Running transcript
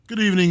Good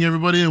evening,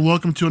 everybody, and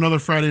welcome to another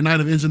Friday night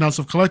of Ins and Outs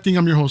of Collecting.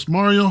 I'm your host,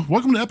 Mario.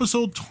 Welcome to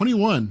episode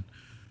 21.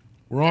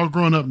 We're all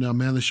grown up now,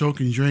 man. The show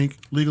can drink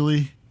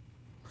legally,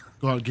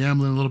 go out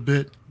gambling a little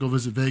bit, go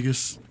visit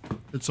Vegas.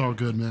 It's all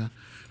good, man.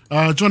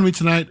 Joining me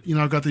tonight,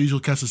 I've got the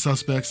usual cast of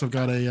suspects. I've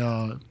got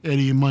a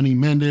Eddie Money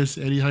Mendes.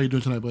 Eddie, how you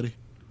doing tonight, buddy?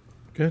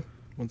 Good.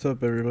 What's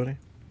up, everybody?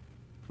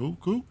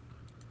 Cool.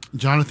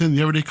 Jonathan,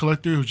 the everyday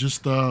collector, who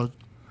just had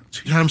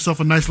himself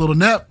a nice little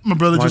nap. My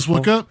brother just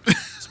woke up.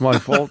 It's my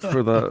fault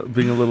for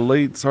being a little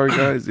late. Sorry,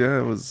 guys. Yeah,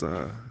 it was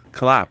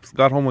collapsed.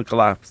 Got home and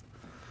collapsed.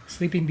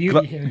 Sleeping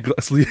Beauty here.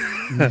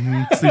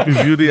 Sleeping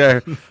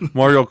Beauty.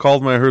 Mario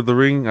called me. I heard the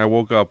ring. I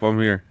woke up. I'm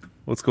here.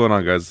 What's going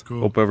on, guys?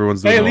 Cool. Hope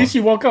everyone's doing Hey, at well. least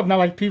you woke up, not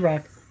like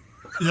P-Rock.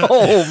 Yeah.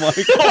 Oh, my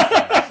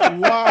God.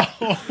 Wow.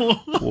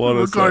 What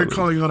a savage.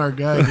 calling on our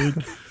guy,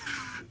 dude.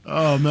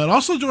 Oh, man.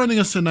 Also joining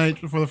us tonight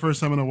for the first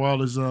time in a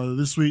while is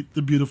the sweet,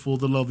 the beautiful,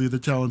 the lovely, the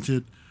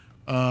talented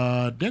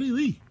Danny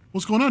Lee.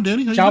 What's going on,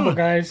 Danny? How you Jumbo, doing?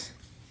 guys.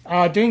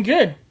 Doing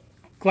good.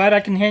 Glad I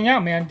can hang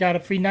out, man. Got a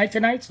free night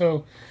tonight,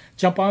 so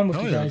jump on with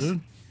Oh, you yeah, guys.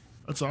 dude.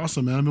 That's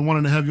awesome, man. I've been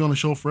wanting to have you on the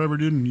show forever,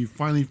 dude, and you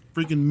finally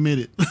freaking made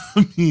it.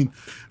 I mean,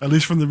 at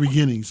least from the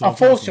beginning. So A it's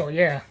full awesome. show,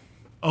 yeah.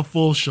 A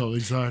full show,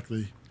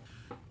 exactly.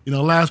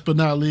 Last but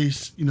not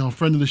least,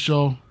 friend of the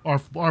show,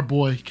 our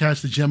boy,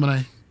 Cash the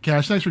Gemini.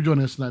 Cash, thanks for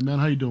joining us tonight, man.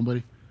 How you doing,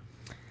 buddy?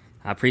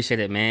 I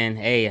appreciate it, man.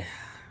 Hey,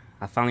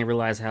 I finally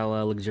realized how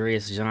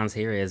luxurious Jean's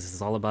hair is.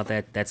 It's all about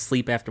that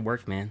sleep after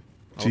work, man.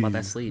 All about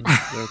that sleep.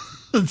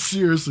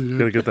 Seriously, dude.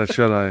 Gotta get that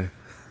shut eye.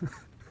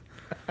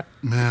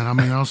 Man,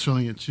 I was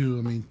feeling it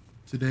too.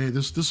 Today,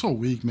 this whole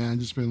week, man,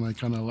 just been like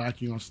kind of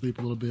lacking on sleep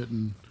a little bit,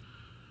 and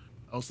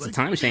I was like, a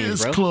time change,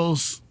 it's bro.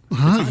 close.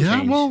 Huh? time Yeah,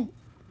 change. well,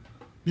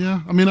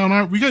 yeah.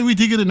 We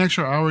did get an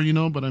extra hour,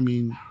 but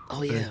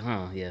Oh, yeah.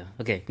 Oh, yeah.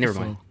 Okay, never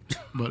mind.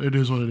 But it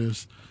is what it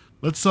is.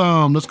 Let's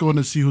go ahead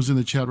and see who's in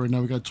the chat right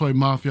now. We got Toy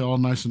Mafia all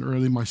nice and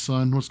early. My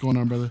son, what's going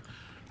on, brother?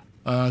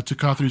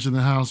 Takathri's in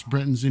the house.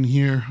 Brenton's in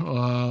here.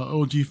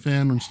 OG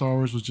fan when Star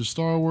Wars was just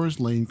Star Wars.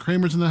 Lane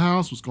Kramer's in the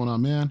house. What's going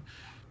on, man?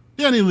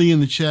 Danny Lee in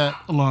the chat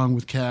along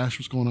with Cash.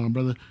 What's going on,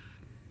 brother?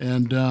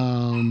 And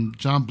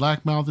John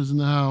Blackmouth is in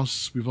the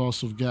house. We've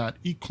also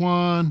got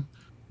Equan.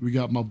 We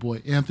got my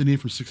boy Anthony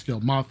from Six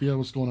Scale Mafia.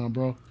 What's going on,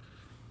 bro?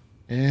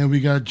 And we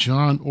got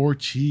John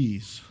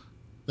Ortiz.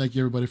 Thank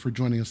you, everybody, for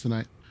joining us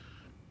tonight.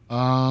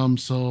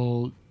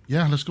 So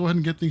yeah, let's go ahead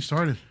and get things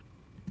started.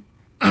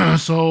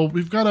 So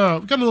we've got a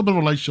little bit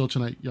of a light show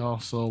tonight, y'all.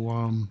 So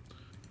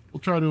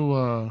we'll try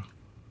to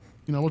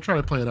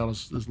play it out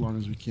as long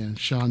as we can.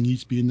 Sean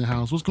Yeats be in the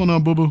house. What's going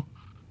on, Boo Boo?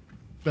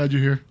 Glad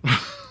you're here.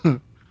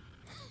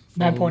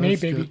 9.8,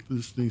 baby.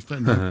 This thing's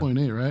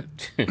 9.8,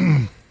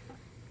 right?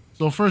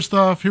 So first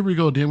off, here we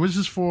go, Dan. This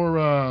is for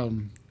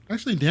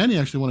actually Danny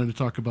actually wanted to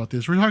talk about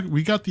this.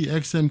 We got the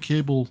XM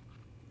cable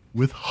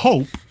with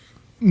Hope.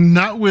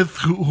 Not with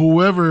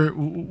whoever.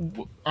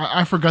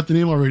 I forgot the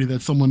name already.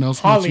 That someone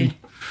else mentioned.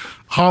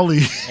 Holly.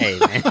 Hey,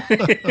 man.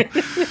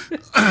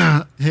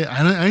 Hey,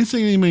 I ain't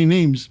saying any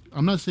names.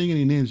 I'm not saying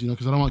any names,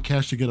 because I don't want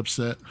Cash to get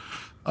upset.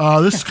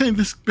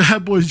 This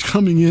bad boy's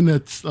coming in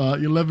at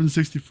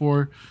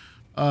 1164.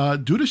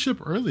 Due to ship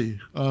early.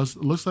 It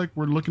looks like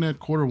we're looking at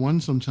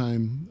Q1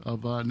 sometime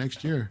of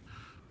next year.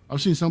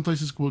 I've seen some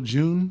places quote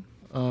June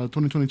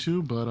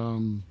 2022, but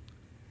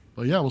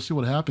yeah, we'll see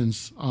what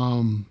happens.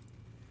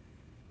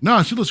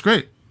 No, she looks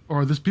great.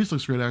 Or this piece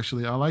looks great,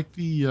 actually. I like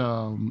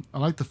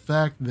the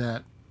fact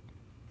that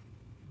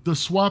the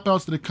swap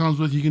outs that it comes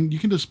with, you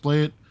can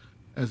display it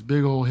as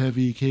big old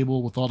heavy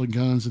cable with all the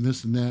guns and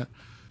this and that.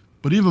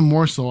 But even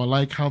more so, I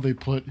like how they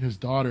put his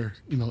daughter,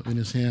 in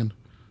his hand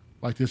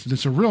like this. And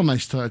it's a real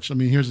nice touch.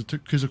 Here's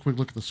a quick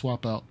look at the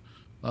swap out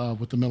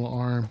with the metal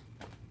arm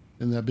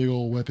and that big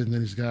old weapon that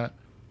he's got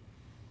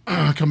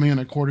coming in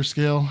at quarter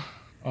scale.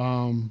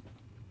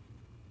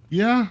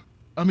 Yeah,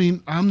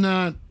 I'm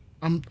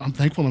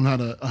thankful I'm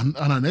not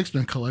an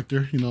X-Men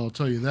collector, I'll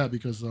tell you that,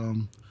 because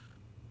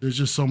there's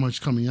just so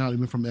much coming out,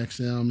 even from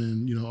XM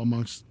and,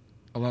 amongst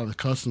a lot of the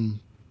custom,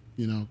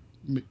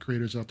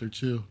 creators out there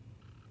too.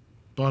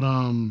 But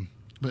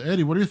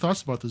Eddie, what are your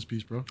thoughts about this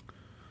piece, bro?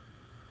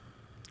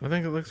 I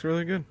think it looks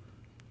really good.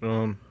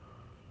 I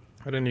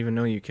didn't even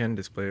know you can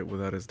display it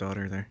without his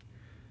daughter there.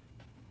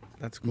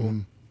 That's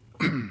cool.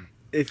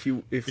 If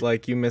you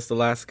missed the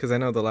last, because I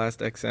know the last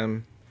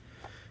XM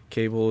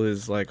cable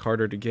is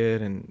harder to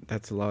get, and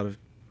that's a lot of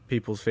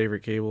people's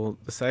favorite cable.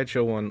 The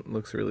Sideshow one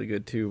looks really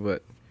good too,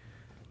 but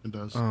it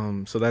does.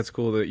 So that's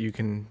cool that you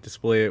can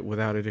display it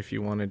without it if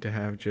you wanted to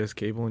have just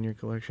cable in your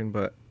collection.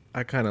 But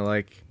I kind of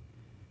like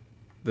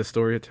the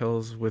story it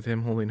tells with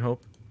him holding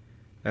Hope.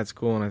 That's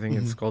cool, and I think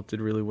it's sculpted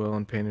really well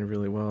and painted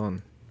really well,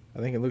 and I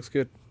think it looks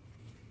good.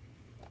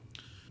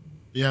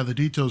 Yeah, the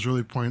details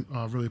really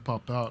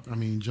pop out.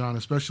 John,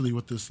 especially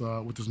with this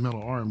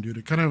metal arm, dude.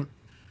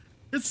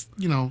 It's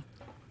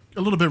a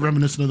little bit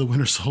reminiscent of the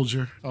Winter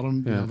Soldier.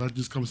 That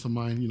just comes to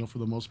mind, for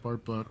the most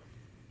part. But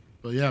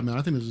yeah, man,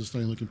 I think this is a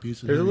stunning looking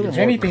piece. There's a little If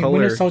more anything, color.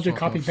 Winter Soldier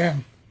copied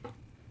them.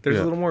 There's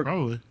a little more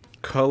probably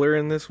color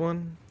in this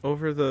one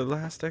over the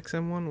last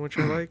XM one, which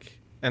I like.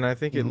 and I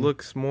think it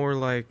looks more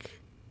like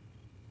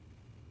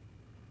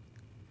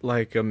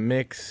a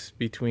mix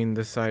between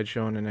the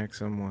Sideshow and an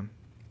XM1.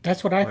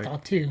 That's what I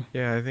thought too.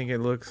 Yeah, I think it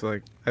looks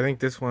like. I think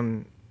this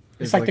one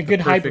is like the good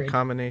perfect hybrid.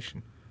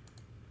 combination.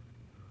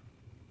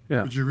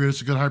 Yeah. Would you agree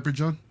it's a good hybrid,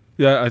 John?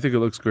 Yeah, I think it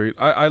looks great.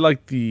 I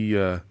like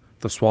the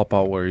swap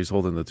out where he's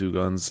holding the two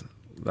guns.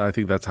 I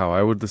think that's how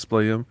I would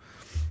display him.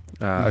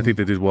 I think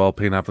they did well.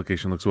 Paint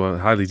application looks well.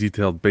 Highly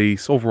detailed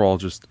base. Overall,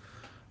 just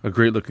a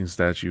great looking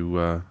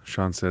statue.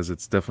 Sean says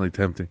it's definitely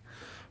tempting.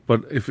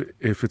 But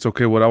if it's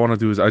okay, what I want to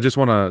do is I just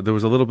want to. There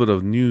was a little bit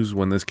of news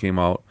when this came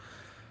out,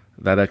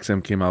 that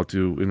XM came out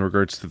to in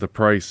regards to the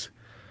price.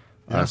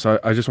 So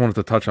I just wanted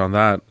to touch on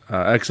that.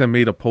 XM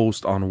made a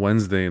post on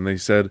Wednesday, and they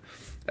said,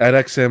 "At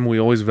XM, we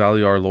always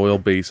value our loyal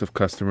base of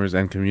customers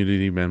and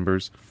community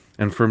members,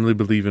 and firmly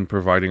believe in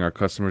providing our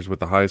customers with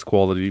the highest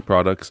quality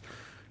products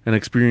and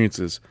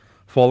experiences.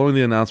 Following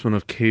the announcement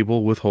of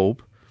Cable with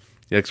Hope,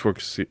 the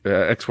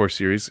X-Force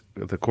series,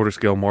 the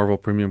quarter-scale Marvel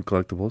Premium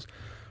Collectibles,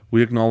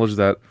 we acknowledge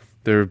that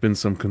there have been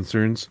some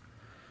concerns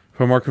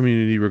from our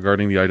community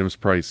regarding the item's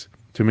price.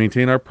 To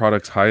maintain our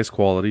product's highest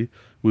quality,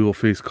 we will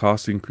face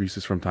cost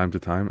increases from time to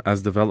time.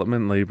 As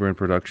development, labor, and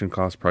production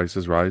cost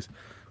prices rise,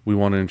 we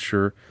want to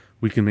ensure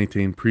we can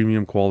maintain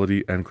premium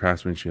quality and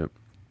craftsmanship.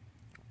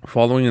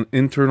 Following an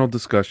internal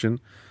discussion,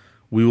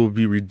 we will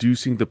be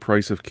reducing the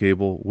price of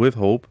Cable with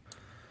Hope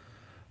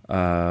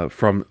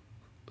from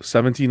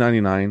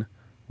 $1,799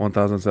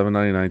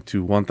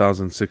 to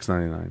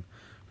 $1,699.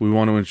 We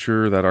want to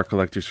ensure that our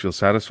collectors feel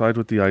satisfied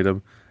with the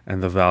item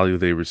and the value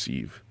they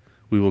receive.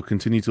 We will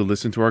continue to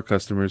listen to our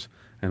customers,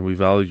 and we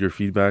value your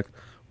feedback.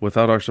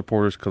 Without our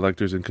supporters,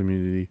 collectors, and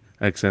community,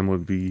 XM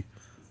wouldn't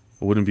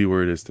be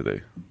where it is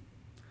today."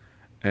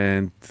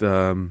 And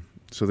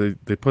so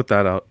they put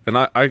that out, and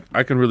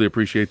I can really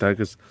appreciate that,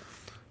 because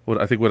what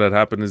had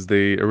happened is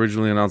they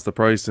originally announced the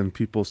price and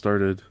people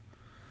started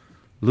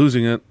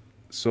losing it.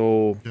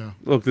 So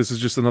look, this is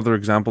just another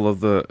example of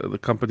the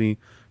company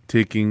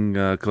taking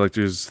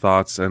collectors'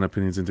 thoughts and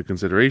opinions into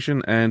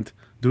consideration and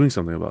doing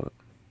something about it.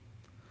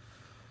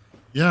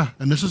 Yeah,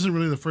 and this isn't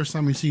really the first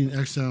time we've seen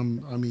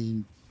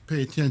XM.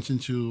 Pay attention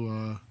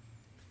to,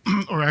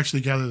 or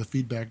actually gather the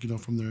feedback,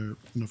 from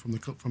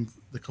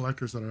the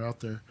collectors that are out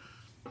there.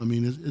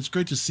 It's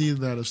great to see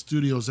that a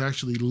studio is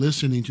actually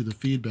listening to the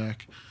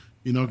feedback.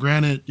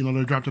 Granted,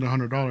 they dropped it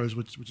 $100,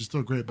 which is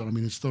still great, but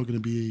it's still going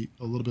to be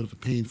a little bit of a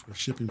pain for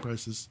shipping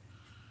prices.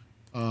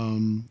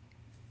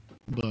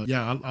 But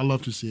yeah, I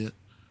love to see it.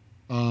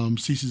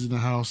 Cece's in the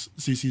house.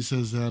 Cece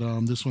says that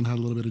this one had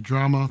a little bit of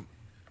drama.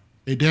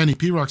 Hey, Danny,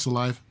 P-Rock's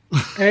alive.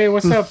 Hey,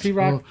 what's up,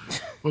 P-Rock?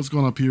 What's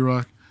going on,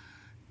 P-Rock?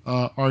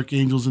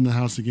 Archangel's in the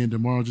house again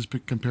tomorrow. Just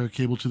compare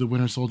Cable to the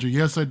Winter Soldier.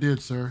 Yes, I did,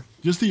 sir.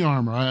 Just the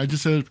armor. I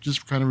just said it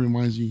just kind of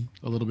reminds me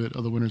a little bit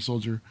of the Winter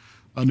Soldier.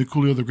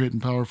 Niculio the Great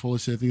and Powerful. I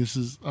think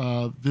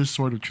this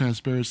sort of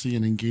transparency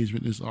and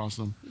engagement is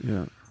awesome.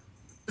 Yeah,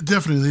 it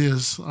definitely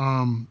is.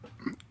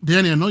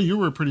 Danny, I know you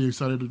were pretty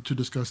excited to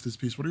discuss this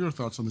piece. What are your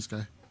thoughts on this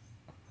guy?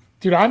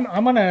 Dude, I'm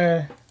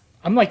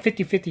like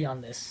 50-50 on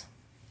this,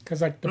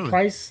 because the Really?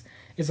 price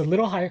is a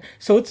little higher.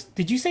 So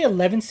did you say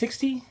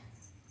 $11.60?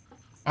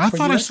 I For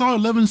thought I US? saw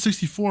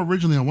 1164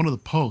 originally on one of the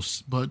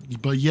posts, but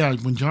yeah,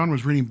 when John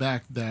was reading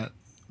back that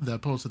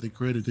post that they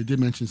created, they did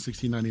mention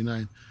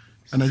 1699,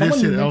 and I did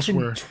see it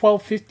elsewhere.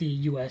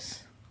 $12.50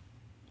 US.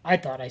 I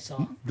thought I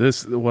saw.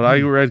 What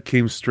I read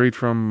came straight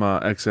from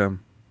XM.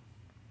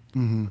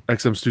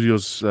 XM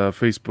Studios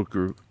Facebook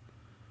group.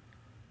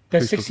 The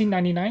Facebook.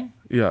 $16.99.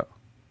 Yeah,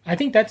 I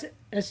think that's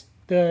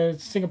the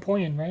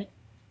Singaporean, right?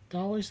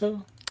 Dollars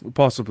though.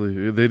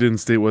 possibly. They didn't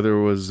state whether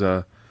it was.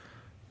 And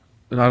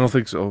I don't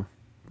think so.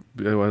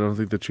 I don't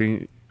think the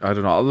chain. I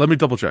don't know. Let me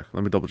double check.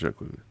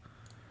 Quickly.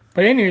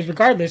 But anyways,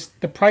 regardless,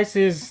 the price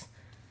is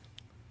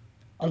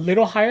a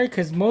little higher,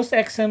 because most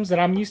XMs that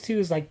I'm used to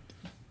is like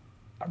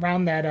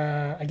around that.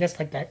 I guess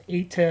like that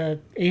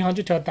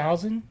 800 to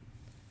 1,000.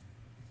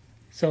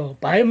 So,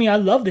 but I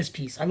love this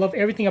piece. I love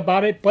everything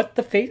about it, but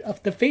the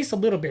face a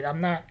little bit.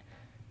 I'm not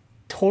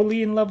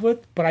totally in love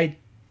with, but I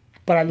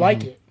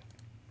like it.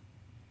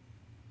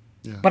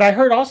 Yeah. But I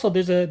heard also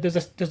there's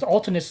an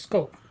alternate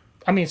scope.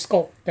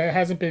 Sculpt that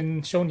hasn't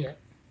been shown yet.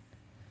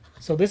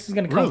 So this is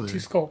gonna come with Really? 2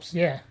 scopes,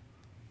 yeah.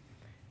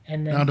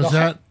 And then Now,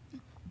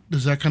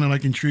 does that kind of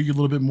like intrigue you a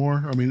little bit more?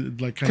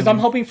 because I'm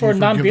hoping for a you forgive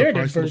the non-bearded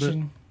price a little bit?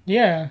 version.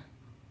 Yeah.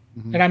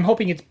 And I'm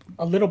hoping it's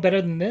a little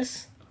better than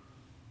this.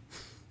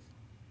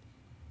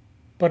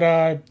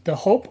 But the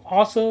Hope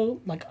also,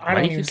 I Why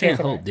don't do you even keep care saying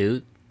for Hope, that.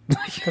 dude?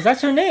 Because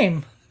that's her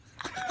name.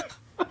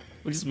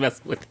 We just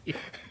messing with you.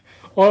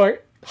 Or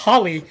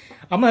Holly.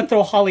 I'm going to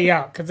throw Holly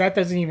out, because that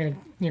doesn't even,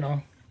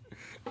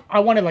 I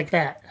want it like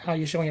that, how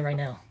you're showing it right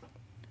now.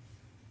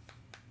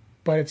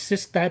 But it's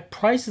just that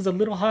price is a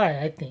little high,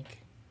 I think.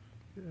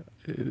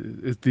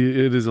 It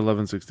is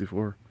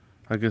 1164.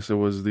 I guess it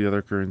was the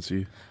other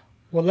currency.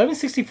 Well,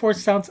 1164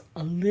 sounds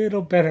a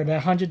little better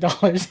than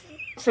 $100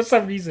 for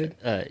some reason.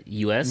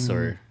 U.S.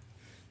 or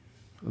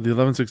The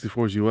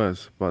 1164 is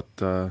US, but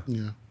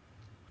Yeah.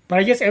 But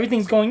I guess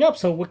everything's going up,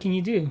 so what can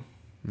you do?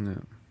 Yeah.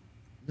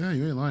 Yeah,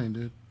 you ain't lying,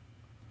 dude.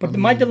 But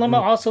my dilemma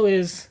also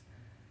is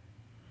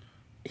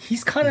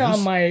he's kind of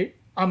Yes?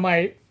 on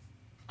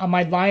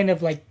my line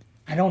of like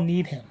I don't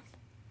need him.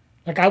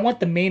 Like I want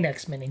the main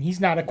X-Men, and he's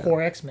not a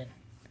core X-Men.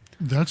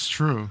 That's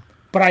true.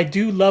 But I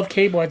do love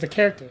Cable as a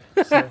character.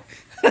 So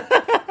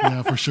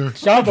Yeah, for sure.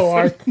 Jumbo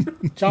arc.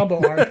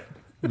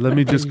 Let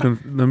me just Dude,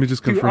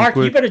 confirm Arc,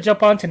 you quick. better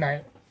jump on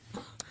tonight.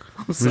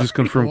 Let me just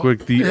confirm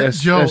quick. The Yeah,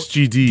 Joe,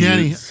 SGD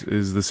Danny.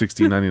 is the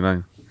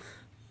 16.99.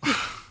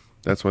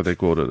 That's why they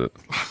quoted it.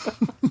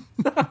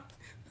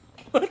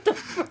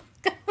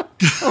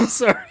 I'm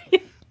sorry.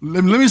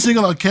 Let me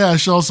single out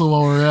Cash also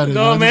while we're at it.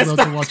 No, I man, just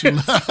love to watch you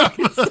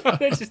laugh.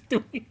 They're just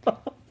doing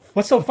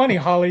What's so funny,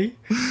 Holly?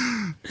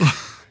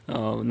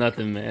 Oh,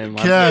 nothing, man.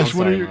 Cash, I'm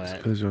what are sorry, your- my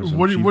bad. 'Cause there was some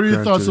What cheap are your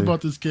crap thoughts today.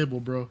 about this Cable,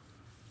 bro?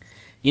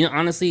 You know,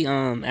 honestly,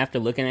 after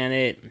looking at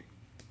it,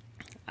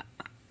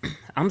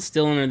 I'm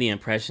still under the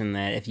impression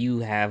that if you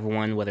have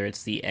one, whether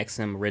it's the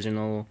XM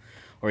original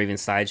or even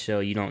Sideshow,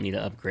 you don't need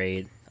to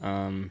upgrade.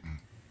 The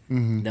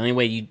only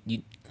way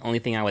only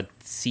thing I would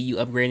see you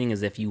upgrading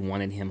is if you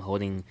wanted him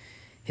holding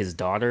his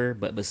daughter.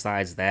 But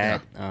besides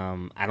that,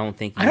 I don't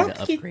think you I need don't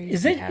to think upgrade.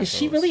 is if it you have is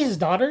she those. really his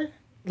daughter?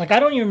 Like I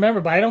don't even remember,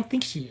 but I don't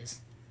think she is.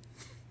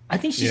 I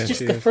think she's Yeah, just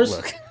she the is. first.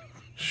 Look,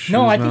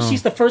 No, I think No.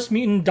 she's the first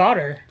mutant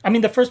daughter. I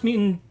mean, the first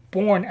mutant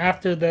born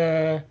after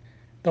the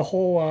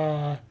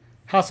whole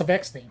House of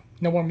X thing.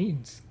 No more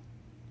mutants.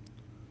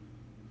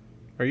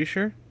 Are you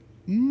sure?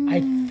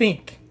 I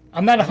think.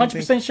 I'm not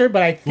 100% sure,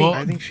 but I think. Well,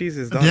 I think she's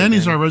his daughter.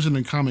 Danny's man. our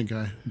resident comic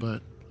guy,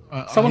 but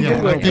Someone yeah,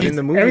 Google I it. But think- in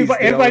the movies, Everybody-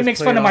 they everybody always makes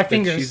play fun it of my off that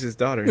fingers. She's his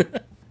daughter.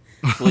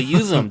 we'll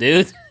use them,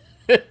 dude.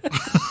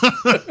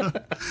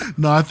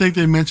 no, I think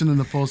they mentioned in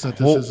the post that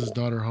this Hope- is his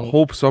daughter, Hope.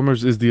 Hope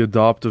Summers is the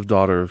adoptive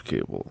daughter of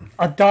Cable.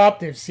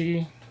 Adoptive,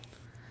 see?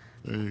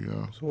 There you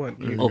go. So what?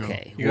 There you You, go.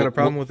 Okay. you got a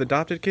problem with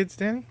adopted kids,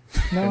 Danny?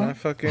 They're No. not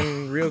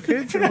fucking real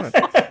kids or what?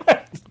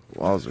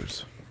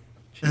 Wowzers.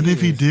 And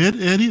if he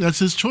did, Eddie, that's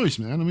his choice,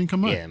 man. I mean,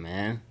 come on. Yeah,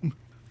 man.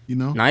 You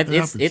know? No, It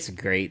it's happens.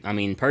 great. I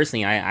mean,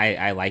 personally,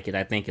 I like it.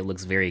 I think it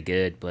looks very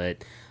good.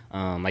 But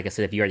like I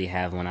said, if you already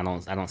have one, I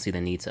don't see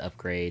the need to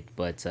upgrade.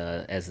 But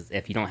as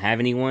if you don't have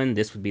anyone,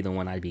 this would be the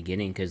one I'd be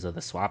getting because of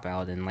the swap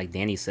out. And like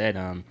Danny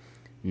said,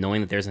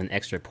 knowing that there's an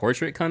extra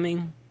portrait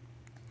coming,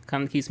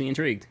 kind of keeps me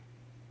intrigued.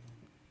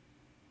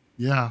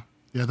 Yeah.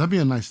 Yeah, that'd be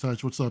a nice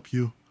touch. What's up,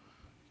 Hugh?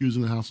 Hugh's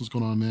in the house. What's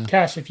going on, man?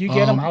 Cash, if you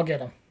get him, I'll get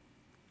him.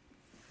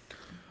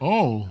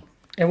 Oh,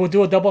 And we'll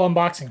do a double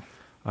unboxing.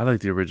 I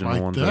like the original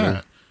like one that.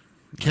 better.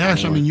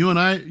 Cash, I mean, you and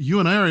I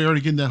are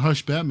already getting that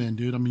Hush Batman,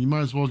 dude. I mean, you might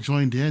as well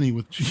join Danny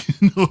with,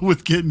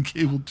 with getting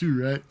Cable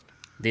too, right?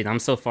 Dude, I'm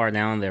so far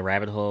down the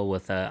rabbit hole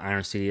with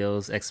Iron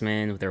Studios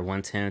X-Men with their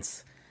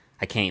 1/10.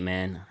 I can't,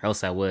 man. Or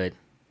else I would.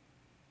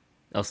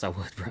 Else I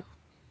would, bro.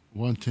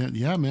 110.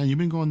 Yeah, man, you've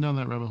been going down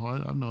that rabbit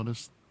hole. I've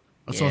noticed.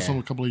 I saw Yeah.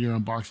 a couple of your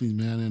unboxings,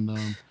 man, and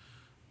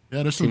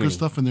yeah, there's some Too good many.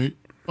 stuff in there.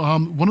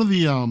 One of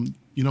the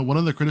one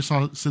of the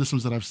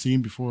criticisms that I've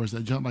seen before is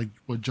that like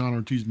what John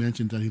Ortiz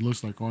mentioned, that he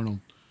looks like Arnold,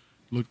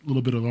 look a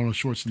little bit of Arnold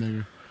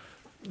Schwarzenegger.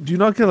 Do you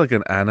not get like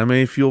an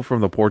anime feel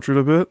from the portrait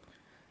a bit?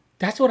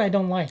 That's what I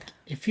don't like.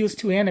 It feels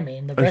too anime,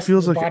 and the It rest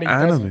feels of the like body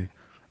anime. doesn't.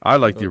 I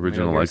like the Little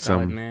original Metal Gear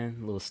Solid, XM. man.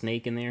 Little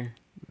snake in there.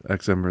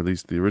 XM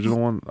released the original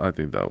one. I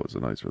think that was a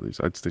nice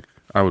release.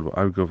 I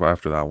would go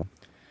after that one.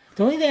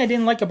 The only thing I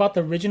didn't like about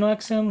the original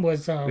XM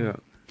was Yeah.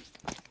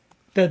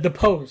 the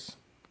pose.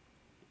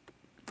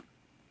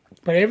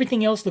 But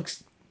everything else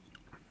looks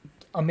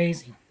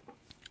amazing.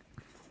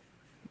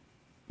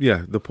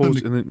 Yeah, the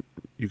pose, and then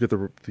you get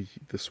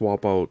the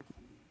swap out,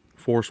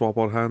 4 swap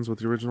out hands with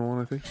the original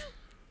one. I think.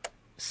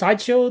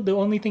 Sideshow, the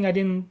only thing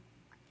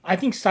I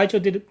think Sideshow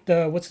did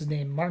what's his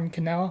name, Martin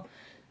Canal.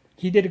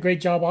 He did a great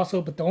job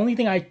also, but the only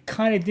thing I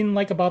kind of didn't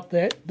like about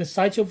the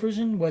Sideshow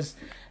version was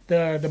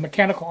the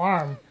mechanical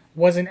arm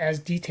wasn't as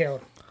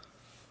detailed.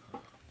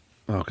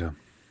 Okay.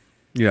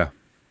 Yeah.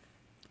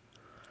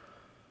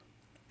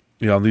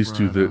 Yeah, on these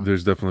two, Right on.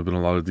 there's definitely been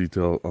a lot of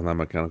detail on that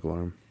mechanical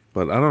arm.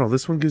 But I don't know.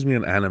 This one gives me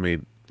an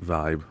anime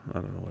vibe. I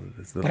don't know what it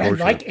is. The But I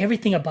portrait. like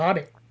everything about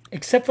it,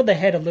 except for the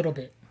head a little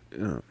bit.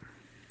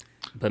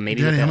 But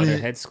maybe Danny, with how the other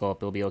many- head sculpt,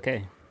 it'll be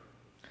okay.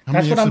 How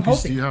That's many what I'm XM pieces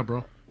hoping. do you have,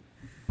 bro?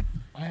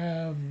 I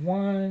have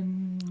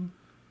 1,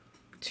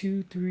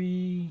 2,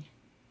 3.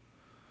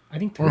 I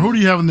think 3. Or who do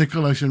you have in the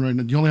collection right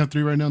now? Do you only have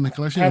 3 right now in the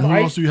collection? I have And who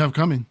Ice- else do you have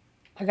coming?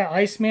 I got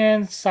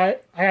Iceman. I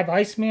have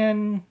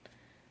Iceman,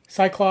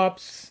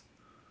 Cyclops,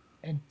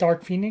 and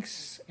Dark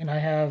Phoenix, and I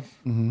have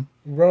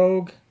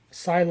Rogue,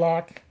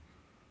 Psylocke,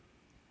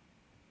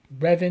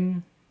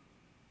 Revan,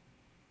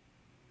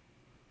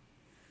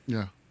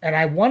 Yeah. and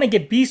I want to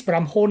get Beast, but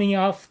I'm holding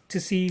off to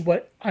see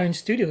what Iron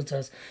Studios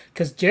does,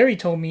 because Jerry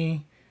told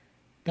me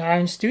that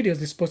Iron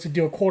Studios is supposed to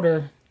do a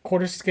quarter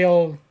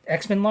scale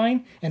X-Men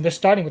line, and they're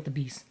starting with the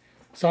Beast.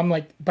 So I'm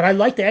like, but I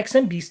like the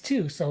XM Beast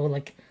too. So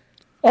like,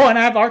 oh, and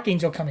I have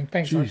Archangel coming.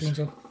 Thanks,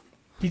 Archangel.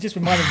 He just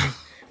reminded me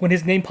when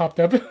his name popped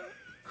up.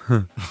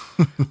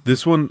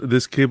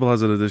 This cable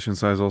has an edition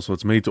size also.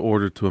 It's made to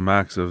order to a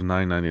max of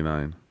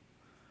 $9.99.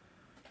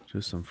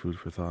 Just some food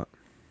for thought.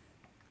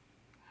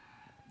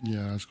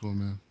 Yeah, that's cool,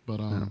 man. But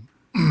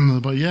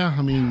but yeah,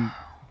 I mean,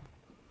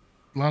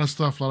 a lot of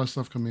stuff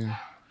coming in.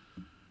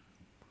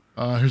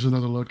 Here's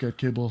another look at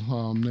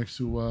Cable next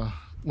to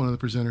one of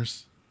the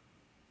presenters.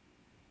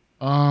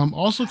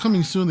 Also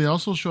coming soon, they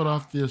also showed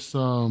off this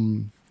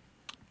Murder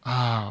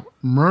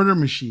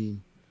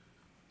Machine.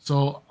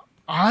 So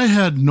I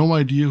had no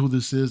idea who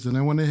this is, and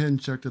I went ahead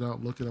and checked it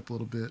out, looked it up a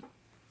little bit,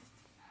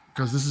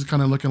 because this is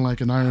kind of looking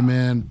like an Iron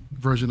Man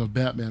version of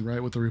Batman,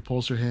 right, with the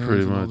repulsor hands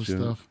Pretty and all much, this yeah.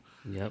 stuff.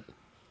 Yep.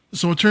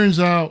 So it turns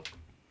out,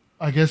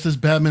 I guess this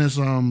Batman is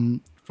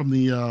from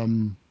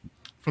the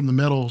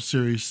Metal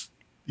series,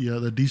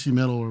 the DC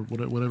Metal or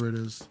whatever it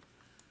is,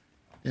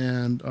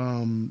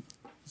 and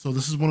so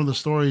this is one of the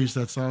stories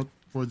that's out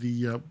for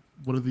the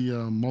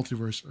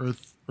multiverse,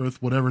 Earth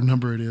whatever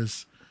number it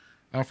is.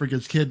 Alfred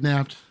gets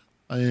kidnapped,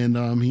 and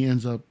he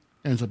ends up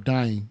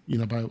dying,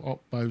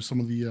 by some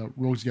of the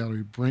Rogues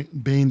Gallery.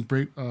 Bane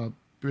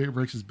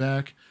breaks his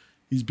back.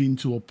 He's beaten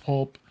to a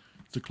pulp.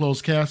 It's a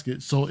closed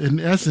casket. So in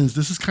essence,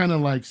 this is kind of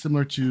like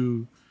similar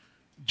to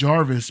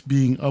Jarvis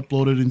being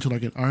uploaded into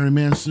like an Iron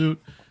Man suit,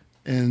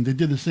 and they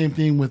did the same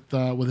thing with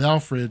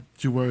Alfred,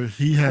 to where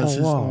he has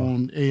his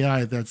own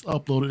AI that's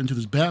uploaded into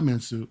this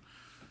Batman suit.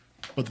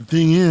 But the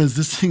thing is,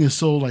 this thing is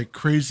so like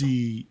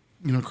crazy,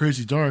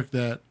 crazy dark,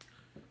 that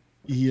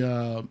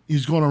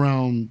he's going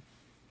around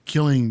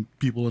killing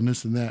people and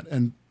this and that.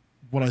 And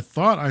what I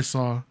thought I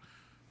saw,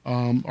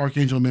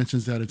 Archangel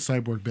mentions that it's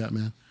Cyborg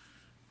Batman.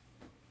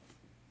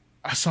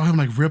 I saw him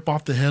like rip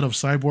off the head of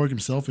Cyborg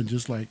himself and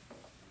just like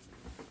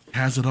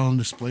has it on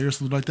display or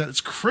something like that.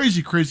 It's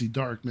crazy, crazy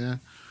dark, man.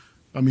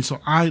 I mean, so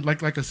I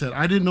like I said,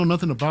 I didn't know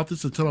nothing about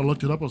this until I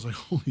looked it up. I was like,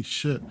 holy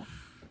shit.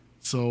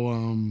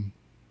 So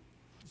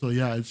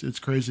yeah, it's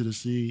crazy to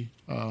see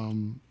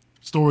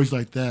stories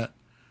like that.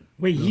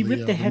 Wait, he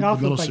ripped the head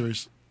off Metal of like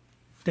series.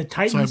 the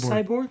Titan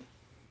cyborg?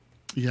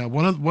 Yeah,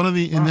 one of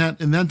the in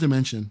that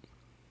dimension.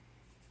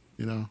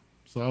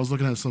 So I was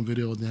looking at some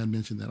video and they had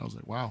mentioned that. I was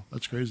like, wow,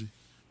 that's crazy.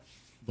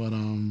 But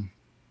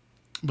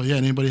yeah,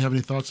 anybody have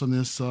any thoughts on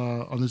this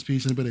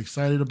piece? Anybody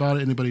excited about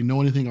it? Anybody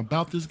know anything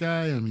about this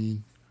guy? I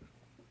mean,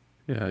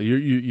 Yeah,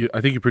 you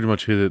I think you pretty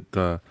much hit it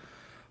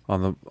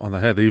on the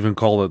head. They even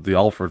call it the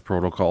Alfred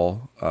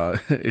Protocol.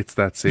 It's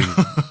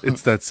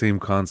that same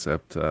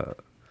concept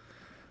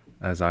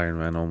as Iron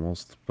Man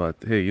almost. But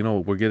hey,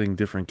 we're getting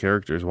different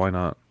characters. Why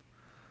not?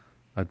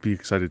 I'd be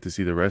excited to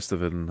see the rest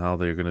of it and how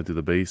they're going to do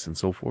the base and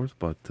so forth.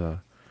 But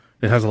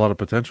it has a lot of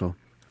potential.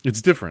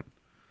 It's different.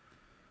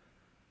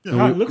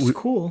 Yeah, it looks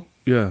cool.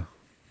 Yeah.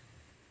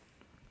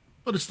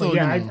 but it's still,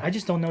 I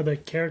just don't know the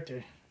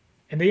character.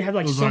 And they have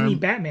like so many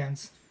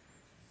Batmans.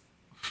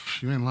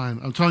 You ain't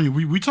lying. I'm telling you,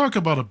 we talk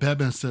about a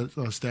Batman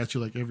statue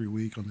like every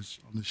week on this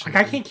show. Like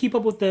I can't keep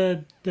up with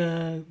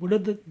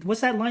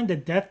what's that line? The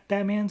Death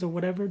Batmans or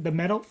whatever?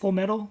 The Full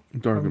Metal?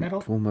 Dark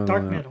Metal? Full Metal.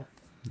 Dark Yeah. Metal.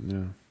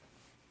 Yeah.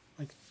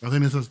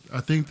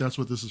 I think that's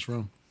what this is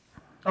from.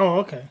 Oh,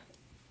 okay.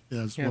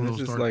 Yeah, it's Yeah, one of this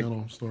those is Dark like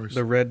Metal stories.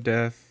 The Red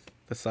Death,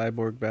 the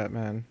Cyborg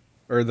Batman,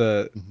 or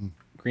the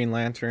Green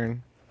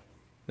Lantern.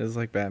 This is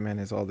like Batman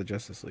is all the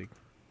Justice League.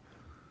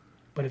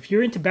 But if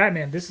you're into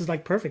Batman, this is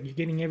like perfect. You're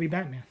getting every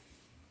Batman.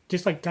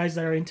 Just like guys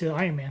that are into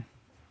Iron Man.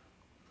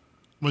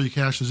 Well,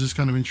 Cash, does this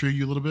kind of intrigue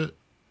you a little bit?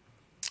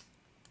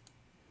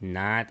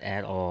 Not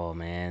at all,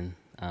 man.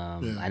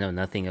 I know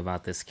nothing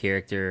about this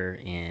character,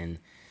 and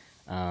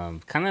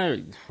kind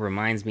of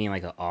reminds me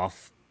like an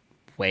off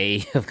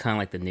way of kind of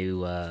like the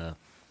new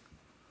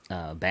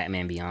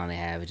Batman Beyond they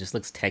have. It just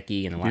looks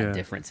techie and a lot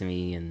different to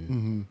me,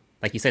 and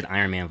like you said,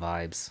 Iron Man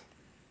vibes.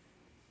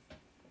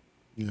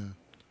 Yeah.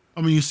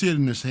 I mean, you see it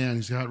in his hand.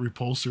 He's got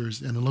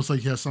repulsors, and it looks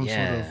like he has some sort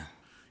of,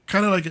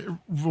 kind of like, it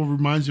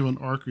reminds you of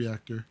an arc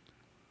reactor,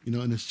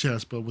 in his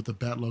chest, but with the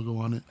Bat logo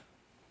on it.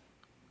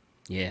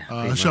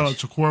 Yeah. Shout out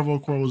to Corvo.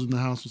 Corvo's in the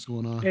house. What's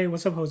going on? Hey,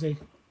 what's up, Jose?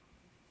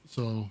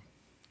 So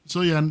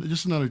yeah,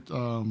 just another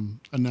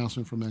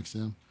announcement from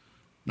XM.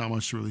 Not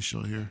much to really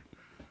show here.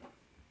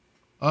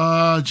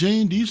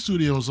 J&D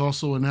Studios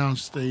also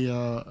announced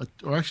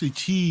or actually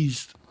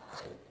teased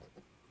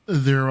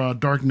their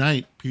Dark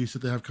Knight piece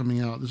that they have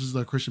coming out. This is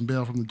Christian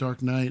Bale from the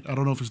Dark Knight. I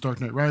don't know if it's Dark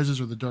Knight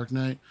Rises or the Dark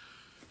Knight,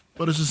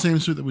 but it's the same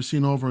suit that we've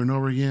seen over and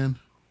over again.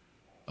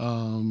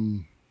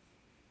 But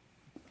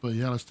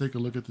yeah, let's take a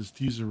look at this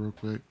teaser real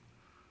quick.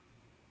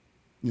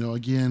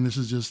 Again, this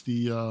is just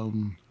the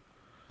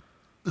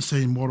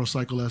same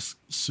motorcycle-esque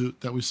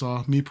suit that we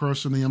saw. Me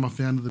personally, I'm a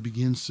fan of the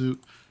Begin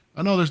suit.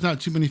 I know there's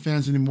not too many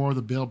fans anymore of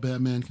the Bale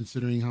Batman,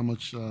 considering how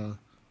much other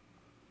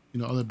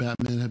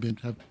Batman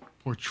have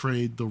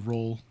portrayed the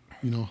role,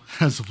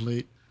 as of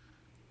late.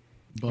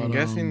 But I'm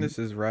guessing this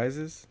is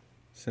Rises,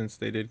 since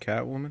they did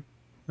Catwoman.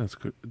 That's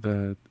good.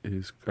 That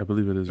is, I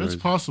believe it is. It's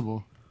right.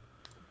 possible.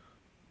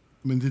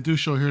 I mean, they do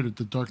show here that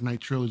the Dark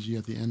Knight trilogy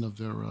at the end of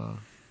their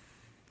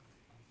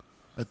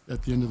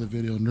at the end of the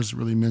video, and doesn't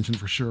really mention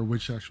for sure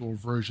which actual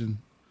version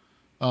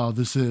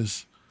this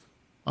is.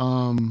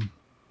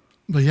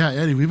 But yeah,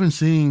 Eddie, we've been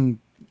seeing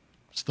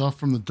stuff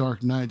from the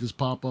Dark Knight just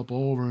pop up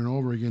over and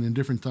over again in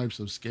different types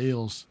of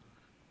scales.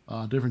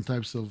 different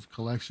types of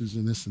collections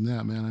and this and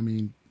that, man. I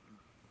mean,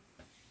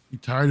 you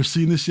tired of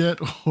seeing this yet,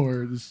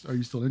 or are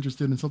you still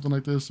interested in something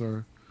like this,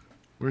 or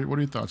what are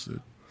your thoughts,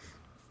 dude?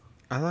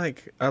 I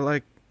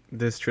like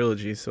this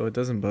trilogy, so it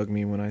doesn't bug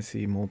me when I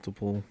see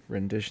multiple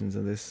renditions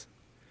of this.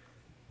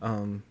 I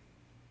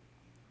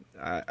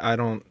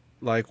don't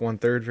like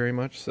 1/3 very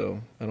much,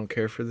 so I don't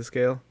care for the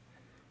scale.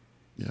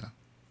 Yeah.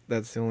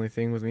 That's the only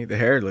thing with me. The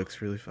hair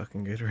looks really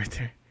fucking good right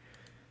there.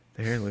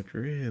 The hair looked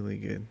really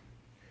good.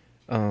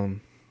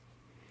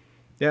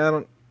 Yeah, I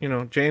don't,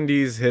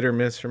 J&D's hit or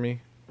miss for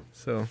me,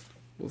 so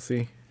we'll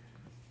see.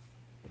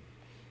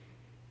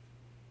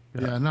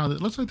 Yeah, no,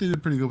 it looks like they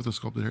did pretty good with the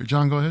sculpted hair.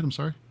 John, go ahead. I'm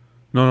sorry.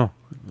 No,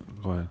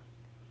 go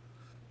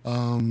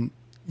ahead.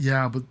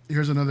 Yeah, but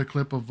here's another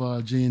clip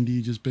of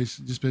J&D just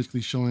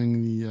basically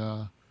showing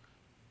the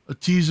a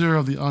teaser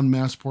of the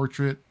unmasked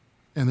portrait,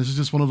 and this is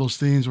just one of those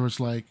things where it's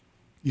like,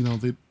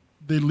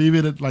 they leave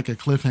it at like a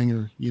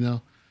cliffhanger,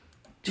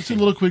 just a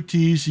little quick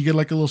tease. You get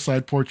like a little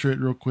side portrait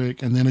real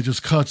quick, and then it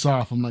just cuts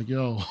off. I'm like,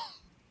 yo,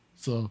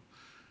 so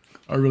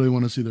I really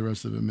want to see the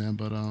rest of it, man.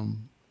 But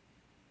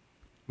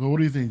well, what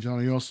do you think, John?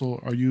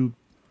 Are you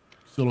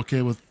still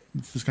okay with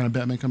this kind of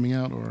Batman coming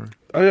out, or?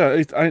 Oh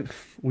yeah,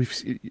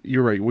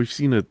 you're right. We've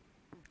seen it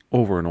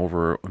over and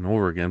over and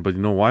over again, but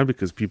you know why?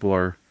 Because people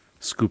are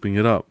scooping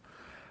it up.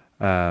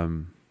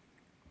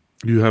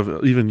 You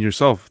have even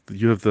yourself.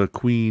 You have the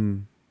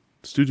Queen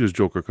Studios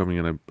Joker coming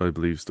in, I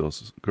believe, still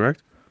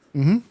correct.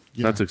 Mm-hmm.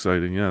 Yeah. That's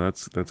exciting. Yeah,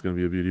 that's going to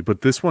be a beauty.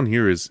 But this one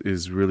here is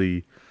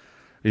really,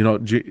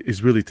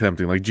 is really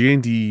tempting. Like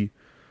J&D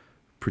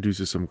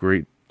produces some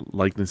great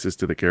likenesses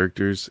to the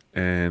characters,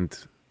 and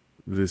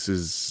this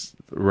is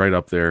right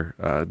up there.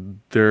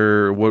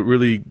 What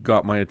really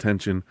got my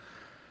attention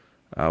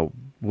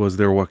was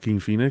their Joaquin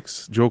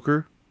Phoenix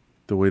Joker.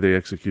 The way they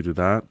executed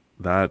that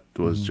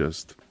was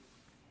just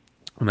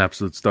an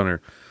absolute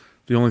stunner.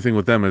 The only thing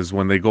with them is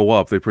when they go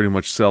up, they pretty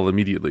much sell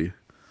immediately.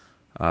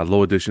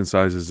 Low edition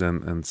sizes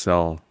and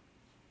sell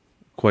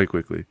quite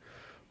quickly.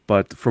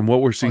 But from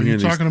what we're seeing are you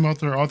here, talking about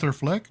their Arthur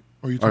Fleck,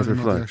 or are you talking Arthur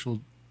about Fleck. the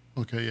actual?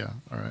 Okay, yeah,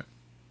 all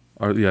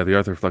right. The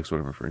Arthur Fleck's what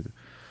I'm referring to.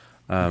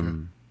 Okay.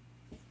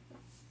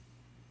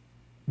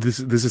 This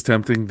is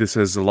tempting. This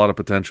has a lot of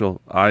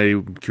potential.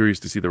 I'm curious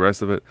to see the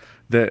rest of it.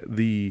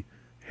 The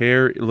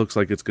hair, it looks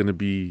like it's going to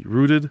be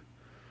rooted,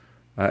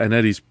 and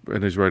Eddie's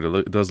right.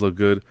 It does look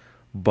good,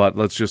 but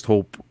let's just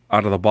hope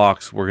out of the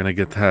box we're going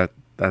to get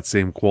that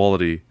same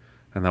quality,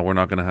 and that we're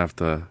not going to have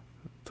to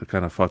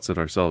kind of futz it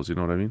ourselves. You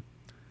know what I mean?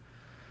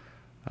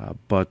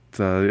 But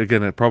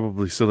again, it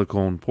probably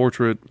silicone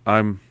portrait.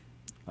 I'm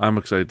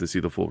excited to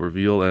see the full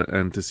reveal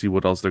and to see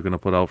what else they're going to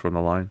put out from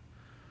the line.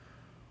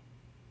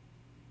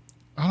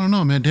 I don't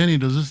know, man. Danny,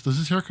 does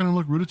this hair kind of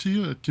look rooted to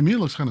you? To me, it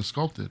looks kind of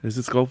sculpted. Is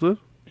it sculpted?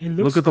 It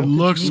looks Look at the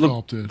looks look-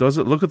 sculpted. Does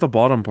it? Look at the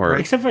bottom part.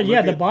 except for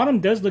Look the at-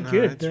 bottom does look Nah,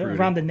 good it's rooted.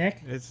 around the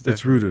neck.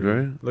 It's rooted,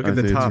 right? Look I at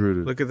the think it's top.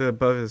 rooted. Look at the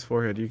above his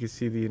forehead. You can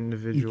see the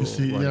individual. You can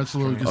see, like, yeah, it's a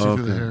little. You can see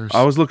triangle. through the Okay. hairs.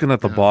 I was looking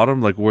at the Yeah.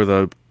 bottom, like where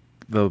the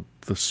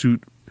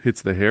suit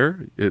hits the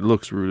hair. It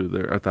looks rooted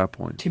there at that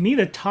point. To me,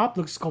 the top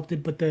looks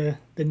sculpted, but the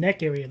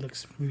neck area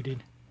looks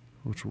rooted.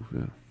 Which, yeah.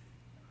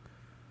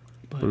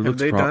 But But it Have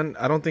looks they pro- done?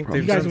 I don't think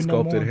probably- they've You guys done would know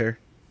sculpted more. hair.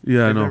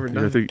 Yeah, I They've know. never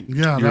done I it. think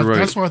Yeah, you're right.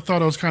 that's why I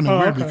thought it was kind of Oh,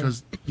 weird okay.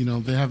 because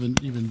they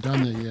haven't even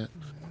done it yet.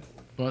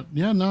 But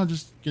yeah, no,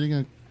 just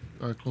getting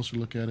a closer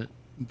look at it,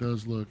 it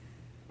does look.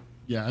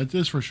 Yeah, it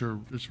is for sure.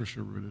 It's for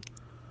sure rooted.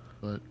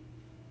 But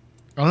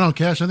I don't know,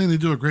 Cash. I think they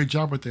do a great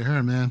job with their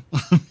hair, man.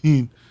 I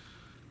mean,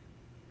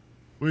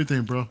 what do you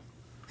think, bro?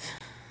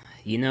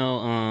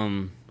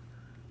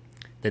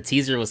 The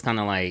teaser was kind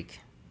of like,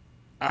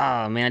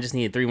 oh man, I just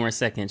needed 3 more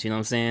seconds. You know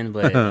what I'm saying?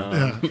 But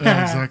Yeah,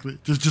 exactly.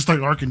 Just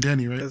like Ark and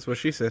Danny, right? That's what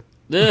she said.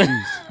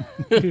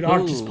 dude,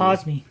 Ark just Ooh.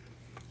 paused me.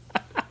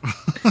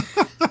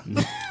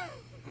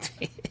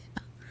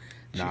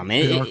 nah,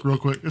 man. Hey, Ark, real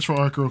quick. It's for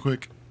Ark, real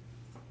quick.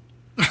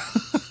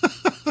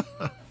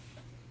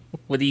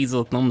 What do you use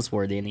those thumbs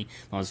for, Danny?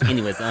 No,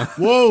 anyways,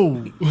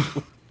 Whoa!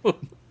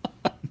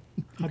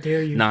 How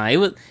dare you? nah, it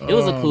was a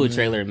Oh, cool man.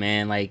 trailer,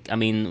 man. Like, I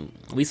mean,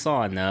 we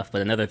saw enough,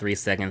 but another 3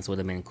 seconds would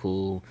have been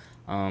cool.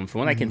 From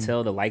what I can Mm-hmm.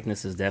 tell, the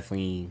likeness is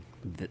definitely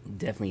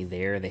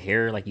there. The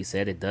hair, like you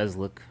said, it does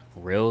look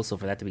real. So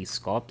for that to be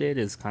sculpted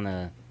is kind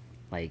of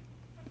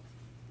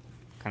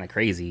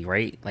crazy,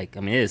 right? Like, I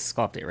mean, it is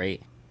sculpted, right?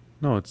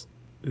 No, it's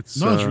No, it's,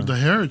 the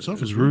hair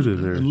itself it's is rooted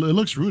man. there. It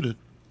looks rooted.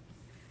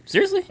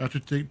 Seriously? After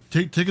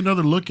take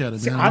another look at it,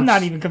 See, man. I'm not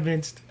It's- even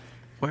convinced.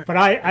 Where- But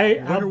I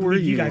where were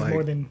believe you you, guys like-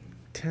 more than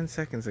 10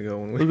 seconds ago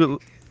when we.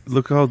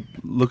 look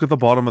at the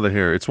bottom of the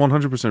hair. It's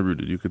 100%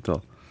 rooted. You could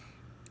tell.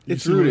 you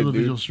It's see the rooted,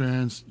 individual dude.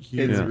 strands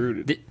here. It's Yeah.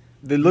 rooted. Did-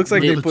 It looks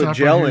like Look they at the put top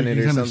gel right in here, it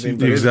you or kinda something. see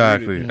but it's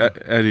Exactly. rooted. Yeah.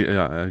 Eddie,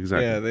 yeah,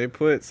 exactly. Yeah, they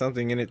put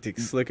something in it to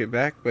slick it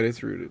back, but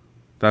it's rooted.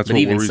 That's But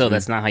what even worries so, me.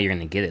 that's not how you're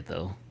gonna get it,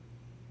 though.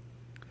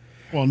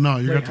 Well, no,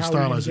 you Wait, have to how are we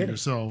gonna stylize get it it?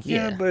 yourself.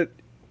 Yeah. Yeah, but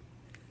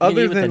Yeah,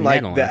 other with the than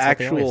like net on, the that's what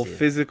they always actual do.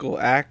 physical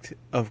act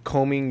of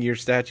combing your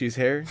statue's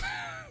hair,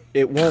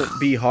 it won't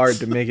be hard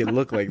to make it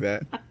look like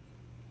that.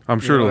 I'm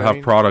sure You know it'll what I have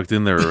mean? product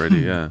in there already.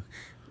 Yeah.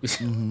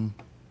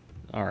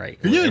 All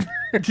right. Can you,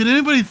 whatever. did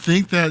anybody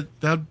think that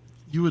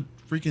you would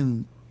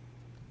freaking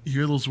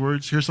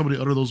hear somebody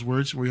utter those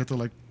words where you have to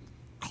like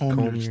comb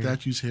your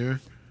statue's hair?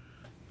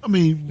 I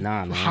mean,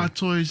 Nah, man. Hot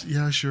Toys,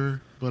 yeah,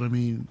 sure, but I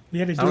mean, You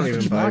had to I do don't it for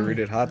even buy Chewbacca.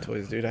 rooted Hot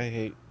Toys, dude. I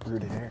hate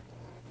rooted hair.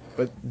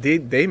 But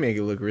they make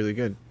it look really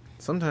good.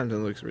 Sometimes it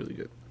looks really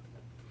good.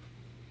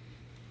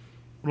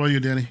 what about you,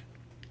 Danny?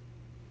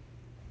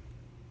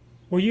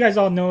 Well, you guys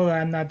all know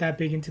that I'm not that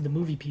big into the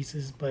movie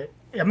pieces, but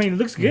I mean, it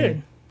looks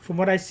good from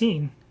what I've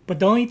seen. But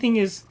the only thing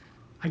is,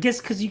 I guess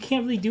because you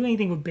can't really do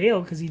anything with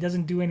Bale because he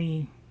doesn't do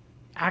any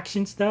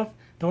action stuff.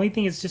 The only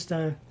thing is just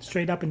a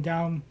straight up and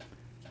down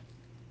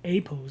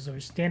A pose or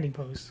standing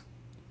pose.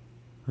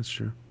 That's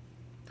true.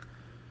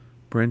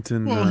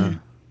 Brenton, Well,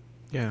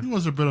 Yeah. he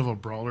was a bit of a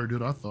brawler,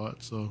 dude. I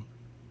thought so.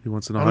 he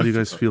wants to know I how do you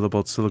was- guys feel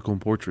about silicone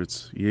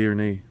portraits? Yay or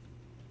nay?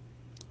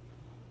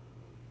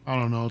 I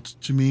don't know.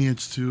 To me,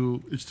 it's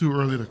too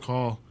early to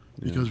call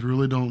because we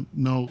really don't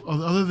know.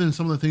 Other than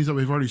some of the things that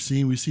we've already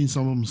seen, we've seen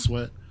some of them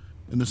sweat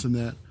and this and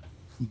that.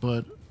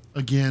 But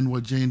again,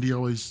 what J&D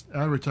always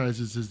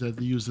advertises is that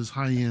they use this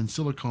high-end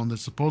silicone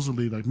that's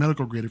supposedly like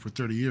medical graded for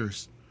 30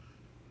 years.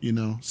 You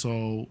know,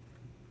 so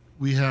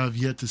we have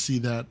yet to see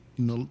that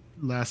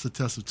last the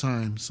test of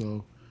time.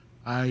 So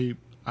I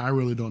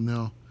really don't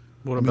know.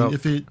 What I mean, about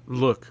if it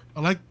look? I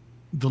like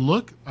the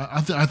look.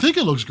 I think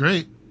it looks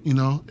great. You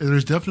know,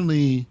 there's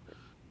definitely,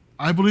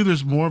 I believe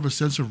there's more of a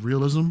sense of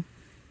realism.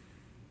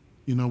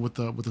 You know, with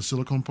the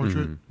silicone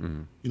portrait.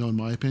 Mm-hmm. You know, in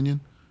my opinion,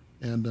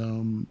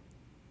 and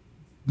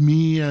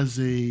me as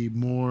a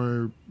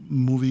more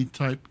movie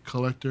type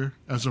collector,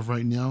 as of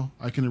right now,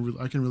 I can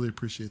really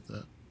appreciate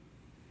that.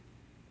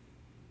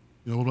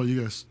 You know, what about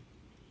you guys?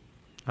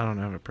 I don't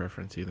have a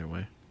preference either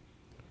way.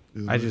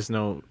 Either I way. just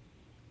know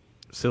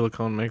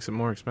silicone makes it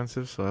more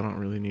expensive, so I don't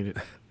really need it.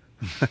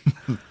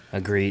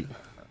 Agreed.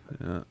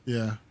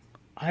 Yeah.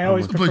 I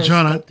always But prefer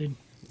John, sculpted.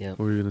 Yep.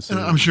 What were you gonna say?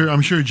 And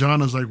I'm sure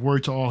John is like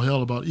worried to all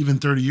hell about even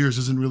 30 years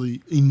isn't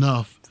really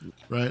enough,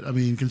 right? I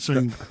mean,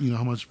 considering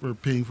how much we're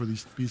paying for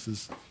these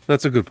pieces.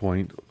 That's a good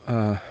point.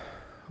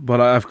 But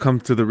I've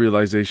come to the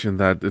realization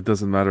that it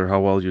doesn't matter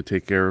how well you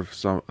take care of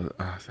something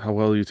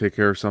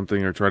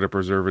or try to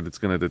preserve it; it's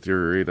going to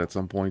deteriorate at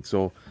some point.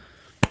 So,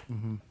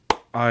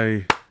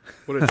 I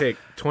Would it take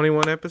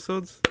 21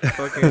 episodes?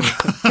 Fucking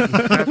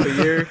half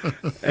a year?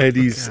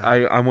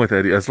 I'm with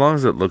Eddie. As long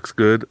as it looks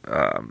good,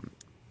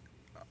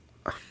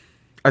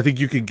 I think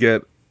you could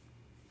get.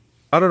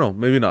 I don't know,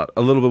 maybe not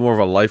a little bit more of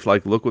a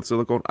lifelike look with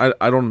silicone.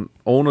 I don't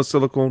own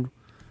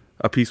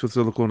a piece with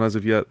silicone as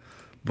of yet,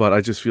 but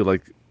I just feel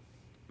like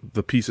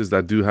the pieces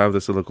that do have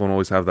the silicone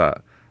always have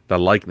that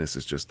likeness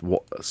is just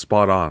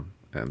spot on.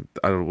 And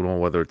I don't know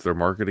whether it's their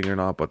marketing or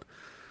not, but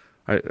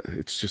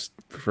it's just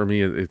for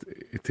me it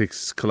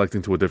takes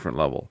collecting to a different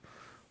level.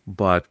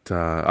 But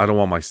I don't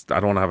want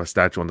to have a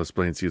statue on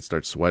display and see it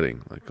start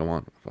sweating. Like, come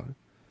on.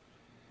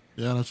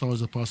 Yeah, that's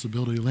always a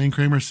possibility. Lane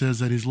Kramer says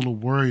that he's a little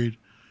worried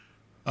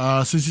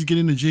since he's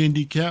getting the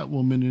J&D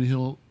Catwoman, and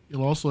he'll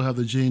also have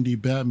the J&D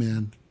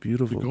Batman to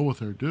Beautiful. go with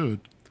her, dude.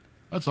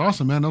 That's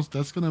awesome, man.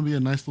 That's gonna be a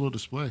nice little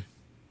display.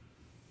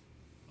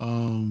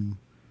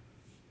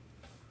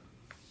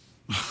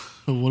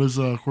 What does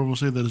Corvo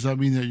say? Does that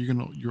mean that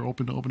you're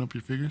open to open up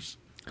your figures?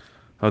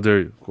 How dare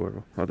you,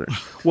 Corvo? How dare you?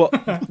 Well,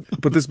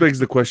 but this begs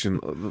the question.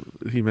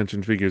 He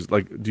mentioned figures.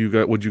 Like,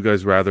 would you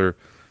guys rather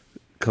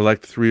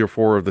collect 3 or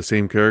 4 of the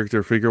same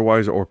character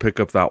figure-wise, or pick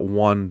up that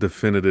one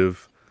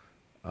definitive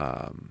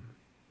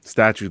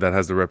statue that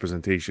has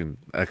the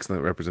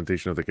excellent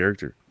representation of the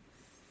character?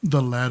 The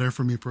latter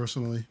for me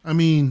personally. I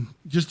mean,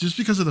 just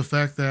because of the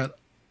fact that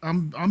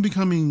I'm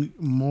becoming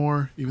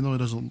more, even though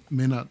it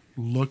may not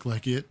look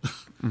like it.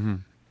 Mm-hmm.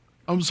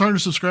 I'm starting to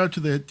subscribe to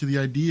the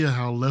idea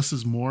how less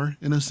is more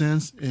in a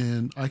sense,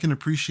 and I can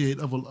appreciate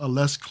of a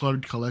less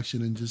cluttered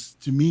collection. And just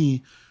to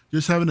me,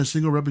 just having a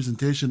single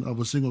representation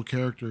of a single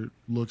character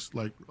looks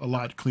like a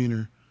lot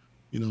cleaner,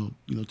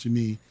 to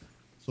me.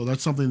 So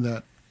that's something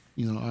that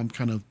I'm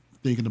kind of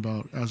thinking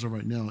about as of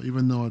right now,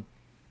 even though it's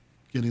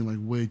getting like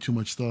way too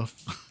much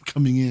stuff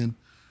coming in.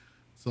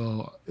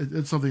 So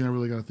it's something I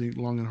really got to think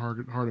long and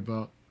hard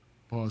about.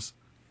 Pause.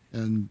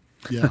 And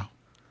yeah.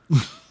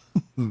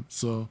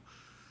 So,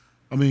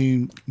 I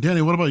mean,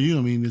 Danny, what about you?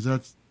 I mean, do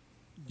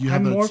you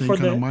have that same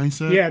kind of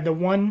mindset? Yeah, the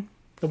one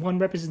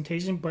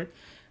representation. But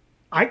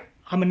I'm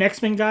an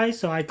X-Men guy,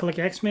 so I collect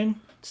X-Men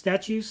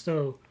statues.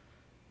 So,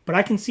 but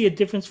I can see a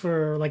difference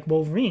for like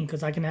Wolverine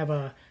because I can have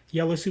a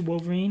yellow suit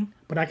Wolverine,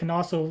 but I can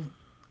also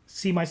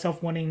see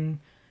myself wanting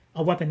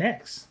a Weapon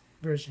X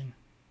version,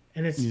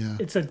 and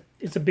it's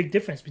a big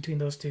difference between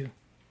those two.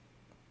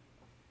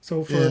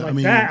 So for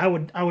that,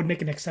 I would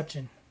make an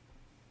exception.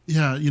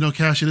 Yeah,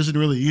 Cash, it isn't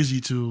really easy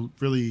to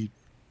really,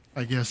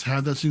 I guess,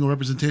 have that single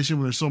representation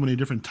when there's so many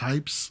different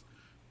types,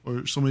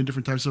 or so many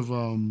different types of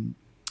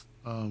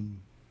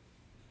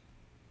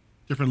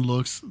different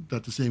looks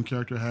that the same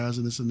character has,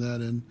 and this and that.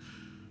 And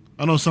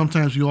I know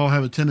sometimes we all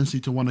have a tendency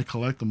to want to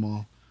collect them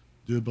all,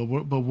 dude.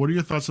 But what are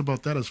your thoughts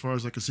about that as far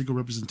as like a single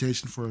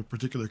representation for a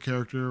particular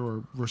character,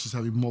 or versus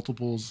having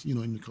multiples,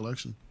 in your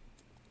collection?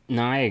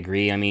 No, I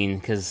agree. I mean,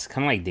 because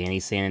kind of like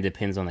Danny's saying, it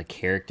depends on the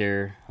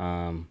character.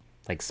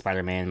 Like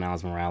Spider-Man,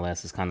 Miles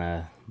Morales is kind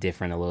of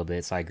different a little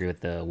bit, so I agree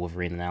with the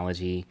Wolverine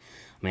analogy.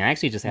 I mean, I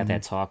actually just had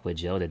that talk with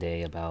Joe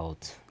today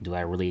about, do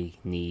I really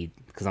need,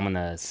 because I'm going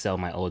to sell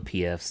my old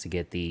PFs to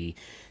get the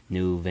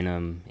new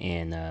Venom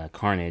and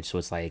Carnage, so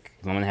it's like,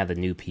 if I'm going to have the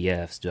new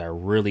PFs, do I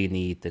really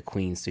need the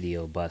Queen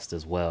Studio bust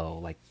as well?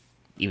 Like,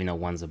 even though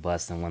one's a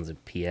bust and one's a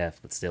PF,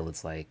 but still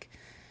it's like,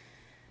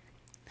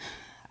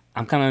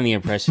 I'm kind of under the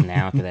impression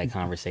now after that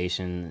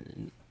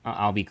conversation,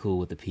 I'll be cool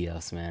with the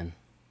PFs, man.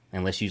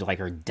 Unless you like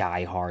are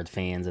diehard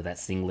fans of that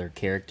singular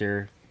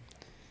character,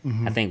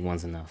 I think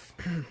one's enough.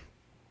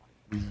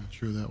 Yeah,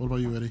 true that. What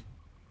about you, Eddie?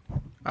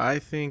 I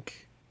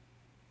think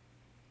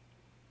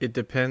it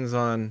depends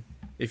on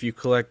if you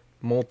collect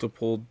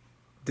multiple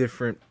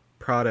different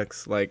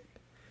products. Like,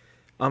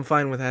 I'm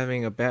fine with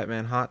having a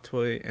Batman hot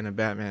toy and a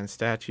Batman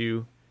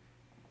statue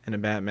and a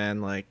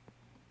Batman like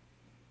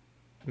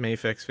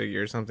Mafex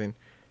figure or something.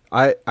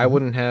 I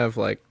wouldn't have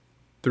like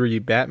 3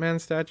 Batman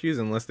statues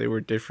unless they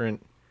were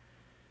different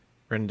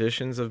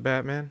renditions of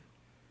Batman.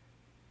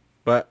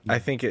 But I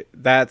think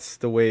that's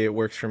the way it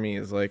works for me,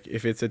 is like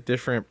if it's a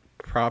different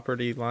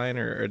property line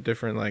or a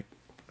different like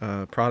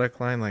product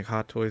line, like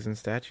Hot Toys and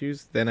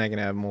statues, then I can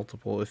have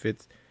multiple. If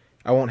it's,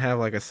 I won't have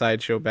like a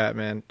sideshow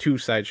Batman, 2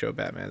 sideshow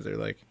Batmans, or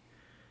like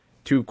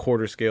 2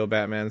 quarter scale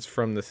Batmans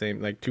from the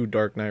same, like 2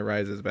 Dark Knight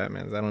Rises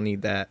Batmans. I don't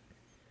need that.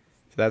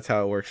 So that's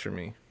how it works for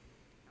me.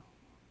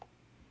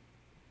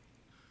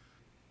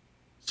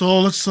 So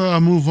let's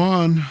move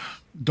on.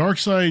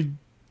 Darkside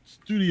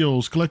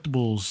Studios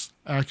Collectibles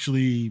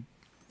actually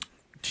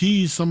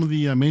teased some of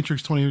the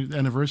Matrix 20th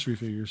anniversary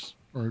figures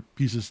or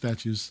pieces,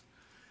 statues.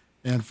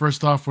 And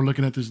first off, we're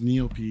looking at this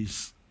Neo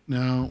piece.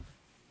 Now,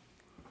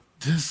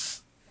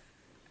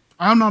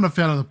 I'm not a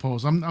fan of the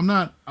pose. I'm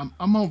not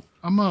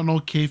an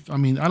okay. I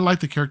mean, I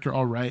like the character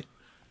all right.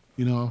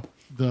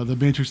 The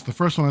Matrix, the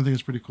first one I think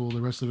is pretty cool.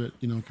 The rest of it,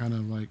 kind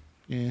of like,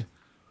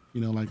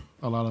 like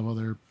a lot of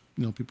other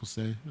people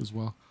say as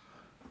well.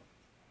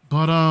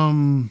 But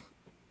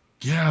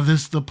yeah,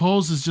 the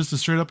pose is just a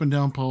straight up and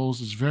down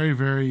pose. It's very,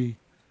 very,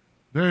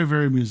 very,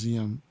 very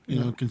museum.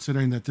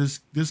 Considering that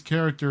this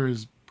character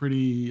is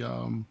pretty,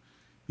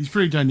 he's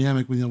pretty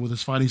dynamic with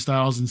his fighting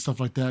styles and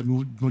stuff like that,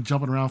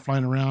 jumping around,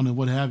 flying around, and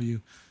what have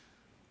you.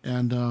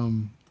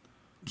 And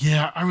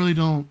yeah, I really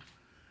don't.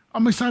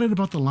 I'm excited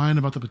about the line,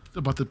 about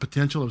the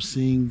potential of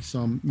seeing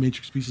some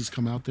Matrix pieces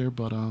come out there,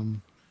 but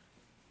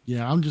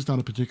yeah, I'm just not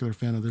a particular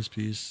fan of this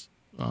piece.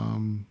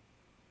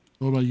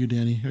 What about you,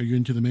 Danny? Are you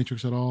into the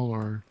Matrix at all,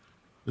 or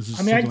is this?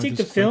 I mean, I something take like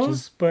the this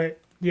films, but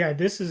yeah,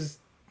 this is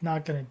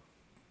not gonna.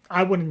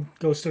 I wouldn't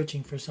go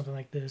searching for something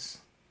like this,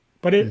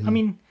 but it. I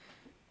mean,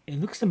 it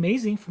looks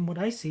amazing from what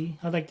I see.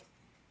 I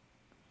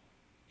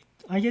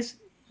guess.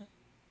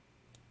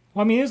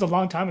 Well, I mean, it was a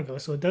long time ago,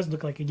 so it does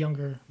look like a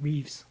younger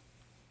Reeves.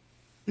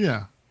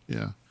 Yeah.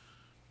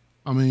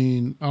 I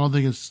mean, I don't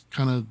think it's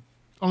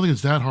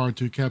that hard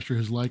to capture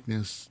his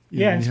likeness.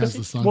 Yeah, when he has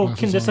especially. Well,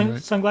 can the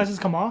right? sunglasses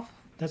come off?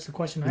 That's the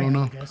question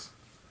I guess.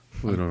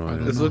 We don't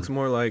know. This looks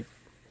more like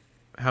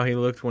how he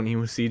looked when he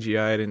was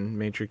CGI'd in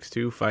Matrix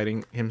 2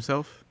 fighting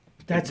himself.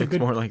 That's it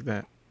looks more like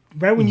that.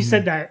 Right when you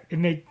said that, it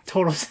made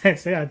total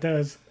sense. Yeah, it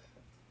does.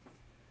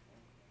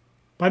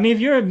 But I mean,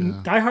 if you're a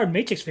diehard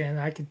Matrix fan,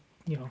 I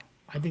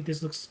think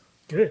this looks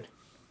good.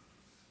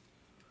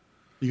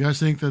 You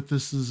guys think that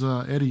this is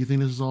Eddie? You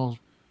think this is all?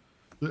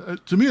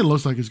 To me, it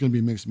looks like it's going to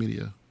be mixed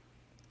media.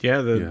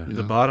 Yeah,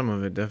 the bottom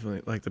of it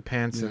definitely, like the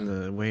pants and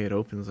the way it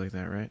opens like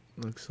that, right?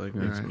 Looks like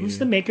mixed media. Who's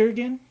the maker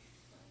again?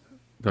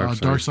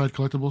 Darkside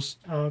Collectibles.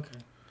 Oh, okay.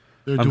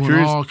 They're doing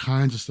all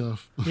kinds of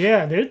stuff.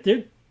 Yeah,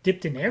 they're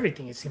dipped in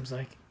everything. It seems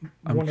like.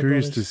 I'm Warner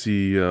curious Brothers. to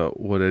see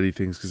what Eddie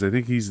thinks, because I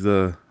think he's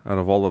out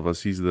of all of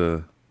us, he's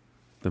the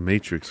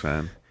Matrix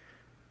fan.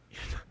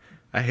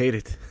 I hate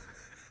it.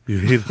 You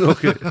hate it?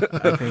 Okay.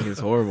 I think it's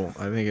horrible.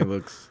 I think it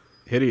looks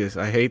hideous.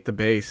 I hate the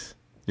base.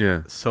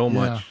 Yeah. So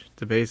much.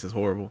 The base is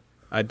horrible.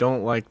 I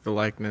don't like the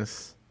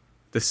likeness.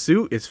 The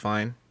suit is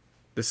fine.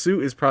 The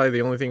suit is probably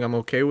the only thing I'm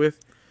okay with.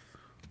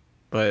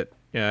 But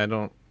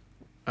yeah,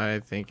 I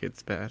think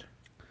it's bad.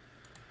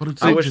 But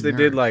it's I wish they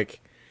did like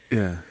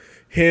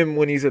him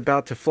when he's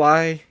about to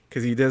fly,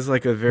 because he does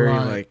like a very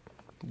like,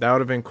 that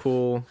would have been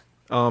cool.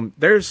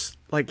 There's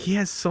like, he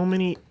has so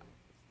many.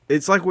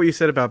 It's like what you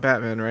said about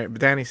Batman, right?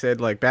 Danny said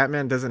like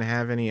Batman doesn't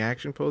have any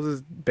action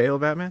poses. Bale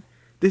Batman.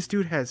 This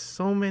dude has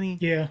so many.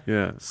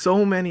 Yeah.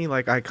 So many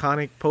like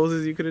iconic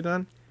poses you could have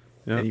done.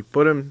 Yeah. And you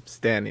put him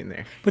standing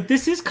there. But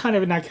this is kind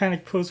of an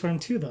iconic pose for him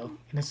too, though,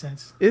 in a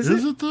sense. Is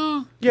it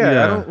though?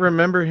 Yeah, I don't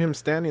remember him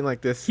standing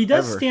like this. He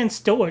does stand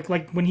stoic,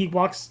 like when he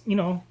walks.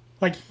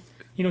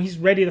 He's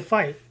ready to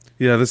fight.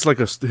 Yeah, that's like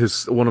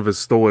one of his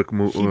stoic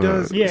moves. He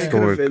does. He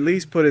could have at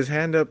least put his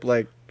hand up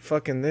like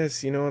fucking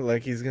this,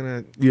 like he's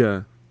gonna.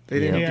 Yeah. They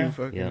didn't do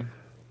fucking. Yeah.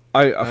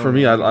 For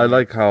me, I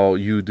like how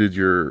you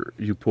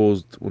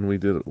posed when we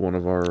did one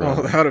of our that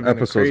would've been a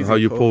episodes. crazy How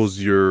you pose. posed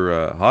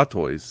your Hot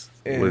Toys,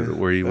 Yeah,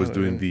 where he was that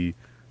doing would've the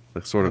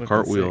sort of That'd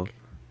have been cartwheel. sick.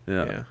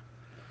 Yeah.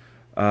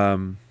 Yeah.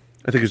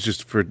 I think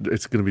it's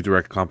going to be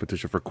direct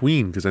competition for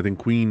Queen, because I think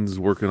Queen's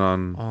working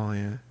on Oh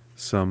yeah.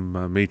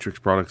 some Matrix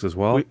products as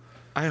well.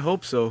 I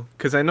hope so,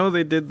 because I know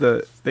they did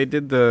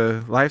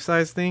the life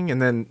size thing,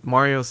 and then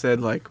Mario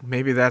said like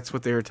maybe that's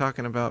what they were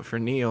talking about for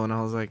Neo, and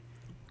I was like,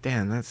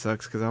 damn, that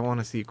sucks, because I want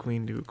to see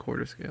Queen do a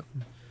quarter scale.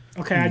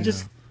 Okay, I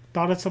just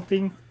thought of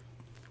something.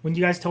 When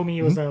you guys told me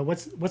it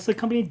was what's the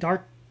company?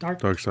 Dark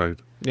Side.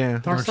 Yeah.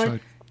 Dark Side. Side.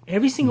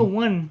 Every single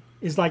one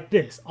is like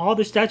this. All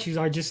the statues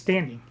are just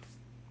standing.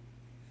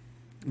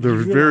 They're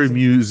You very realize it.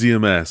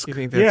 museum-esque. You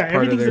think that's Yeah,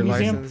 part of everything's their a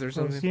museum. license or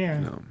something? Yeah.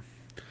 No.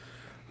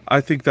 I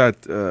think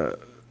that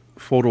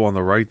photo on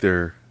the right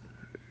there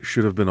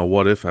should have been a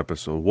what if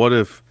episode. What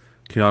if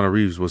Keanu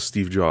Reeves was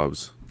Steve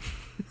Jobs?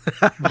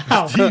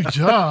 Wow. Steve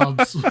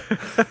Jobs.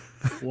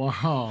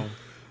 Wow.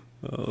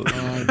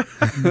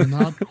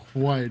 Not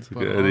quite.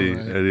 But Eddie, all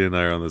right. Eddie and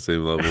I are on the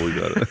same level. We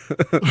got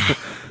it.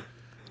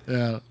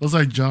 Yeah, looks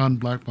like John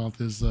Blackmouth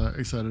is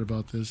excited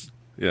about this.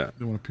 Yeah.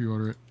 They want to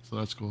pre-order it, so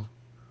that's cool.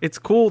 It's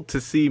cool to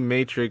see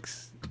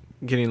Matrix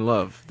getting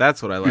love.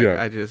 That's what I like.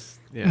 Yeah. I just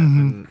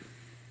and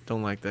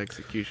don't like the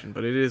execution,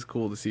 but it is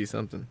cool to see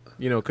something.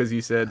 You know, because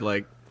you said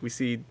like we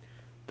see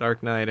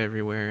Dark Knight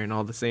everywhere and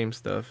all the same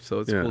stuff, so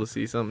it's Yeah. cool to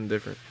see something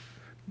different.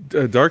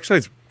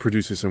 Darkseid's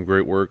producing some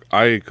great work.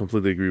 I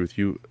completely agree with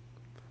you.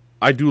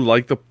 I don't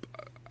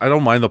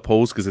mind the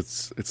pose, because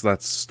it's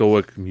that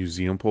stoic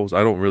museum pose.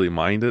 I don't really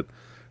mind it,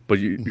 but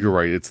you're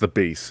right. It's the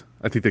base.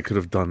 I think they could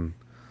have done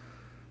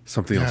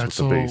something Yeah, else with it's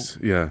the base.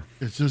 Yeah,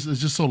 It's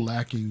just so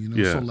lacking, you know,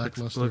 Yeah. so It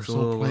lackluster, looks a so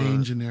little,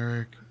 plain,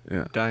 generic.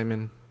 yeah.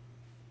 Diamond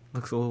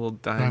looks a little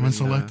diamond. Diamond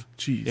Select.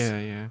 Jeez. Yeah,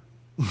 yeah.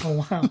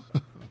 Oh wow. How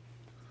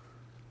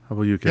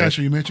about you, Yeah, Cash?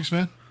 are you a Matrix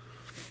fan?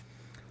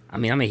 I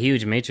mean, I'm a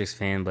huge Matrix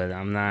fan, but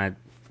I'm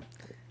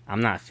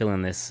not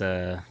feeling this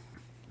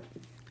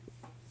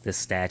this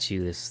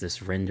statue,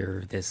 this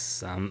render,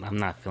 I'm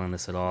not feeling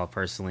this at all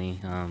personally.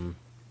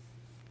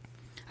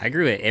 I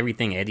agree with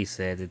everything Eddie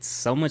said. It's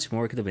so much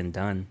more could have been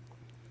done.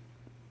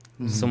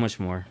 So much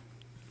more.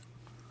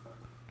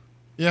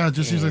 Yeah, it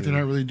just seems like they're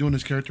not really doing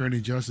this character any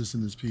justice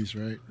in this piece,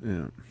 right?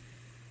 Yeah.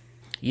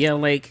 Yeah,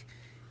 like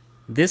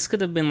this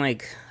could have been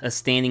like a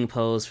standing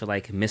pose for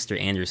like Mr.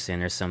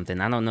 Anderson or something.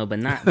 I don't know, but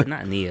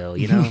not Neo,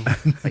 you know?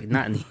 Like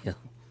not Neo.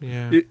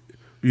 Yeah.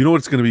 You know what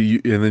it's going to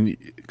be, and then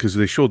because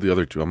they showed the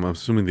other two, I'm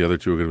assuming the other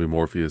two are going to be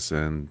Morpheus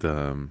and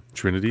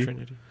Trinity.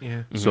 Trinity.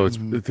 Yeah. So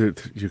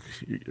you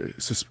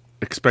just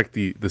expect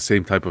the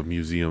same type of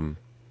museum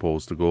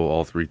pose to go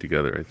all three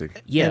together. I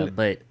think. Yeah, And-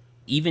 but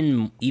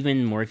even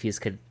Morpheus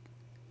could.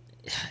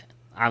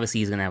 Obviously,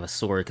 he's gonna have a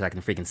sword because I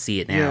can freaking see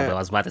it now. Yeah. But I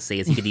was about to say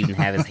is he could even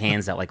have his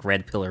hands out like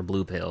red pill or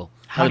blue pill.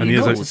 How do And you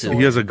he know has it's a a sword?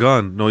 he has a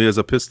gun. No, he has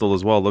a pistol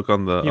as well. Look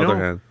on the You other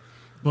know- hand.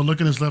 But look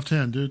at his left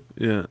hand, dude.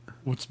 Yeah.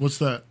 What's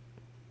that?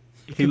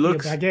 He Could be a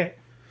looks baguette.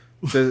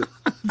 the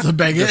It's a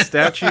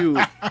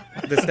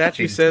baguette. the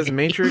statue says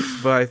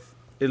Matrix, but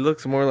it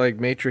looks more like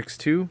Matrix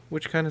 2,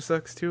 which kind of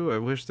sucks too. I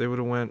wish they would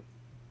have went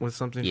with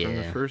something from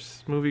the Yeah.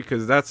 first movie,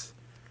 because that's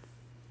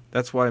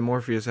why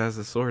Morpheus has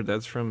the sword.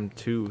 That's from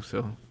 2,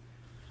 so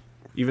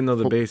even though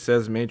the base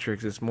says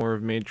Matrix, it's more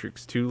of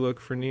Matrix 2 look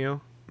for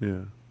Neo.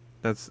 Yeah.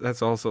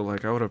 That's also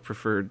like I would have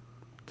preferred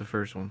the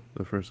first one.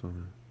 The first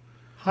one.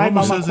 Hi,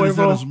 Mama Mama says that he's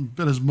Cuervo.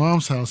 at his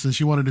mom's house, and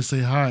she wanted to say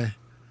hi.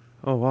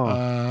 Oh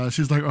wow.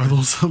 She's like, "Are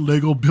those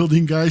Lego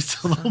building guys?"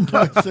 Tell them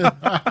I said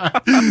hi.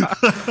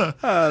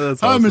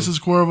 That's Hi, awesome. Mrs.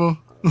 Cuervo.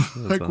 Hi,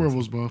 awesome.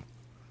 Cuervo's mom.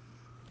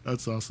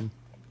 That's awesome.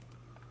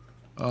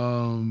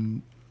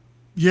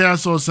 Yeah,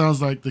 so it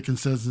sounds like the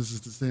consensus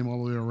is the same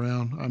all the way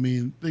around. I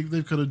mean, they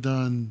could have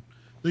done.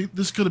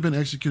 This could have been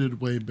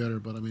executed way better,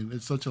 but I mean,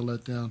 it's such a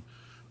letdown.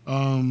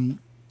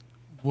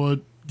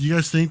 What do you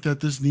guys think that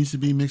this needs to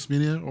be mixed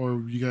media,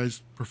 or you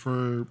guys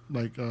prefer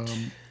like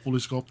fully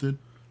sculpted?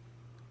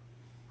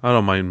 I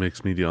don't mind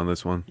mixed media on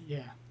this one.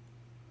 Yeah.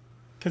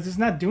 Because it's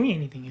not doing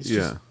anything. It's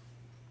Yeah.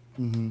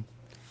 just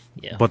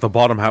Yeah, But the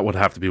bottom hat would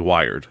have to be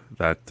wired.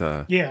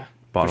 That yeah.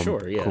 bottom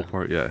sure, yeah. coat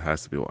part, yeah, it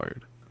has to be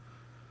wired.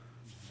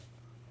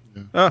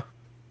 Yeah.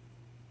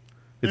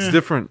 It's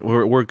different.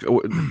 We're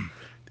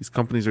these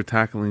companies are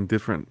tackling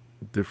different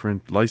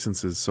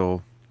licenses,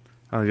 so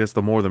I guess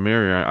the more the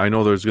merrier. I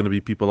know there's going to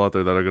be people out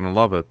there that are going to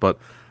love it, but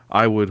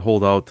I would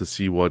hold out to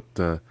see what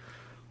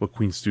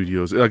Queen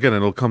Studios. Again,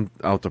 it'll come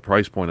out to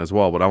price point as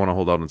well, but I want to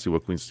hold out and see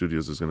what Queen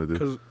Studios is going to do.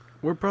 Because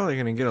we're probably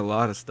gonna get a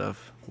lot of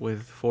stuff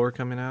with 4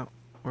 coming out.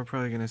 We're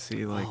probably gonna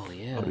see like, Oh,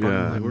 yeah. a bunch-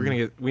 Yeah.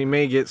 like we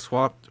may get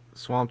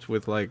swamped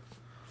with like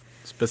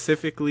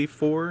specifically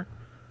 4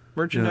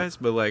 merchandise,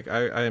 but like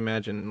I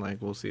imagine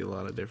like we'll see a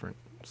lot of different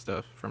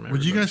stuff from everybody.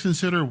 Would you guys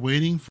consider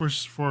waiting for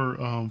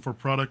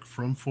product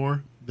from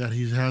 4 that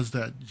he has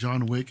that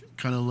John Wick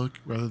kind of look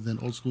rather than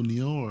old school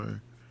Neo,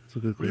 or It's a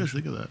good what do you guys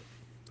question. think of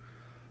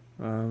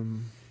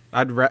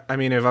that? I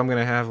mean, if I'm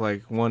gonna have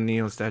like one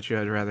Neo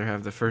statue, I'd rather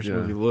have the first Yeah.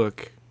 movie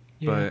look.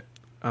 Yeah.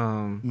 But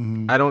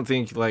I don't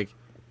think like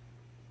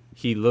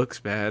he looks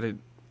bad. I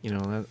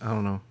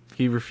don't know.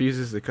 He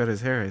refuses to cut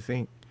his hair, I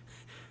think.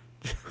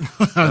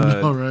 I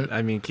know, right?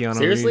 I mean, Keanu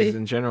Seriously? Reeves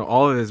in general,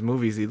 all of his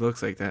movies, he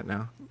looks like that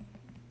now.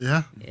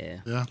 Yeah, Yeah.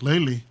 yeah.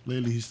 Lately,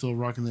 he's still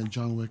rocking that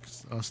John Wick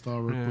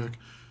style.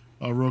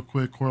 Real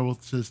quick, Coral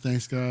says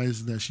thanks,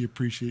 guys. That she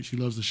appreciates. She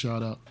loves the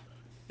shout out.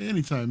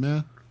 Anytime,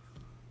 man.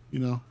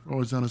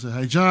 Always down to say,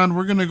 hey, John,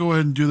 we're gonna go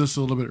ahead and do this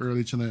a little bit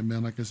early tonight,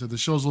 man. Like I said, the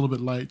show's a little bit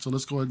light, so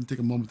let's go ahead and take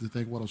a moment to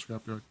thank Watto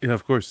Scrapyard. Yeah,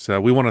 of course.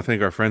 We want to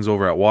thank our friends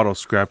over at Watto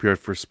Scrapyard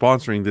for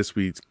sponsoring this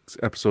week's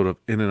episode of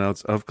In and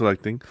Outs of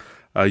Collecting.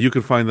 You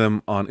can find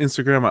them on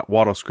Instagram at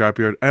Watto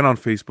Scrapyard and on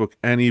Facebook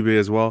and eBay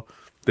as well.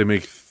 They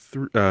make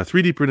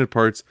 3D printed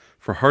parts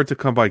for hard to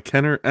come by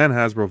Kenner and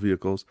Hasbro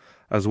vehicles,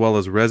 as well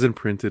as resin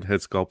printed head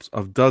sculpts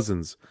of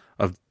dozens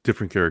of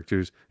different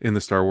characters in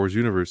the Star Wars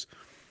universe.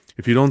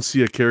 If you don't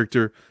see a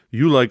character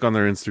you like on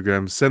their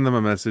Instagram, send them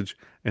a message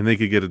and they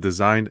could get it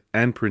designed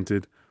and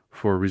printed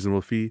for a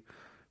reasonable fee.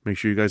 Make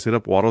sure you guys hit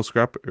up Watto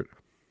Scrapyard.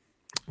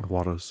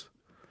 Watto's.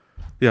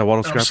 Yeah,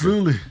 Watto Scrapyard.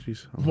 Absolutely.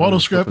 Jeez, Watto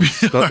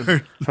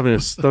Scrapyard. Having a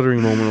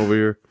stuttering moment over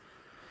here.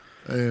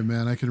 Hey,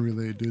 man, I can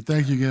relate, dude.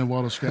 Thank you again,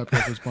 Watto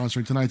Scrapyard, for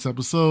sponsoring tonight's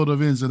episode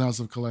of Ins and Outs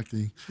of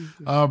Collecting.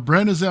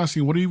 Brenda's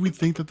asking, what do we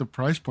think that the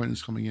price point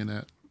is coming in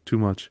at? Too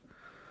much.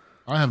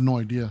 I have no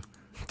idea.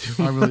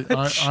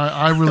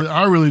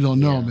 I really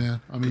don't know,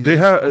 man. I mean, They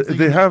have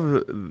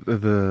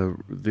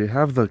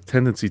the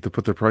tendency to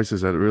put their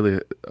prices at really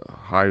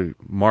high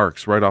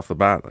marks right off the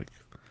bat. Like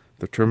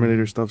the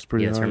Terminator stuff's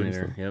pretty Yeah, high.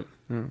 Terminator. Yep.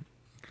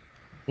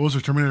 what was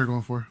the Terminator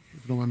going for?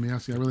 If you don't mind me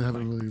asking, I really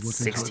haven't really looked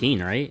into it.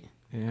 16, right?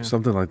 Yeah.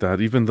 Something like that.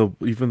 Even the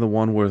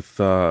one with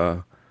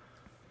they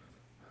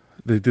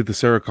did the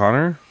Sarah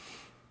Connor.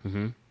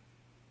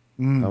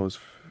 Mm-hmm. That was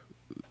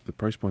the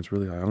price point's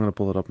really high. I'm gonna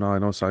pull it up now. I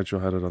know Sideshow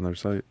had it on their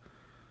site.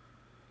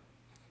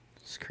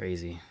 It's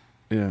crazy.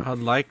 Yeah. I'd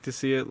like to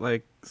see it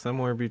like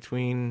somewhere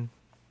between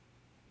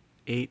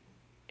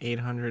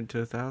 800 to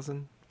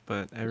 1,000,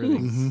 but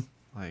everything's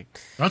like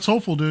That's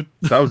hopeful, dude.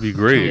 That would be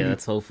great. Yeah,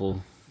 that's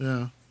hopeful.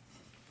 Yeah.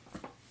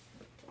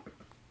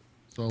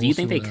 So Do you we'll think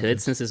see they what could,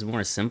 happens. since it's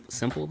more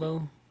simple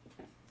though?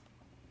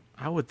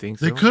 I would think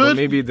so. They But could.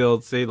 maybe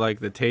they'll say like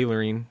the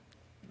tailoring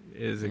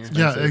is expensive.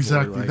 Yeah, or,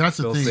 exactly. like, That's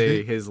the they'll thing.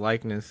 say his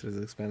likeness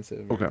is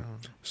expensive. or- Okay.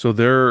 So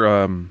their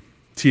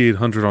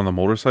T800 on the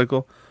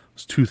motorcycle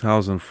was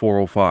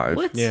 $2,405.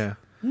 What? Yeah.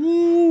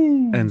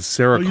 Ooh. And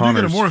Sarah Oh, you do get a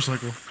Connor's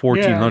motorcycle. 1,400,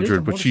 Yeah, it is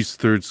a but she's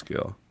third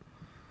scale.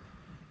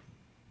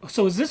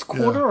 So is this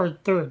quarter or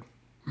third?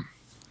 I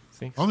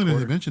think I don't think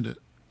they mentioned it.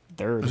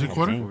 Third. Is it I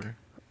quarter? think. quarter.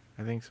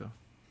 I think so.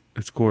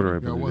 It's quarter, I Yeah,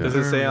 believe. what- yeah. Does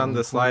it say They're, on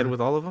the slide quarter.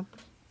 with all of them?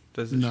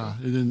 Does it Nah,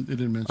 it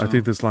didn't mention. I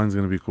think this line's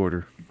going to be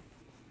quarter.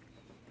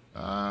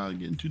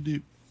 Getting too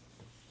deep.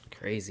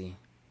 Crazy.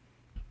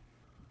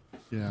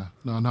 Yeah,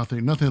 no,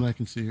 nothing I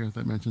can see here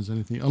that mentions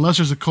anything. Unless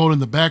there's a code in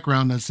the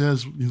background that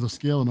says the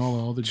scale and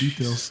all the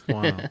details. show?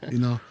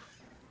 Wow.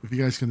 If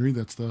you guys can read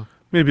that stuff.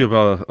 Maybe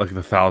about like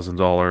the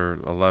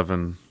 $1,000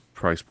 11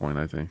 price point,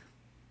 I think.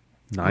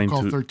 I'll Nine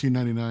call to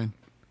 $13.99.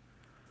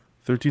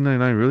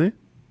 $13.99, really?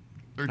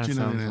 $13.99. sounds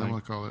I'm like-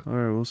 gonna call it. All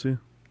right, we'll see.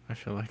 I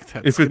feel like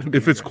that's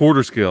If it's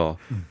quarter scale,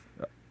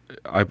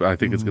 I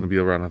think it's going to be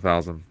around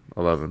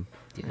 1,011.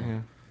 yeah.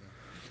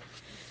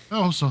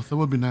 Oh, so that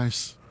would be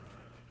nice.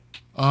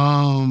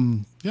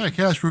 Yeah,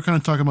 Cash, we were kind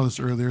of talking about this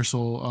earlier.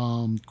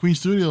 So, Queen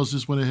Studios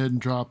just went ahead and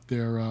dropped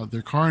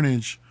their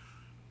Carnage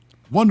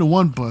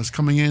 1-to-1 bus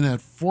coming in at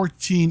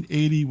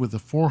 $1,480 with a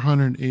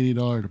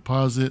 $480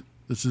 deposit.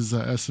 This is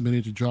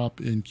estimated to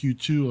drop in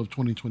Q2 of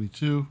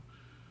 2022.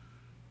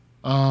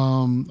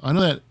 I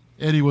know that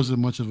Eddie wasn't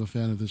much of a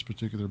fan of this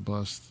particular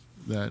bust.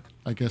 That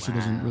I guess it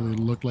doesn't really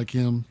look like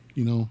him,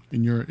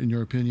 in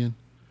your opinion.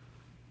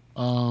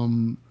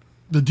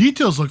 The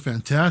details look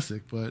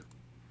fantastic, but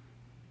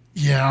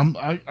yeah,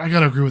 I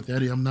gotta agree with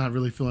Eddie. I'm not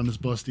really feeling this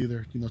bust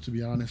either, to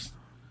be honest.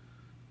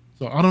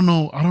 So I don't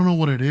know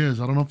what it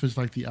is. I don't know if it's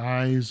like the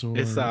eyes or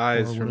It's the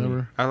eyes or for me.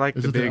 whatever. I like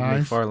Is the it the big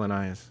eyes? McFarlane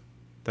eyes.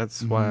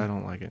 That's why I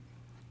don't like it.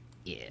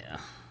 Yeah.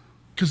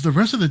 Because the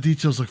rest of the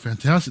details look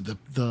fantastic.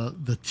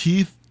 The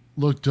teeth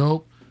look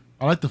dope.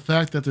 I like the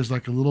fact that there's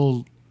like a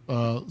little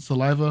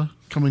saliva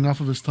coming off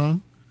of his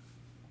tongue.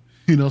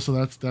 So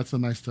that's a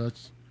nice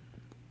touch.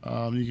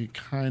 You can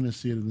kind of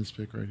see it in this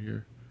pic right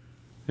here.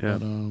 Yeah.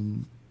 But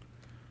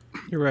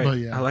You're right. But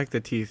yeah. I like the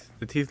teeth.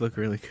 The teeth look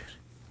really good.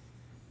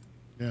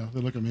 yeah, they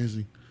look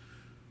amazing.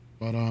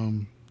 But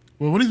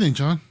well, what do you think,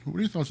 John? What are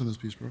your thoughts on this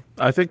piece, bro?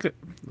 I think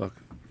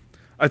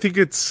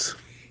it's.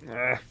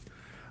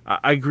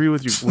 I agree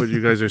with you. What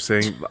you guys are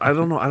saying. I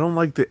don't know. I don't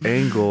like the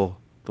angle,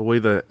 the way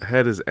the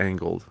head is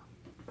angled.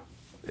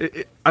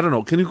 I don't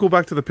know. Can you go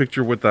back to the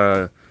picture with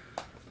that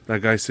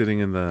guy sitting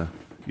in the?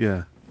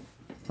 Yeah.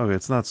 Okay,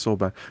 it's not so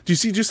bad. Do you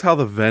see just how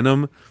the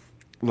Venom,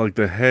 like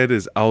the head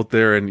is out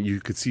there and you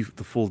could see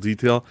the full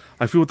detail?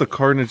 I feel with the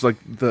Carnage, like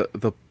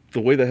the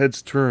way the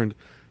head's turned,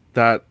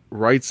 that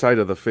right side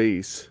of the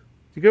face.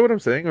 You get what I'm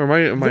saying? Or am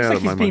I Looks out like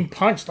of my he's being mind?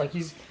 punched. Like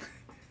he's.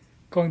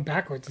 going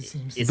backwards. It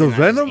seems. Is The it not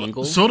just Venom?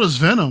 angle? So does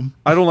Venom.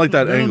 I don't like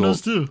that Venom angle.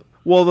 does too.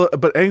 Well,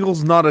 but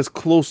Angle's not as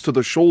close to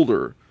the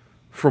shoulder,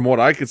 from what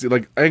I can see.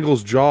 Like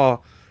Angle's jaw,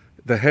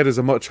 the head is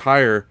a much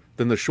higher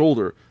than the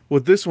shoulder.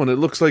 With this one, it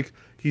looks like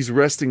he's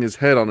resting his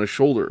head on his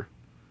shoulder.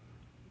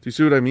 Do you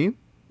see what I mean?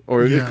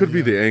 Or Yeah, it could be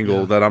yeah, the angle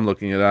yeah. that I'm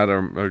looking at,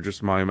 or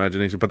just my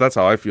imagination. But that's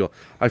how I feel.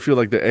 I feel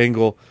like the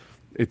angle,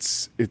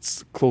 it's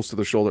close to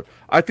the shoulder.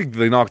 I think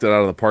they knocked it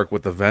out of the park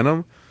with the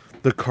Venom.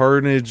 The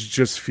Carnage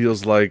just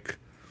feels like,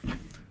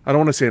 I don't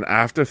want to say an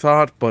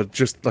afterthought, but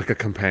just like a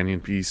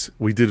companion piece.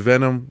 We did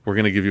Venom, we're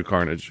going to give you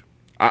Carnage.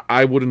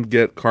 I wouldn't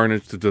get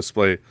Carnage to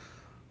display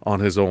on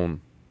his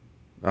own.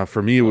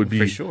 For me, it would be...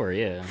 For sure,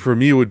 yeah. For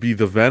me, it would be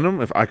the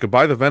Venom. If I could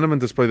buy the Venom and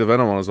display the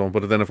Venom on his own,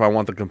 but then if I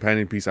want the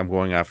companion piece, I'm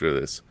going after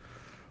this.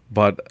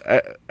 But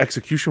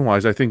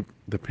execution-wise, I think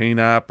the paint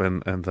app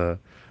and the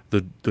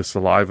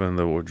saliva and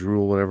the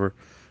drool, whatever,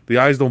 the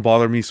eyes don't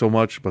bother me so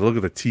much, but look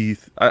at the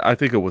teeth. I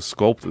think it was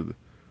sculpted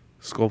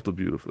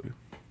beautifully.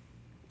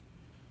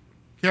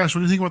 Cash, what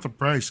do you think about the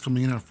price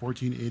coming in at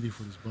 $14.80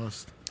 for this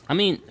bust? I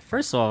mean,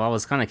 first of all, I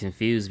was kind of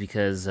confused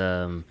because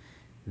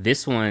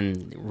this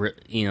one,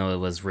 it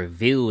was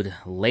revealed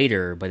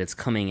later, but it's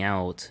coming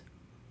out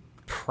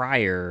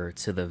prior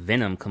to the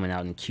Venom coming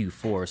out in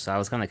Q4, so I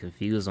was kind of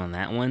confused on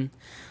that one.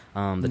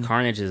 The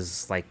Carnage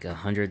is like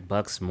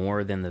 $100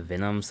 more than the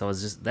Venom, so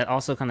that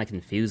also kind of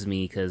confused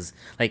me because,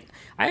 like,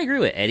 I agree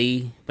with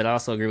Eddie, but I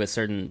also agree with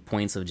certain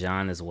points of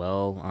John as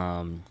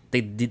well.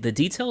 The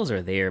details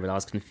are there, but I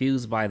was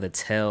confused by the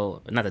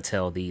tongue.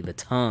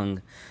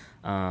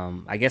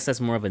 I guess that's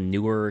more of a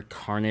newer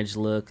Carnage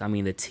look. I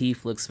mean, the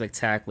teeth look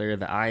spectacular.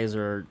 The eyes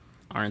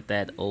aren't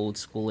that old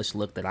schoolish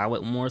look that I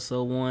would more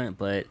so want,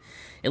 but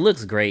it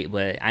looks great.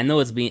 But I know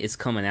it's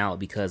coming out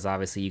because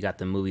obviously you got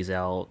the movies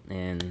out,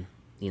 and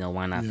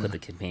why not put the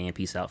companion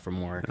piece out for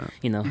more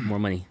more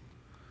money.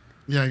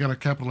 Yeah, I got to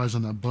capitalize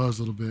on that buzz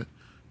a little bit.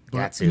 But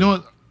Got to. you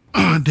know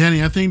what,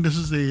 Danny? I think this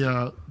is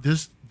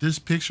this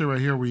picture right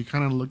here where you're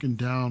kind of looking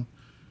down,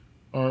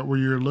 or where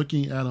you're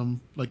looking at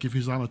him like if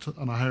he's on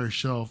a higher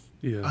shelf.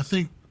 Yes. I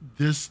think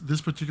this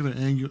particular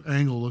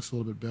angle looks a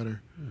little bit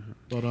better.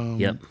 But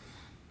Yep.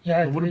 Yeah,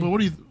 I What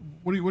agree.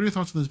 are your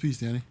thoughts on this piece,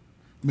 Danny?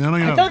 I mean, I know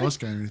you're I not thought a bus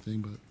guy or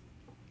anything,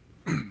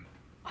 but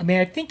I mean,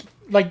 I think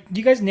like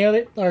you guys nailed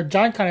it, or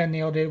John kind of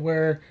nailed it,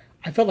 where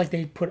I felt like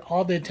they put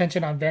all the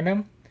attention on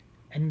Venom,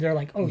 and they're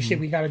like, "Oh shit,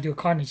 we got to do a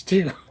Carnage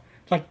too."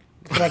 like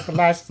for like the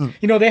last,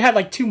 they had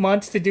like 2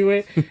 months to do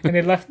it, and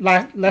they left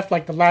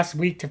like the last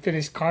week to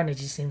finish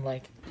Carnage. It seemed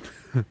like,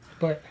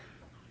 but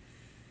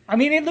I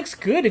mean, it looks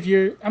good it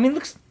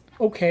looks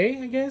okay,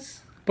 I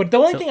guess. But the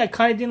only thing I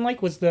kind of didn't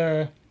like was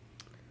the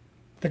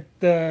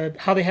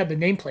how they had the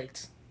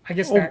nameplates. I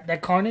guess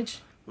that Carnage.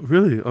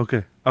 Really?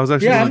 Okay. I was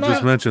actually Yeah, going to I'm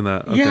just not- mention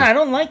that. Okay. Yeah, I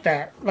don't like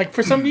that. Like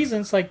for some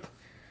reason, it's like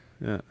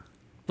Yeah.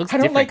 Looks I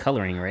don't different like-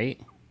 coloring, right?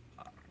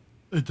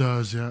 it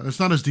does. Yeah, it's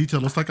not as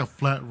detailed. It's like a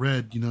flat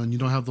red, and you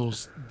don't have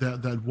those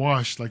that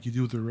wash like you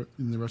do with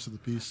in the rest of the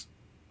piece.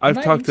 I've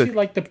I'm talked not into to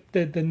like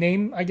the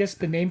name, I guess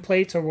the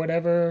nameplates or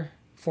whatever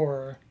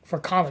for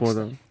comics. for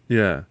them.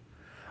 Yeah,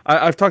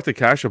 I've talked to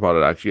Cash about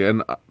it actually,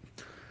 and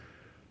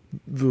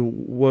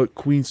what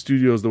Queen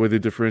Studios, the way they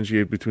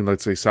differentiate between,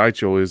 let's say,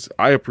 Sideshow is,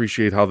 I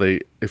appreciate how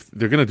if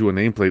they're gonna do a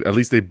nameplate, at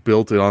least they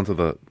built it onto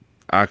the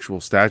actual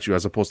statue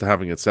as opposed to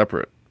having it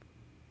separate,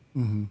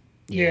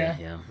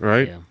 Yeah.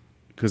 right? Yeah.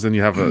 Because then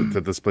you have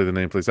to display the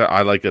nameplates.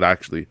 I like it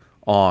actually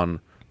on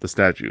the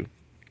statue,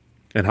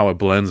 and how it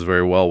blends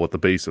very well with the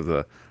base of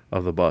the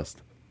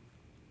bust.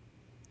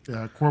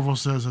 Yeah, Corvo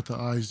says that the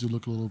eyes do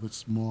look a little bit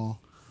small.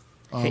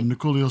 Hey.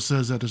 Nicolio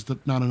says that there's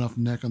not enough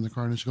neck on the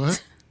Carnage. Go ahead.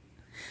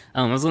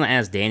 I was gonna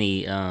ask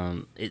Danny.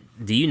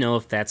 Do you know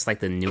if that's like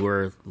the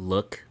newer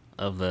look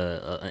of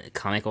the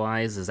comic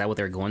wise? Is that what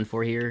they're going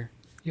for here?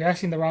 You're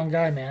asking the wrong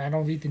guy, man. I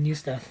don't read the new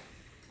stuff.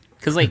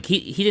 Because like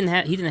he didn't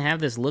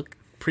have this look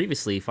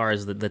previously, as far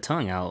as the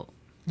tongue out.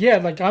 Yeah,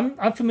 like I'm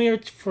familiar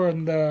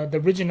from the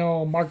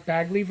original Mark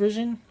Bagley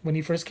version when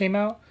he first came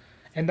out,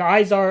 and the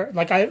eyes are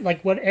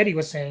like what Eddie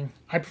was saying.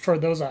 I prefer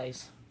those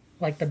eyes,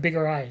 like the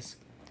bigger eyes.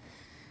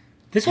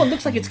 This one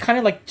looks like it's kind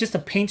of like just a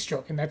paint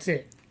stroke, and that's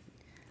it.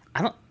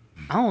 I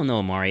don't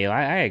know, Mario.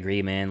 I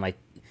agree, man. Like,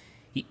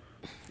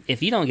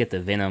 if you don't get the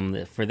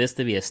Venom, for this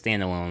to be a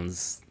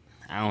standalone,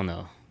 I don't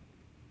know.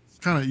 It's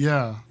kind of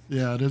yeah.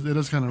 It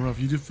is kind of rough.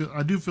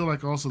 I do feel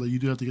like also that you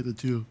do have to get the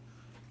two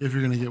if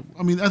you're gonna get.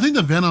 I mean, I think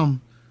the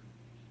Venom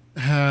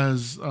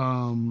has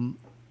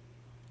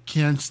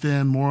can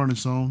stand more on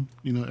its own.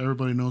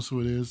 Everybody knows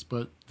who it is,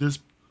 but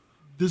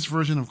this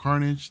version of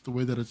Carnage, the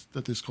way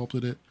that they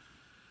sculpted it,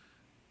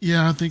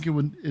 yeah, I think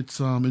it's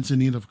in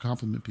need of a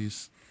compliment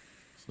piece.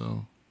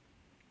 So,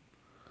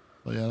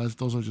 but yeah,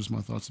 those are just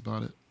my thoughts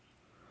about it.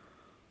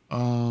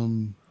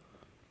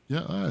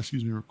 Yeah,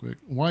 excuse me real quick.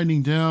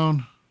 Winding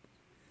down.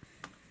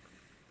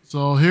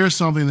 So here's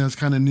something that's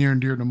kind of near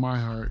and dear to my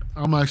heart.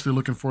 I'm actually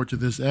looking forward to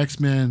this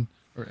XM.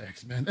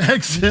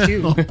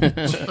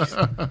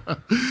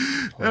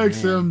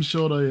 XM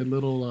showed a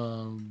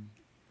little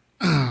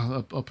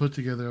a put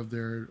together of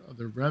their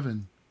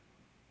Revan.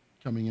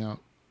 coming out.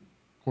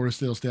 Quarter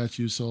scale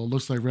statues. So it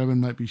looks like Revan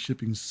might be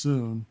shipping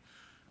soon.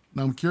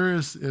 Now I'm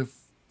curious if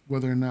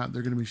whether or not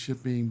they're going to be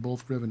shipping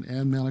both Revan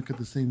and Malak at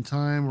the same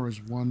time, or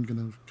is one going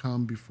to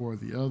come before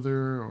the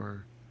other,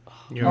 or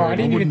You Oh, I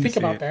didn't even wouldn't think see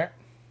about it. that.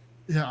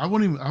 yeah, I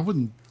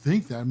wouldn't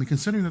think that. I mean,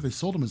 considering that they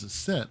sold them as a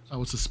set, I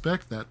would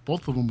suspect that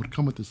both of them would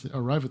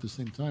arrive at the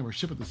same time or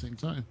ship at the same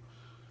time.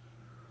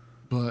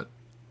 But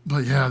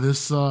yeah,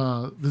 this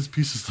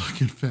piece is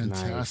looking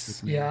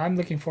fantastic. man. Yeah, I'm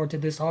looking forward to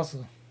this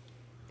also.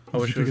 I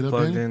wish Did you it pick was it up,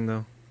 plugged Danny? in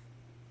though.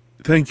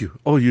 Thank you.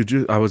 Oh, you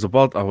just. I was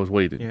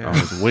waiting. Yeah. I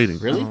was waiting.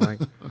 Really?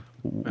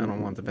 I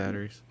don't want the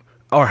batteries.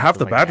 Or have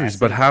the Like batteries,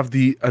 but acid. have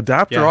the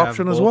adapter Yeah, have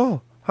option as both.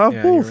 well. Have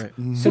Yeah, both. you're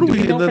right. So What are do we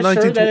we in know the for sure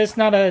 1920 that it's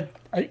not a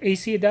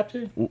AC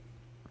adapter?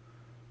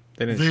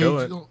 They didn't show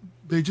it.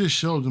 They just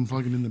showed them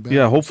plugging in the back.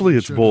 Yeah, hopefully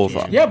it's Sure, both.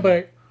 that's- Yeah,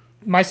 but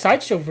my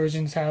sideshow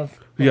versions have.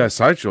 Yeah,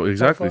 sideshow.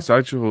 Exactly. Alpha.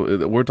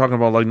 Sideshow. We're talking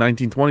about like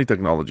 1920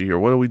 technology here.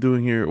 What are we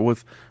doing here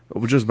with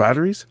just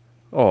batteries?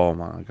 Oh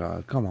my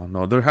god! Come on,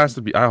 no. There has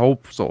to be. I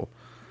hope so.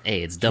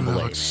 Hey, it's That double A,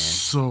 man. looks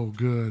so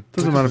good.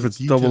 Doesn't Look matter at if it's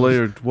the double A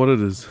details. or what it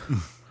is.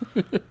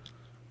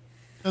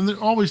 And they're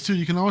always too.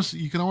 You can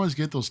always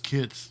get those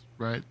kits,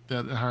 right?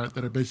 That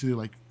are basically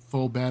like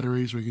full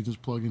batteries, where you can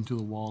just plug into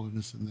the wall and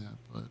this and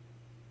that.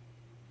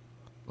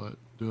 But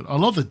dude, I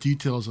love the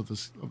details of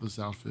this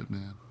outfit,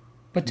 man.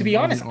 But to be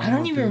All the honest, I don't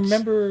armor even bits.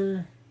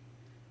 remember.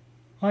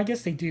 Well, I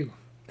guess they do.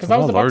 Because They're I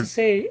was all about large. to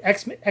say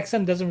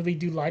XM doesn't really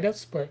do light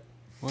ups, but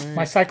What?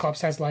 my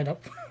Cyclops has light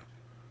up.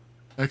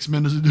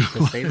 X-Men doesn't do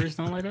The sabers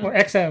don't light Or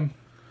up? XM.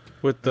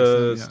 With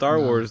the Yeah, Star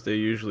no. Wars, they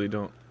usually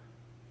don't.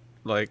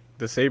 Like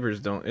the sabers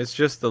don't. It's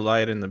just the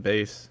light in the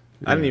base.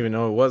 I didn't Yeah. even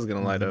know it was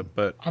gonna light up,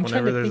 but I'm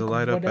trying whenever to there's a think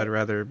light up, what I'd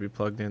rather it be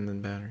plugged in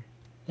than battery.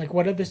 Like,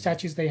 what other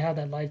statues they have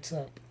that lights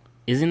up?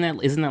 Isn't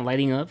that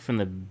lighting up from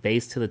the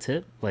base to the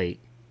tip? Like,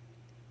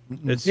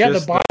 It's Yeah, the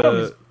just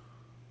bottom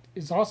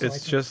is also it's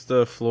like just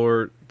the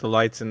floor, the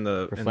lights in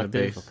the Reflective?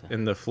 base, Okay.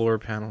 in the floor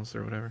panels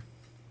or whatever.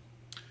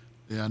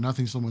 Yeah,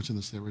 nothing so much in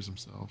the sabers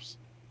themselves.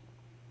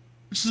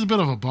 Which is a bit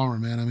of a bummer,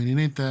 man. I mean, it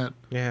ain't that.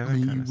 Yeah, I that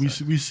mean, kinda we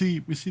sucks.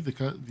 see the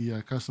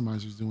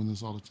customizers doing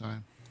this all the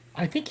time.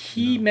 I think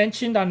he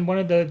mentioned on one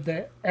of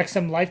the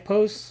XM live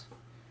posts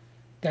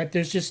that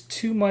there's just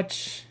too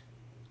much,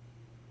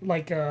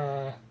 like,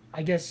 I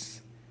guess,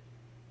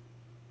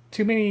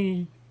 too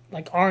many,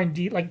 like,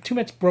 R&D, like, too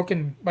much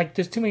broken, like,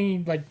 there's too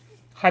many, like,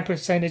 high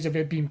percentage of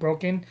it being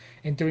broken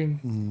and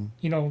doing,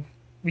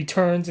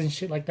 returns and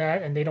shit like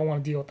that, and they don't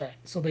want to deal with that.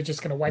 So they're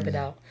just going to wipe it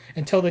out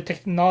until the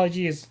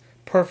technology is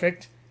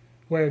perfect,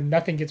 where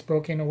nothing gets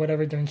broken or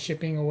whatever during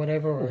shipping or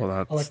whatever, or Well,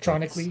 that's-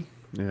 electronically.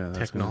 Yeah,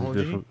 that's gonna be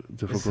Technology? Is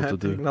difficult to that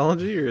do.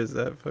 technology or is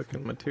that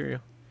fucking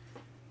material?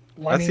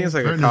 Well, I That mean, seems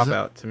like a Brandon, is cop that-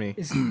 out to me.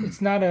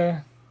 it's not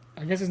a,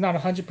 I guess it's not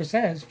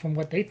 100% from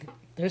what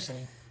they're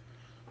saying.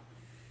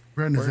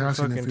 Brandon We're is in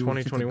asking fucking if we would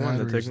keep 2021.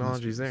 The batteries in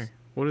technology's this. there.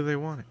 What do they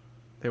want it?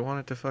 They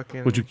want it to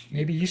fucking. Would you?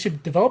 Maybe you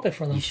should develop it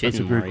for them. you shouldn't.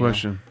 That's a great Mario.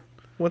 question.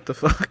 What the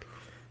fuck?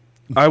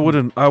 I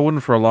wouldn't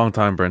for a long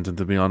time, Brenton.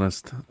 To be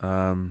honest,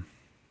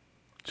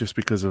 just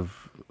because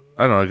of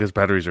I don't know. I guess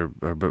batteries are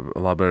a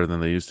lot better than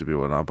they used to be,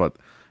 whatnot. But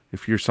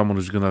if you're someone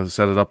who's gonna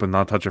set it up and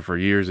not touch it for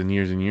years and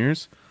years and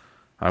years,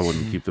 I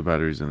wouldn't keep the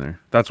batteries in there.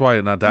 That's why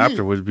an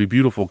adapter would be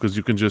beautiful because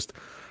you can just,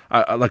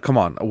 like, come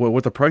on,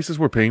 what the prices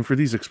we're paying for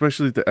these,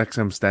 especially the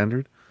XM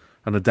standard,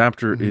 an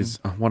adapter is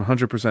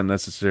 100%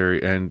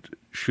 necessary and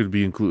should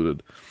be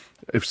included.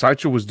 If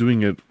Sideshow was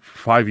doing it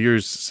 5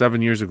 years,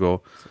 7 years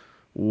ago,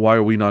 why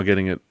are we not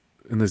getting it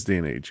in this day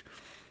and age?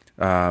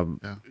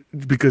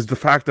 Because the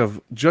fact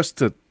of just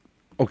to,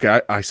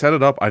 okay, I set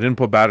it up, I didn't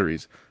put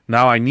batteries.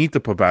 Now I need to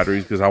put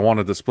batteries because I want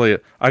to display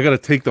it. I got to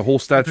take the whole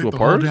statue Take the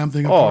whole apart. damn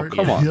thing Oh, apart.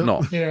 come on, Yep.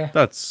 no, Yeah.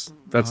 that's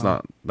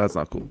not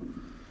cool.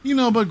 You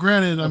know, but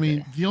granted, I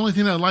mean, the only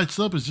thing that lights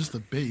up is just the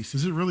base.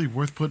 Is it really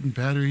worth putting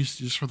batteries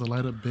just for the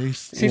light up base?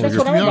 See, that's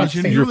To what be I was about honest,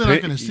 to you're say. really pay-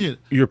 not going to see it.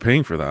 You're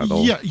paying for that,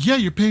 though. Yeah,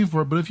 you're paying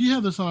for it. But if you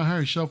have this on a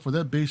higher shelf where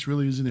that base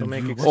really isn't Don't in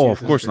make view, excuses Oh,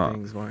 of course for not.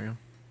 things, Mario.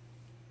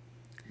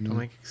 No. Don't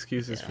make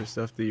excuses for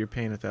stuff that you're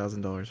paying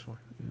 $1,000 for.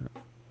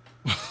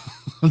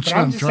 But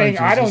I'm just saying,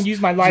 I don't use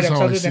my light ups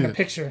other than a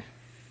picture.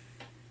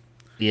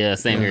 Yeah,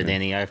 same here,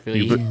 Danny. I feel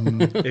you.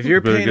 If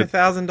you're better paying get-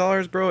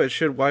 $1,000, bro, it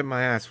should wipe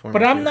my ass for me.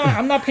 But I'm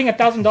too. not paying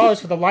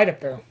 $1,000 for the light up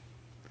though.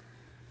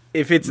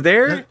 If it's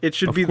there, it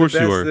should Of be the course you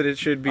best are. that it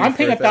should be. I'm for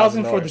paying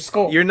 $1,000 for the $1,000.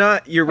 scope. You're and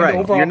the right.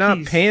 overall You're not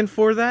piece. paying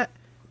for that.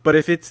 But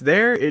if it's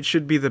there, it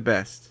should be the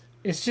best.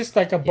 It's just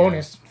like a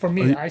bonus for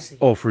me. I see.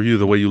 Oh, for you,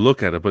 the way you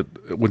look at it, but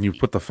when you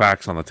put the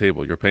facts on the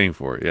table, you're paying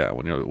for it. Yeah,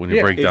 when you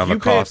Yeah, break If down you the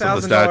pay cost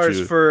of the $1,000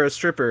 statue. for a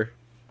stripper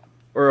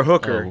or a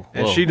hooker, Oh,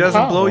 and whoa. she doesn't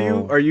Wow. blow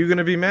you, are you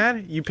gonna be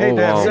mad? You paid Oh,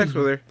 to have wow. sex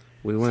with her.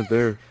 We went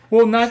there.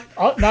 Well, not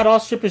all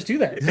strippers do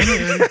that.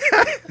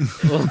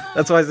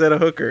 That's why I said a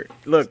hooker.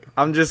 Look,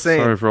 I'm just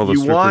saying. Sorry for all the you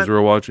strippers want who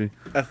are watching.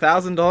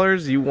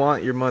 $1,000. You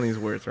want your money's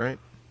worth, right?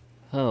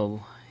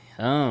 Oh,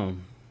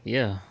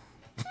 yeah.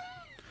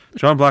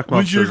 John Blackmouth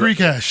Would you says, agree,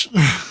 Cash?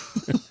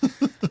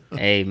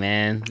 Hey,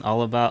 man,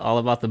 all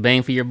about the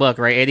bang for your buck,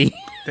 right, Eddie?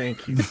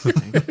 Thank you.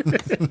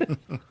 Thank you.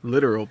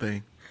 Literal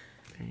bang.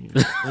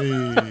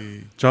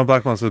 Hey, John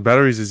Blackmon says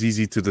batteries is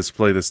easy to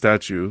display the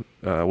statue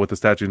with the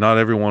statue. Not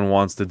everyone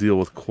wants to deal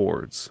with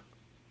cords.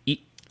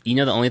 You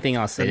know the only thing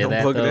I'll say Then to don't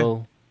that plug it in.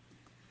 though,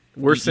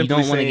 We're you simply don't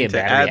want to saying get to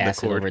battery add the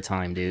acid cord. over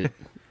time, dude.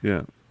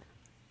 Yeah.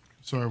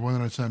 sorry,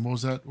 one at a time. What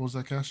was that? What was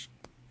that, Cash?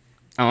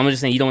 I'm just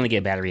saying you don't want to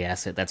get battery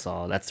acid. That's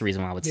all. That's the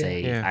reason why I would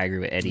say Yeah. I agree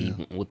with Eddie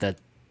with the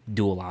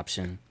dual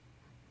option.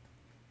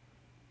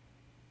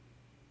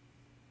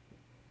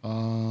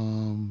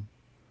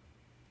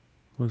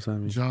 What does that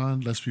mean?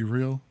 John, let's be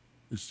real.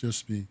 It's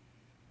just me.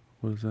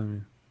 What does that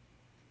mean?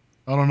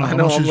 I don't know. I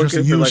know, I'm I'm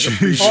looking for like a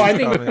she's- Oh,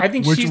 I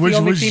think which she's the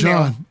only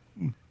female.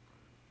 John?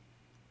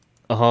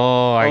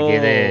 Oh, I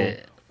get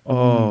it.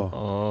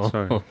 Oh,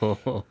 sorry.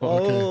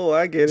 Oh,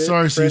 I get it.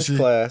 Sorry, French Cece.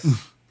 class.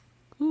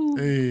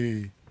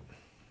 Hey.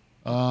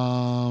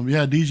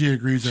 Yeah, DJ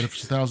agrees that if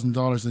it's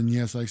 $1,000, then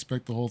yes, I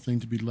expect the whole thing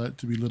to be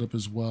lit up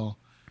as well,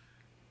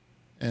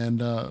 and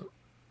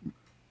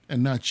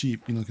not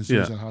cheap,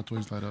 considering Yeah. that Hot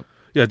Toys light up.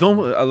 Yeah, don't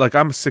like.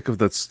 I'm sick of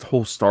that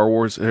whole Star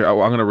Wars. I'm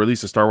going to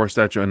release a Star Wars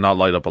statue and not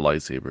light up a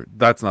lightsaber.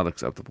 That's not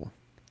acceptable.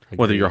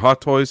 Whether you're Hot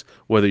Toys,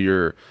 whether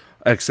you're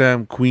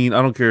XM, Queen,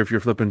 I don't care if you're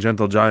flipping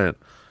Gentle Giant.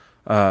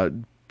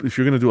 If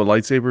you're going to do a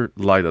lightsaber,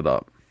 light it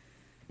up.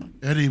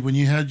 Eddie, when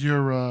you had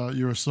your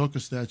Ahsoka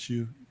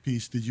statue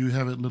piece, did you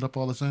have it lit up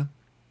all the time?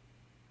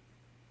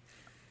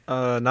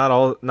 Not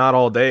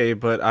all day,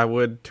 but I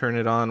would turn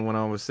it on when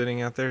I was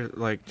sitting out there,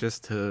 like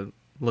just to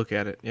look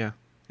at it. Yeah,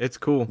 it's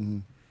cool.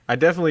 I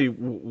definitely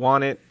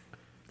want it.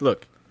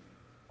 Look,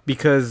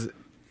 because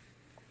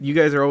you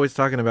guys are always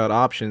talking about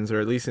options, or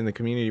at least in the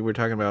community, we're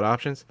talking about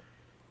options.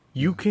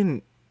 You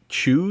can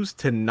choose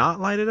to not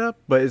light it up,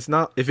 but it's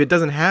not, if it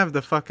doesn't have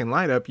the fucking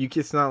light up,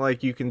 it's not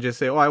like you can just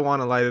say, "Oh, I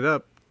want to light it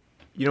up."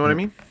 You know what I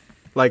mean?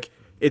 Like,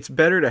 it's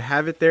better to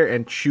have it there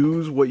and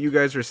choose what you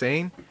guys are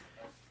saying,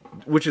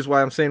 which is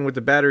why I'm saying with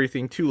the battery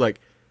thing too. Like,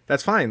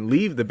 that's fine.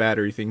 Leave the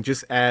battery thing.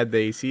 Just add the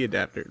AC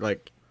adapter.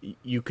 Like,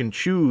 you can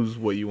choose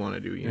what you want to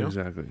do. You know,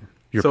 Exactly.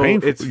 You're So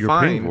paying. it's You're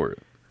fine. paying for it.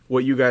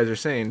 what you guys are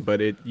saying, but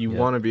you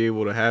want to be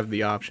able to have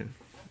the option.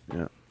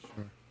 Yeah.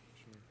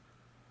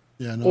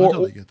 Yeah, no, Or- I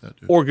totally get that,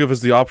 dude. Or give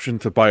us the option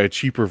to buy a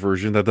cheaper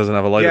version that doesn't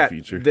have a light up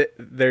feature.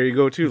 There you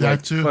go too. That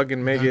Like, too.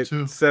 fucking make That it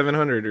too.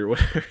 700 or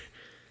whatever.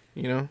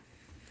 You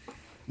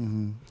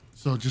know.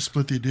 So just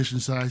split the edition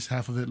size,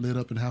 half of it lit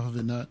up and half of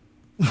it not.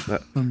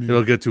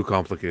 It'll get too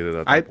complicated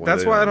at that point.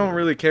 That's They why I don't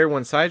really care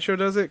when Sideshow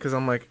does it, because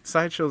I'm like,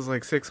 Sideshow's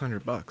like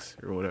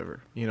 $600 or whatever,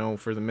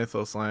 for the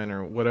Mythos line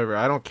or whatever.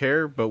 I don't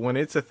care, but when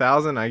it's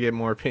 1,000, I get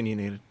more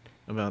opinionated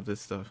about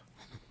this stuff.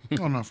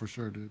 Oh no, for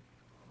sure, dude.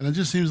 And it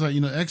just seems like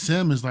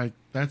XM is like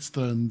that's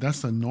the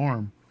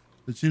norm.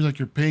 It seems like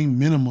you're paying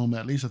minimum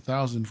at least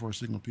 1,000 for a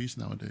single piece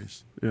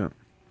nowadays. Yeah.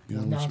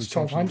 Now which it's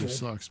 1,200.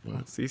 sucks,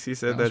 but CC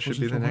said Yeah, that should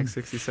be the especially next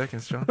for 60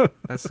 seconds, John.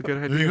 That's a good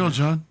idea. there you go,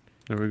 John.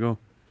 There we go.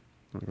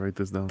 I'll write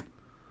this down.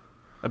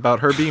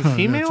 About her being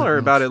female took or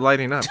about notes. it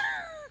lighting up?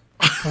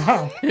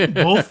 Wow.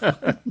 Both.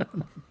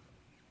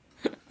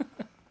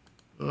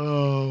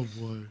 Oh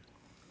boy,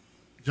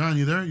 John,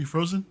 you there? You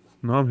frozen?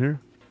 No, I'm here.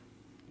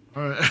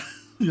 All right.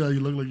 Yeah,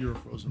 you look like you were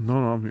frozen. No,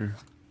 I'm here.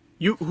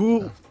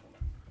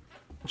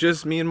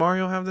 Just me and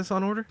Mario have this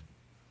on order?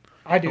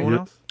 I No one do.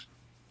 else?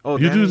 Oh,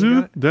 You Danny, do got too,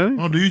 it? Danny?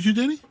 Oh, do you,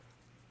 Danny?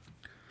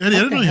 Eddie, I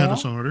didn't the know you had hell?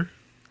 this on order.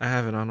 I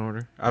have it on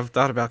order. I've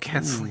thought about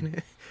canceling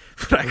it,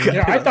 but I got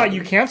Yeah, I it thought on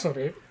you order. canceled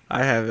it.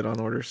 I have it on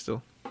order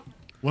still.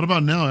 What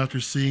about now after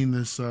seeing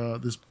this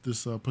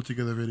put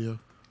together video?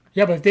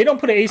 Yeah, but if they don't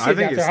put an AC I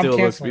think adapter, it I'm still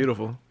looks canceling.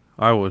 beautiful.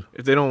 I would.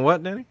 If they don't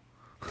what, Danny?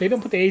 If they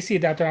don't put the AC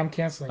adapter, I'm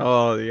canceling.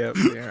 Oh, yeah,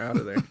 they're out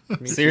of there. Me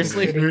too.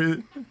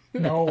 Seriously?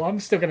 No, I'm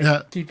still gonna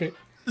Yeah. keep it.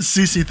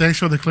 CC, thanks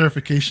for the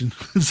clarification.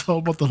 It's all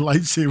about the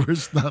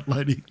lightsabers not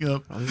lighting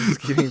up. I'm just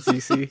kidding,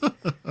 CC.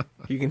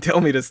 You can tell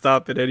me to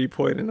stop at any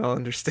point and I'll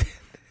understand.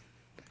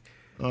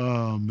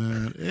 Oh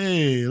man!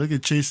 Hey, look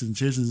at Jason.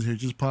 Jason's here,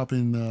 just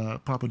popping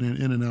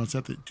in and outs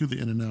to the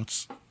in and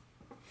outs.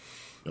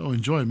 Oh,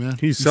 enjoy, man.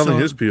 He's selling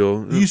his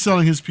PO. He's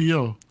selling his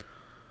PO.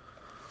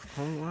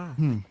 Oh,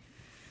 wow.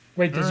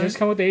 Wait, does yours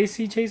come with the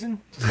AC,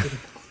 Jason? Just kidding.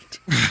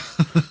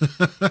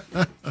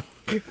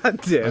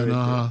 God damn it. And,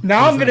 Now there's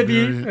I'm that gonna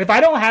be. variant. If I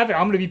don't have it,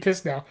 I'm gonna be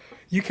pissed now.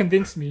 You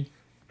convinced me.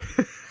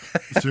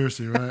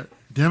 Seriously, right?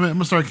 Damn it! I'm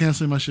gonna start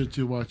canceling my shit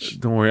too. Watch.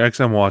 Don't worry,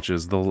 XM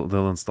watches.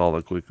 They'll install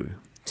it quickly.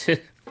 Can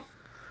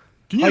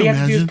you All you have to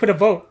do imagine? is put a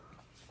vote.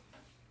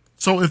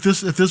 So if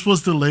this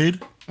was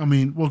delayed, I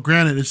mean, well,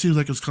 granted, it seems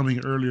like it's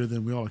coming earlier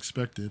than we all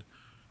expected.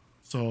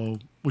 So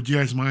would you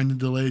guys mind the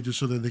delay just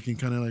so that they can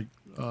kind of like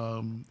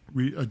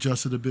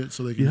readjust it a bit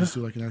so they can Yeah. just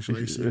do like an actual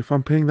AC? If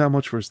I'm paying that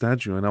much for a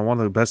statue and I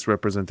want the best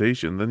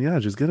representation, then yeah,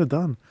 just get it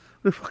done.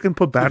 They fucking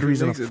put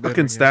batteries in a makes it fucking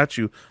better, yeah.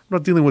 statue. I'm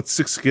not dealing with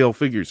 6 scale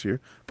figures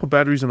here. Put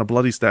batteries in a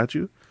bloody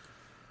statue.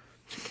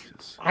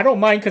 I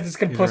don't mind because it's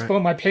gonna He's right.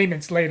 postpone my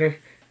payments later.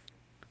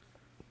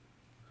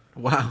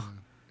 Wow.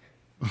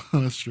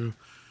 That's true.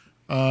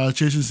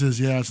 Jason says,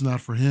 yeah, it's not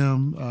for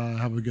him.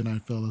 Have a good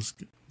night, fellas.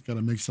 Got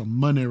to make some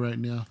money right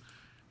now.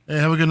 Hey,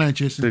 have a good night,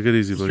 Jason. Take it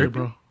easy, buddy. Sure,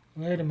 bro.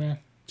 Later, man.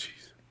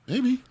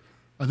 Maybe.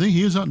 I think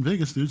he is out in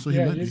Vegas, dude. So he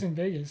Yeah, might he is be. in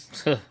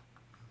Vegas.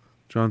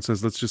 John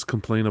says, let's just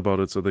complain about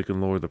it so they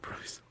can lower the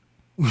price.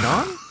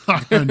 John?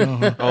 I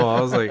know. Oh,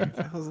 I was like,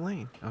 that was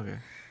Lane. Okay,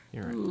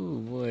 you're right. Oh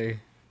boy.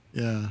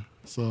 Yeah.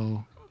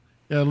 So,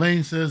 yeah,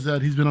 Lane says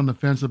that he's been on the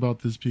fence about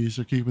this piece.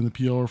 They're keeping the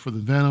PO for the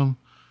Venom.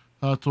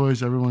 Hot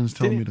Toys, everyone's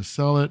telling me to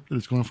sell it.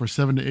 It's going for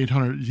 700 to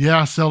 800.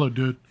 Yeah, sell it,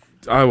 dude.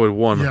 I would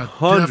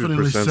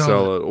definitely 100%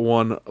 sell it.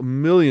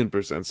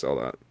 1,000,000% sell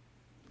that.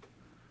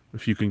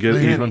 If you can get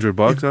Man,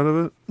 $800 out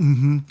of it.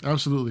 Mm-hmm.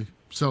 Absolutely.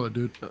 Sell it,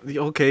 dude.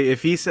 Okay,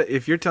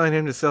 if you're telling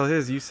him to sell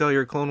his, you sell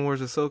your Clone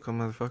Wars Ahsoka,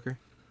 motherfucker.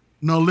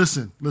 No,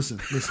 listen.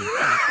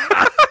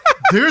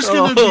 There's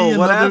gonna be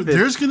what another. happened?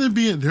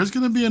 There's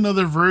gonna be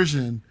another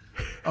version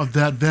of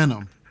that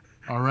Venom.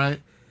 All right.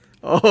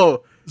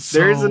 Oh,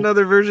 there's So,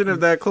 another version of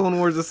that Clone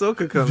Wars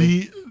Ahsoka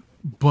coming.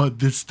 But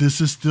this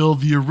is still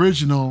the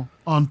original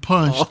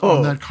unpunched Oh.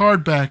 on that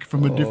card back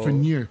from a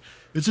different year.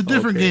 It's a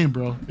different Okay. game,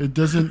 bro.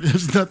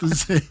 It's not the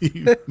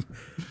same.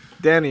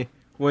 Danny,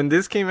 when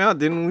this came out,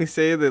 didn't we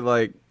say that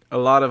like a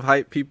lot of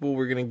hype people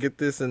were gonna get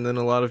this, and then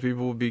a lot of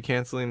people would be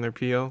canceling their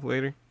PO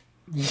later?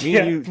 Me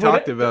and you well,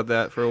 talked about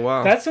that for a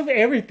while. That's of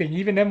everything,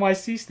 even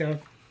NYC stuff.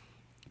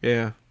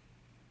 Yeah,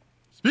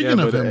 Speaking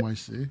Yeah, of but,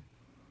 NYC,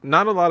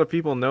 not a lot of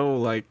people know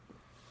like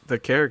the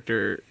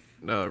character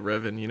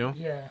Revan, you know.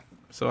 Yeah.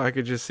 So I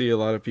could just see a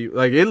lot of people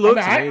like it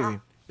looks I-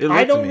 amazing. It I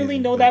looks don't amazing, really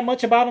know but- that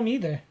much about him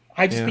either.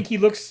 I just Yeah. think he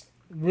looks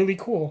really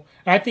cool.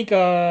 And I think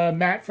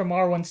Matt from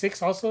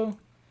R16 also,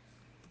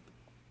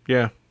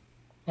 Yeah,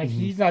 like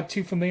he's not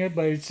too familiar,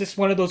 but it's just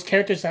one of those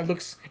characters that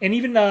looks, and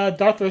even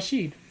Darth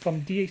Rashid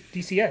from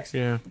DCX.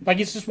 yeah. Like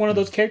it's just one of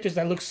those characters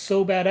that looks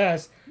so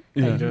badass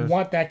that you does.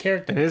 want that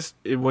character.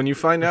 And when you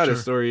find out his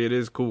sure. story, it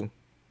is cool.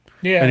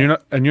 Yeah.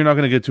 And you're not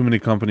going to get too many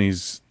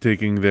companies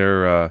taking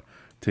their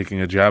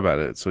taking a jab at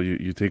it. So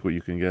you take what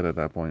you can get at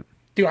that point.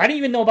 Dude, I didn't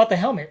even know about the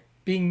helmet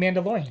being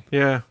Mandalorian.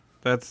 Yeah,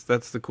 that's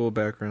the cool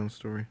background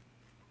story.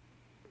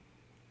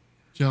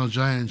 Gentle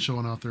Giant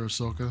showing out there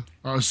Ahsoka.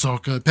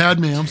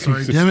 Padme, I'm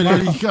sorry. Damn it,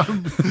 Eddie. You got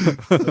him.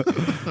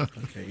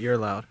 Okay, you're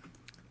allowed.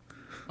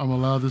 I'm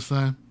allowed this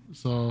time.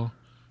 So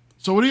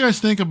what do you guys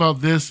think about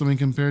this? I mean,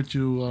 compared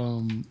to,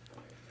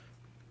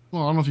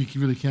 well, I don't know if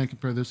you really can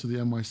compare this to the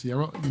NYC.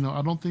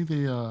 I don't think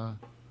they, I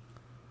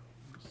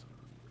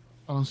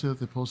don't see that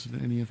they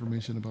posted any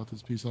information about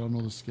this piece. I don't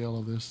know the scale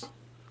of this.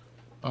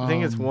 I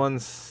think it's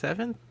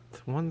 1/7,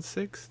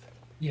 1/6.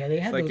 Yeah, they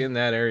It's have like those, in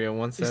that area,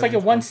 1/7. it's like a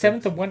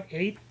 1/7 or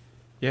 1/8.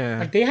 Yeah.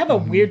 Like they have a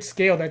weird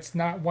scale that's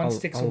not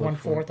 1/6 I'll or look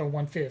for 1/4 or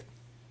 1/5.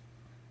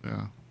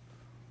 Yeah.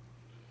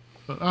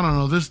 But I don't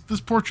know. This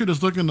portrait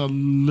is looking a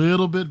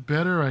little bit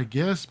better, I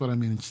guess. But I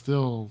mean, it's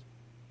still,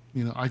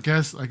 I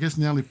guess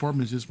Natalie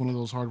Portman is just one of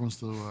those hard ones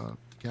to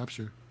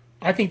capture.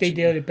 I think they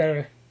did it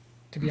better,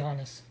 to be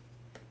honest.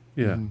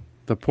 Yeah.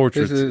 The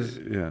portraits. This is-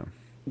 yeah.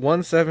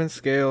 1/7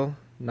 scale,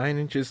 9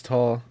 inches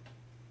tall,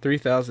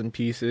 3,000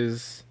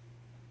 pieces,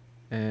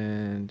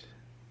 and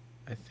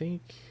I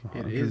think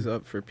it is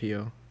up for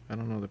PO. I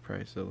don't know the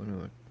price, so let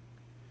me look.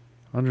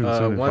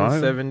 175.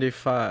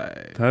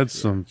 175. That's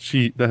some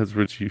cheap. That's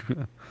rich cheap.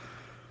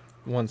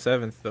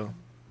 1/7 though.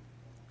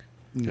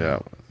 Yeah.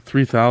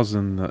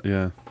 3,000.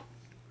 Yeah.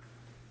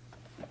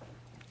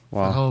 A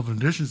Wow. hell of an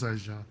edition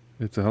size, John.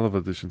 It's a hell of a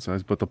edition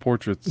size, but the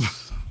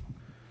portraits.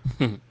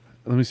 Let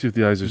me see if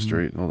the eyes are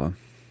straight. Hold on.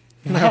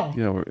 No.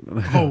 Yeah,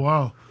 Oh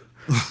wow.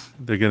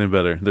 they're getting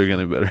better. They're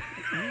getting better.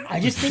 I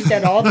just think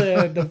that all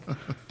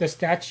the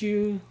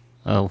statue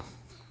Oh.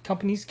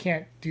 companies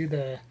can't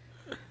do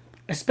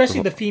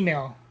especially the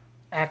female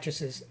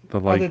actresses. The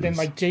Other than likeness.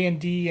 like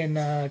J&D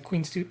and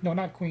Queen no,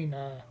 not Queen.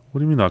 What do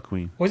you mean not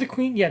Queen? Was it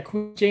Queen? Yeah,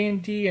 Queen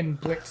J&D and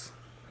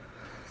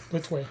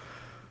Blitzway.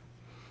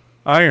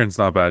 Iron's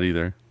not bad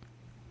either.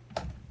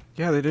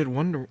 Yeah, they did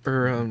Wonder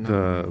or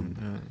The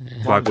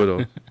Black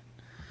Widow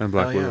and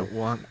Black oh yeah,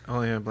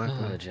 Widow. Black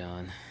Oh, Widow.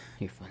 John,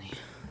 you're funny.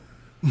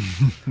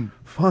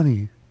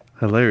 Funny,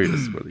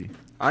 hilarious, buddy.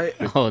 I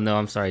Oh no,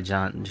 I'm sorry,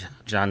 John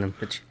in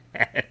the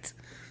chat.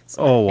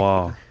 Oh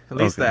wow. at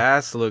least the Okay.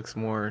 ass looks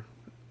more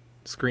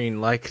screen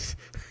like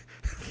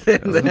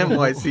than the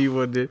NYC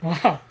one did.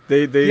 Wow.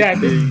 They Yeah,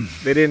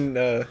 they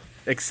didn't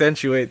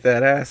accentuate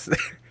that ass.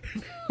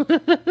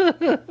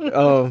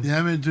 Oh,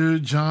 Damn it,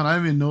 dude. John, I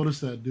didn't even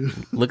noticed that, dude.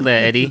 Look at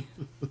that, Eddie.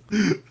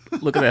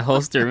 Look at that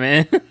holster,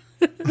 man.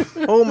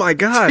 oh my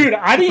god. Dude,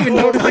 I didn't even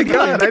Oh notice. my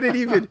god, I didn't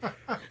even.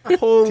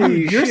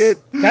 Holy shit!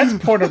 That's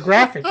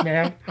pornographic,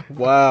 man.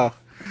 Wow.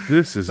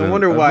 This is. No a-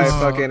 wonder why Uh,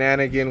 fucking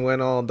Anakin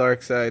went all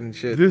dark side and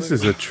shit. This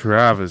is a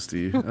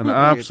travesty, an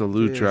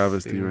absolute this,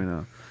 travesty dude. right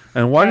now.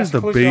 And why Guys, does the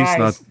close your base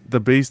not? eyes. The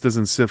base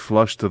doesn't sit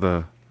flush to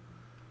the.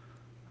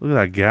 Look at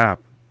that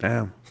gap.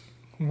 Damn.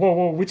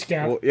 Whoa, which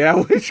gap? Well, yeah,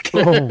 which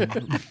Oh,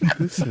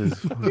 this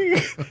is.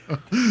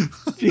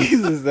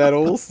 Jesus, that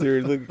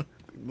holster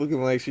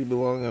looking like she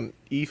belonged on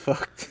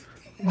E-fucked.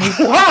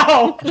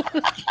 Wow!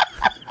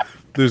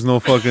 There's no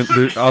fucking.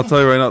 I'll tell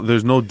you right now.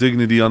 There's no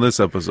dignity on this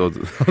episode.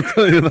 I'll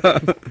tell you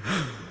that.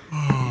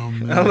 I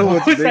don't know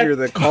what's was that? bigger,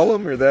 the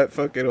column or that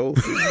fucking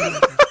holster.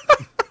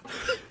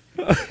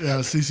 Yeah,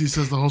 CC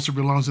says the holster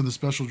belongs in the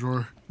special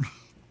drawer.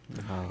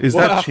 Is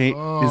that chain?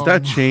 Is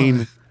that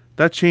chain?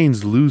 That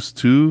chain's loose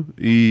too.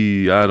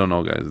 I don't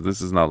know, guys.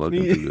 This is not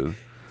looking too good.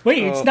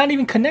 Wait, it's not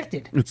even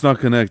connected, It's not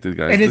connected,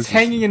 guys. and it's This is-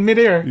 hanging in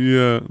midair.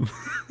 Yeah.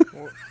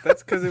 Well,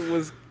 that's because it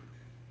was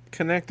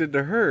connected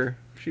to her.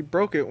 She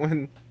broke it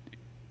when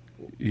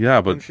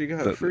Yeah, but she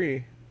got that-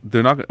 free.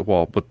 they're not.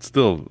 Well, but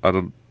still, I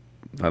don't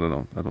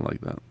know. I don't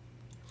like that.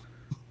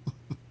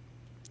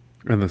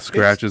 And the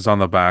scratches on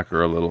the back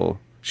are a little.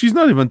 She's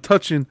not even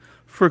touching.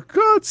 For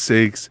God's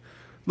sakes,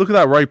 look at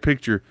that right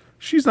picture.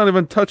 She's not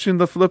even touching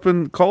the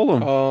flipping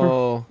column.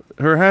 Oh,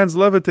 Her hands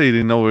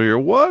levitating over here.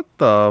 What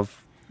the?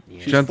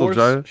 Gentle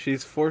Giant.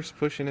 She's force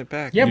pushing it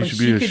back. Yeah, You but should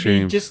she be could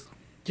ashamed. be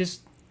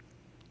just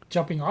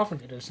jumping off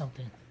of it or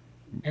something,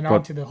 and But-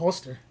 onto the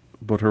holster.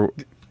 But her,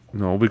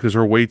 no, because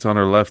her weight's on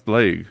her left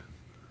leg.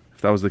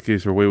 If that was the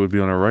case, her weight would be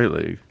on her right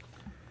leg.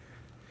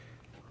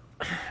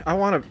 I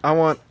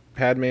want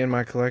Padme in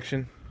my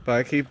collection, but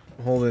I keep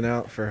holding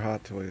out for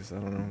Hot Toys. I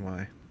don't know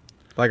why.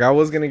 Like, I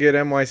was gonna get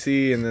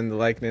NYC, and then the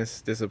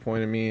likeness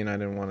disappointed me, and I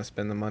didn't want to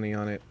spend the money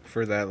on it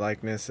for that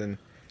likeness. And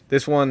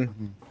this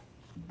one,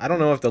 I don't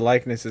know if the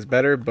likeness is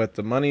better, but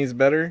the money's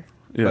better.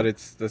 Yeah. But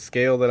it's the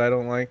scale that I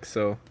don't like.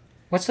 So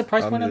What's the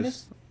price I'm point on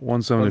just- this?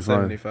 175.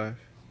 175.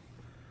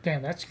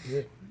 Damn, that's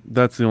good.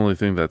 That's the only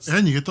thing that's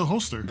And you get the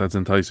holster.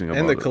 enticing about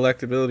And the it.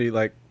 collectability,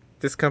 like,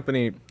 this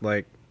company,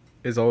 like,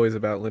 is always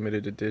about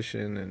limited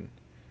edition and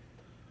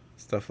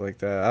stuff like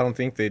that. I don't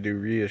think they do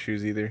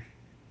reissues either.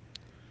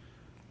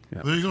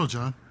 There you go,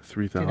 John.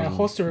 3,000. And that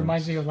holster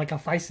reminds me of like a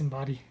Fison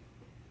body.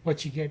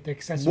 What you get, the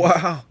accessories.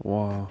 Wow.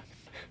 Wow.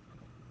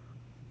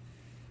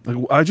 Like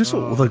I just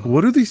like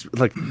what are these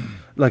like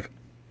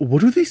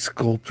what do these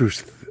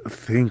sculptors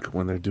think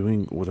when they're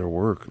doing with their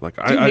work? Like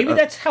Dude, maybe I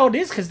that's how it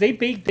is because they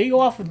go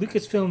off of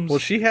Lucasfilm's. Well,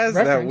 she has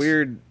that reference.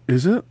 weird.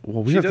 is it?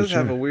 Well, we She have to does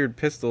have check. a weird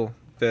pistol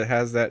that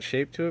has that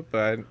shape to it, but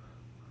I don't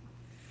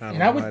And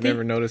know. I would I think-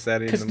 never noticed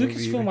that in the Because movie.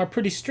 Lucasfilm either. are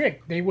pretty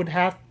strict. They would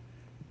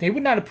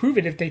not approve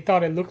it if they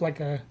thought it looked like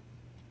a.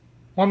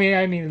 Well,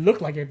 I mean, it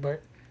looked like it,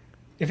 but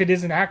if it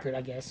isn't accurate,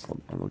 I guess.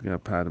 I'm looking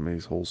at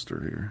Padme's holster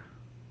here.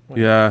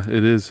 Yeah,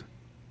 it is.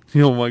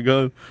 Oh my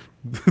god.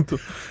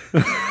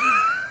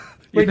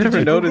 Wait, did never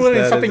you noticed Google it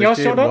and that something as a else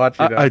kid showed up?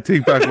 watching it. I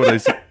take back what I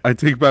said. I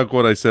take back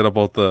what I said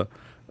about the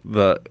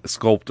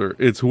sculptor.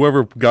 It's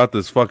whoever got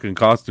this fucking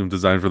costume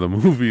design for the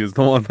movie is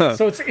the one that.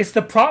 So it's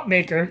the prop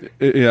maker.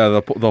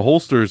 Yeah, the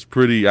holster is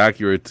pretty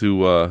accurate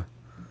to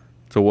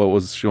what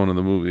was shown in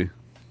the movie.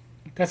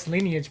 That's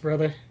lineage,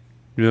 brother.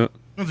 Yeah.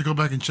 I have to go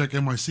back and check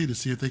NYC to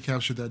see if they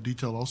captured that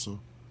detail also.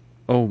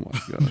 Oh my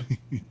god.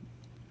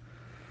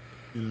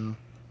 You know.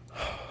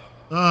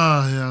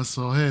 Yeah.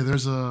 So hey,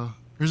 there's a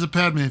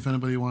Padme if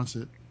anybody wants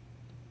it.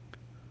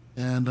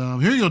 And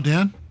here you go,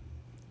 Dan.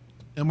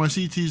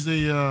 NYC teased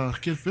a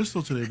Kid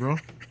Fisto today, bro.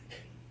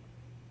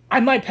 I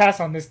might pass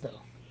on this though.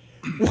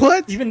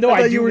 What? Even though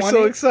I thought do you were want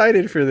so it.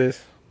 excited for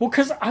this. Well,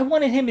 because I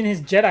wanted him in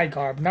his Jedi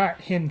garb, not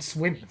him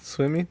swimming.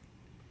 Swimming?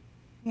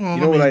 Well,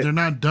 You know I mean, what they're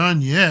not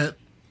done yet,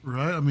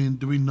 right? I mean,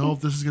 do we know if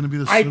this is going to be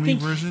the I swimming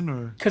think- version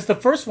or? Because the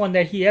first one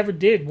that he ever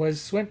did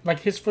was swim. Like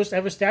his first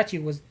ever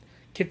statue was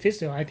Kit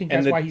Fisto. I think And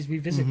that's the- why he's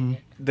revisiting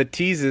it. The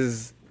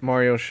teases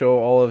Mario show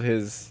all of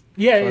his.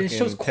 Yeah, and it fucking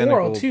shows coral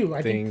tentacle too.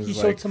 I think he things,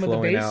 showed like, some of the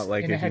flowing base, out,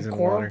 like and it if had he's in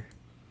coral. water.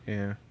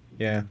 Yeah.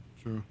 Yeah.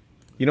 True.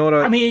 You know what?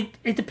 I mean,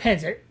 it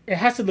depends. It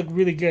has to look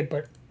really good,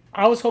 but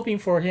I was hoping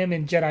for him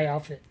in Jedi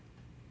outfit.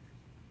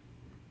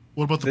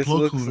 What about the This Plo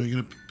looks- Koon? Are you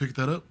going to pick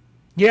that up?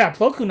 Yeah,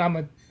 Plo Koon,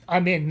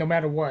 I'm in no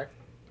matter what.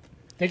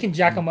 They can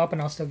jack him up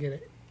and I'll still get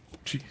it.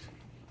 Jeez.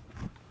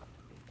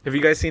 Have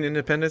you guys seen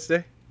Independence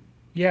Day?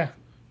 Yeah,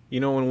 You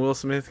know when Will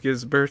Smith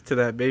gives birth to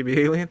that baby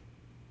alien?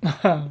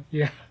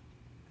 yeah,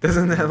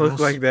 Doesn't that look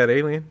Will- like that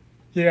alien?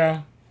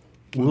 yeah.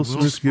 Will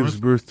Smith gives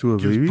birth to a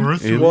gives baby.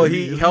 birth to a Alien? Well,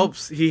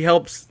 Baby he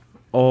helps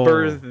Oh.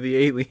 birth the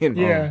alien.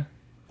 Yeah.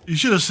 You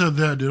should have said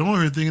that, dude. I'm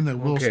over here thinking that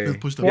Will Okay. Smith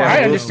pushed the Well, Yeah, I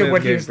Will understood Smith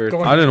what he gave was birth.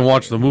 going. I didn't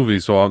watch the movie,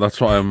 so that's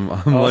why I'm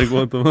like,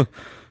 what the?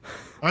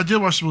 I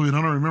did watch the movie and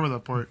I don't remember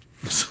that part.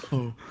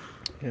 So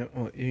Yeah,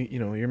 well, you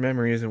know, your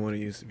memory isn't what it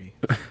used to be.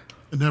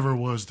 it never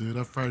was, dude.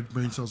 I fried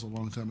brain cells a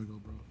long time ago,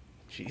 bro.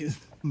 Jeez.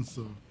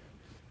 So,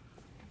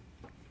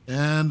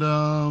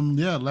 and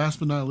yeah, last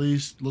but not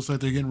least, looks like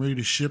they're getting ready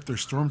to ship their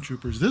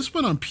stormtroopers. This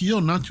went on PO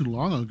not too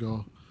long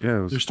ago. Yeah,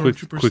 it was Their quick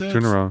stormtrooper quick sets.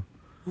 turnaround.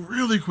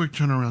 Really quick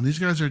turnaround. These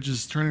guys are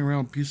just turning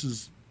around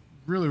pieces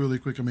really, really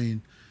quick. I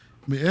mean,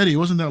 Eddie, it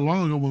wasn't that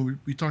long ago when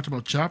we talked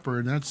about Chopper,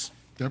 and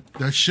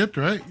that shipped,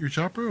 right? Your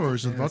Chopper, or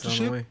is it Yeah, about it's to on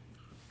the ship?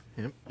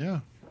 way. Yeah.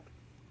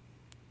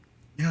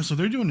 Yeah, so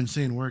they're doing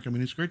insane work. I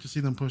mean, it's great to see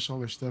them push all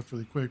their stuff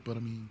really quick, but I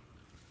mean,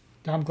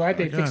 I'm glad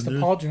they My fixed God, the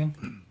dude.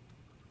 pauldron.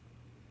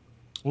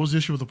 what was the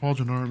issue with the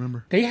pauldron? I don't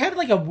remember. They had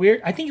like a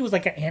weird. I think it was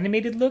like an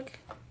animated look,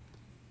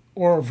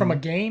 or from a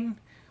game,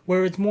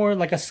 where it's more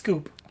like a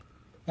scoop,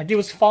 like it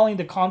was following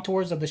the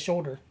contours of the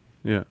shoulder.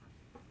 Yeah.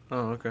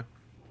 Oh, okay.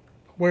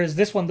 Whereas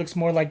this one looks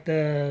more like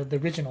the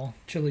original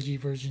trilogy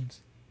versions.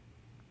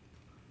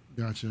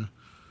 Gotcha.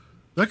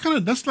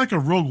 That's like a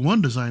Rogue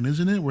One design,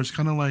 isn't it? Where it's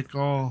kind of like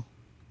all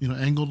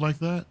angled like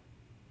that.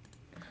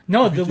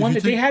 No, If the you one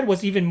that they take- had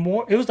was even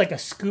more. It was like a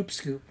scoop.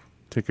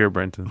 Take care,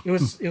 Brenton. It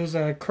was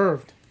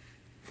curved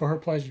for her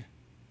pleasure.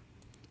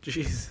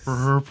 Jesus. For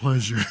her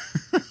pleasure.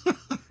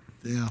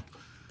 Damn.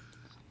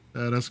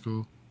 Yeah, that's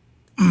cool.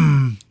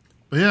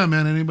 But yeah,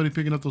 man, anybody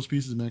picking up those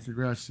pieces, man,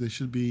 congrats. They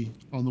should be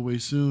on the way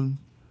soon.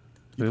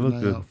 They Keep look an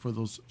eye good. out for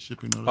those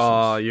shipping notices.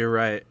 Oh, you're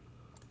right.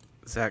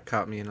 Zach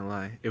caught me in a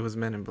lie. It was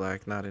Men in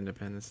Black, not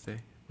Independence Day.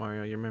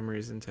 Mario, your memory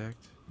is intact.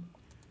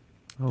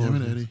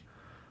 Damn it, Eddie.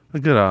 A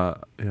good,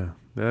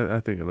 I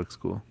think it looks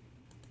cool.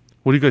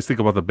 What do you guys think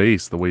about the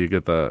base? The way you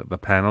get the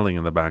paneling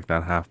in the back,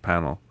 that half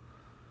panel.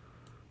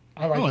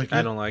 I like, like it. it.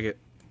 I don't like it.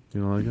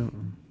 You don't like it?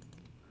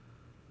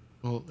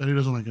 Well, Eddie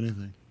doesn't like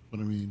anything,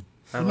 but I mean,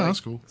 I no, like that's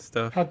cool.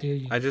 stuff. How dare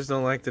you? I just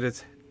don't like that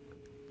it's.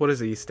 What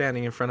is it? He's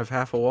standing in front of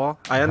half a wall?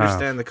 I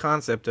understand the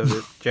concept of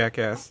it,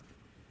 jackass.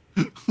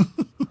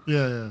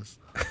 Yes.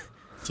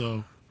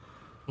 So,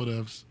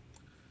 whatevs.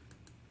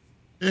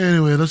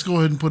 Anyway, let's go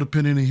ahead and put a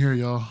pin in it here,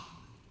 y'all.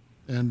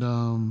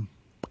 And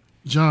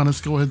John,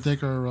 let's go ahead and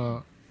thank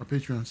our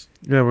Patreons.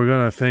 Yeah, we're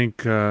gonna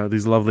thank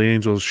these lovely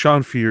angels: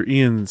 Sean Fear,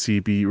 Ian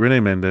CB,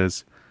 Renee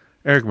Mendez,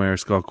 Eric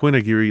Mariscal, Quinn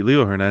Aguirre,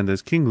 Leo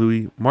Hernandez, King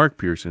Louis, Mark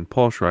Pearson,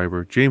 Paul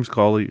Schreiber, James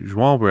Colley,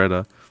 João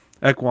Beretta,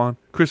 Ekwan,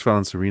 Chris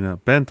Valencerina,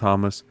 Ben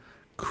Thomas,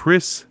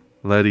 Chris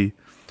Letty.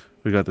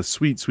 We got the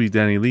sweet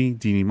Danny Lee,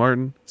 Deanie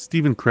Martin,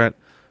 Stephen Krett,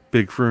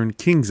 Big Fern,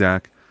 King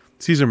Zach,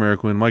 Caesar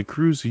Mariquin, Mike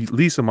Cruz,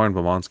 Lisa Martin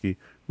Pomonski,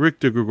 Rick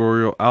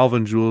DeGregorio,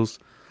 Alvin Jules,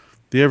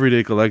 The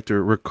Everyday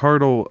Collector,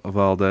 Ricardo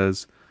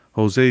Valdez,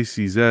 Jose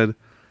CZ,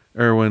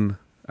 Erwin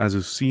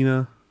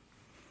Azucena,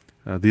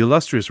 The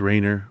Illustrious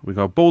Rainer. We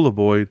got Bola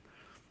Boyd,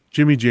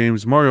 Jimmy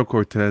James, Mario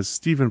Cortez,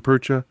 Stephen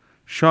Percha,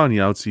 Sean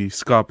Yautzi,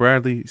 Scott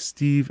Bradley,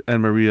 Steve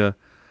and Maria,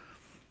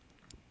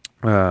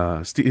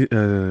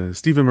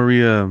 Stephen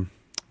Maria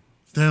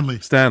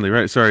Stanley.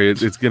 right? Sorry,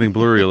 it's getting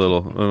blurry a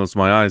little. Oh, it's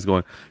my eyes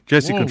going.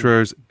 Jesse Whoa.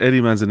 Contreras,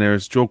 Eddie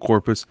Manzanares, Joe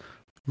Corpus,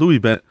 Louis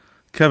Bent,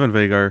 Kevin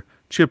Vagar,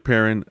 Chip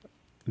Perrin,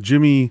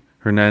 Jimmy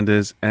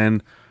Hernandez,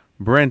 and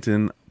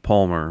Brenton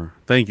Palmer.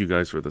 Thank you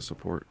guys for the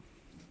support.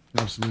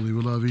 Absolutely.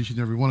 We love each and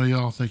every one of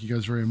y'all. Thank you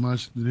guys very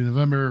much. The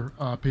November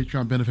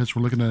Patreon benefits,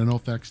 we're looking at an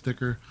OFAC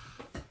sticker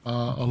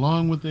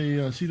along with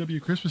a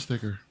CW Christmas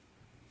sticker,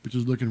 which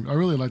is looking, I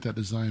really like that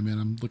design, man.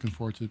 I'm looking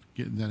forward to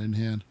getting that in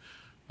hand.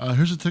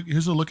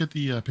 Here's a look at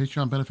the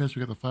Patreon benefits.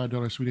 We got the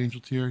 $5 Sweet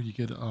Angel tier. You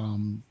get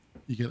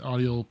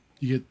audio,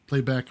 you get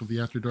playback of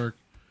the After Dark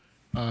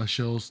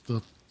shows.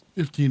 The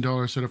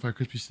 $15 Certified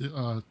Crispy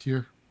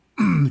tier.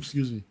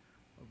 Excuse me,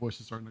 my voice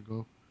is starting to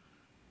go.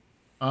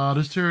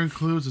 This tier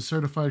includes a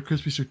certified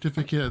crispy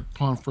certificate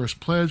upon first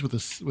pledge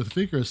with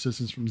figure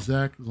assistance from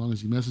Zach, as long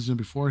as you message him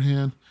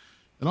beforehand,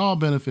 and all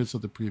benefits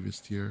of the previous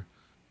tier.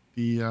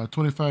 The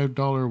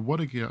 $25 What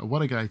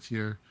a Guy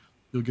tier,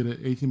 you'll get an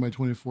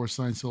 18x24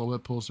 signed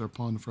silhouette poster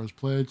upon the first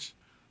pledge,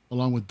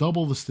 along with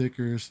double the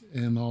stickers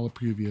and all the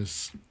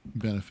previous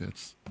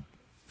benefits.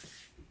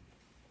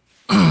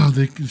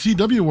 The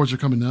CW awards are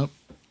coming up.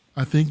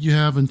 I think you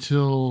have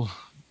until,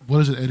 what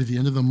is it, at the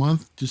end of the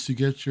month, just to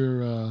get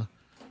your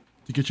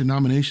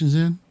nominations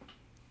in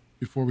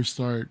before we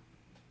start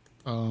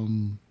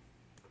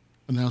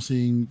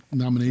announcing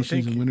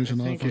nominations and winners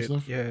and all that fun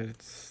stuff. Yeah,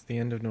 it's the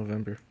end of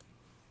November.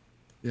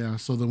 Yeah,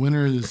 so the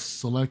winner is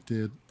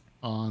selected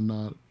on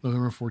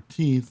November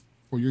 14th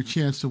for your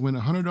chance to win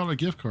a $100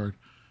 gift card.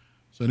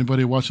 So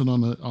anybody watching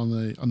on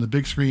the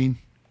big screen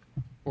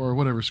or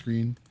whatever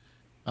screen,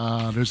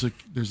 there's a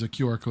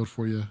QR code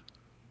for you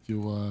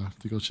to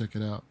go check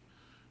it out.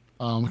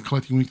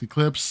 Collecting weekly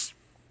clips.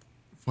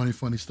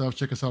 Funny stuff.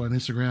 Check us out on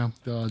Instagram.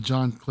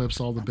 John clips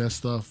all the best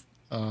stuff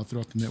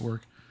throughout the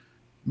network.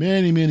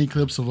 Many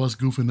clips of us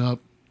goofing up,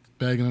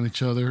 bagging on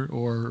each other,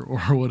 or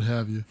what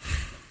have you.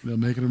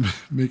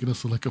 Making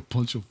us look like a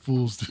bunch of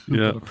fools, dude.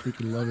 Yeah. I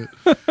freaking love it.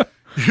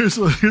 Here's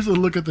a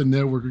look at the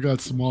network. We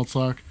got Small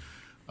Talk.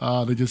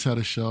 They just had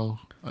a show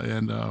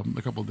and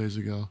a couple of days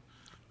ago.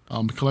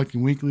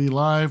 Collecting Weekly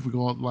live. We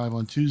go out live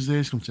on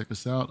Tuesdays. Come check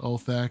us out.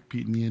 OFAC,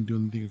 Pete and Ian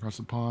doing the thing across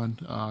the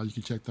pond. You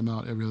can check them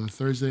out every other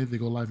Thursday. They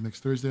go live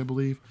next Thursday, I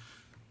believe.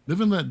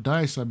 Live and Let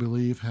Dice, I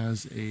believe,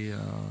 has a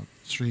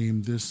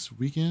stream this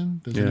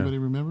weekend. Does anybody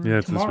remember? Yeah,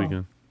 it's Tomorrow. this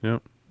weekend.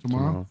 Yep.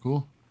 Tomorrow?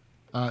 Cool.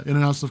 In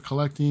and Outs of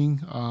Collecting.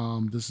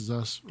 This is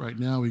us right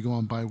now. We go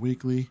on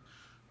bi-weekly.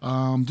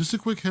 Just a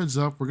quick heads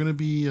up. We're going to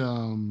be,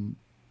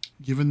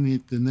 given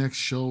the next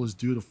show is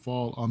due to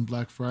fall on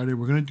Black Friday,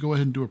 we're going to go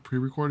ahead and do a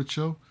pre-recorded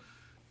show.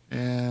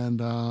 And,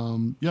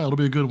 it'll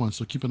be a good one.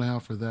 So keep an eye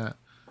out for that.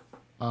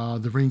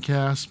 The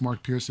Ringcast,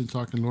 Mark Pearson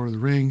talking Lord of the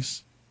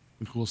Rings.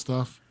 And cool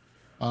stuff.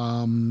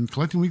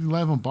 Collecting Weekly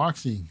Live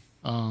Unboxing.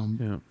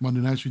 Monday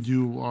nights we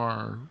do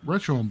our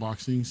retro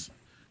unboxings.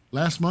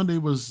 Last Monday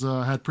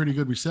had pretty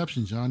good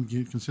reception, John,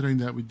 considering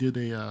that we did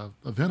a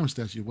Venom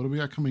statue. What do we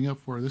got coming up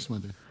for this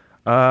Monday?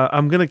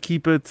 I'm going to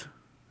keep it.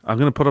 I'm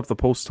going to put up the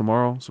post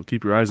tomorrow, so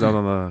keep your eyes out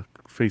on the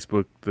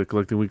Facebook, the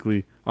Collecting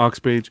Weekly Ox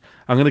page.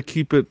 I'm going to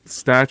keep it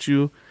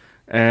statue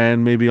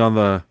and maybe in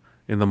the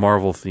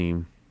Marvel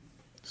theme.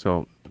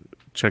 So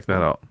check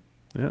that out.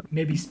 Yeah,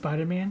 Maybe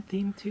Spider-Man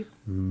theme too.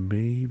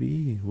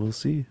 maybe we'll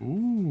see.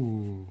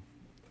 Ooh,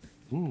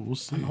 we'll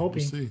see. I'm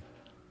hoping. We'll see.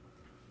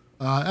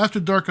 After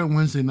dark on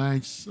Wednesday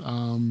nights,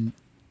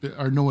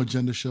 our no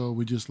agenda show,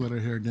 we just let our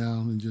hair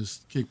down and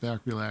just kick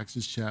back, relax,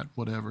 just chat,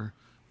 whatever.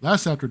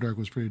 Last After Dark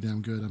was pretty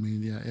damn good. I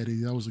mean, yeah,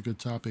 Eddie, that was a good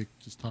topic,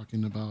 just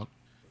talking about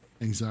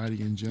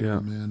anxiety in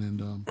general, man.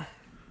 And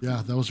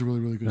yeah, that was a really,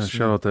 really good Yeah, show.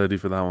 shout out to Eddie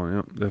for that one.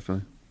 Yep,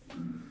 definitely.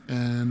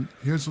 And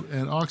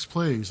Ox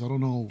Plays. I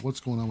don't know what's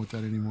going on with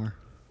that anymore.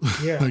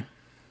 Yeah. Like,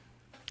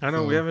 I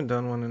know we So- haven't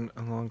done one in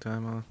a long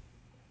time,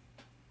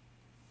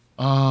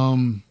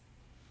 huh?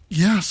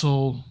 Yeah,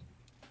 so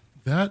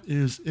that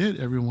is it,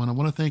 everyone. I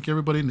want to thank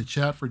everybody in the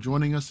chat for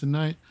joining us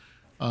tonight.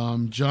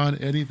 John,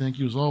 Eddie, thank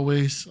you as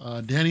always.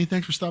 Danny,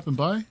 thanks for stopping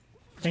by. It's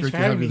Thanks great for to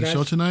have having you on me, the show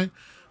guys. tonight.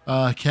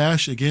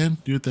 Cash, again,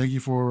 dude, thank you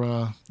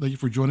for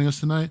joining us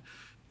tonight.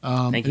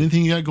 Thank you.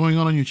 Anything you got going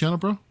on your channel,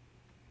 bro,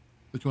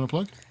 that you want to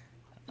plug?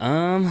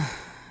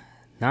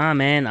 Nah,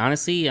 man.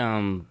 Honestly,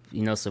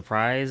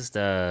 surprised.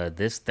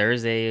 This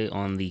Thursday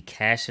on the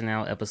Cashing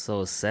Out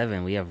episode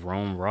 7, we have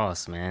Rome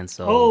Ross, man.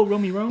 So Oh,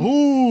 Romy Rome.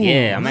 Ooh,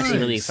 yeah, I'm actually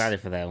really nice. excited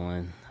for that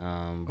one.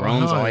 Rome's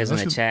yeah, always in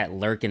that's the good. chat,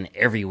 lurking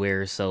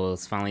everywhere. So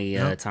it's finally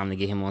Yep. time to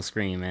get him on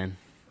screen, man.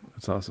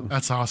 That's awesome.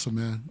 That's awesome,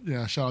 man.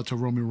 Yeah, shout out to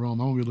Romy Rome.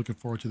 I'm gonna be looking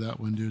forward to that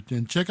one, dude.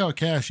 And check out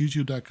Cash,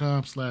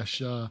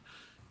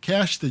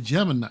 youtube.com/Cash the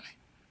Gemini.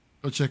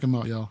 Go check him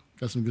out, y'all.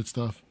 Got some good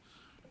stuff.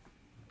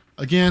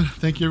 Again,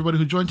 thank you everybody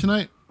who joined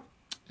tonight.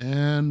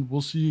 And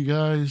we'll see you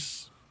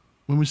guys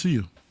when we see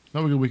you.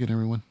 Have a good weekend,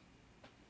 everyone.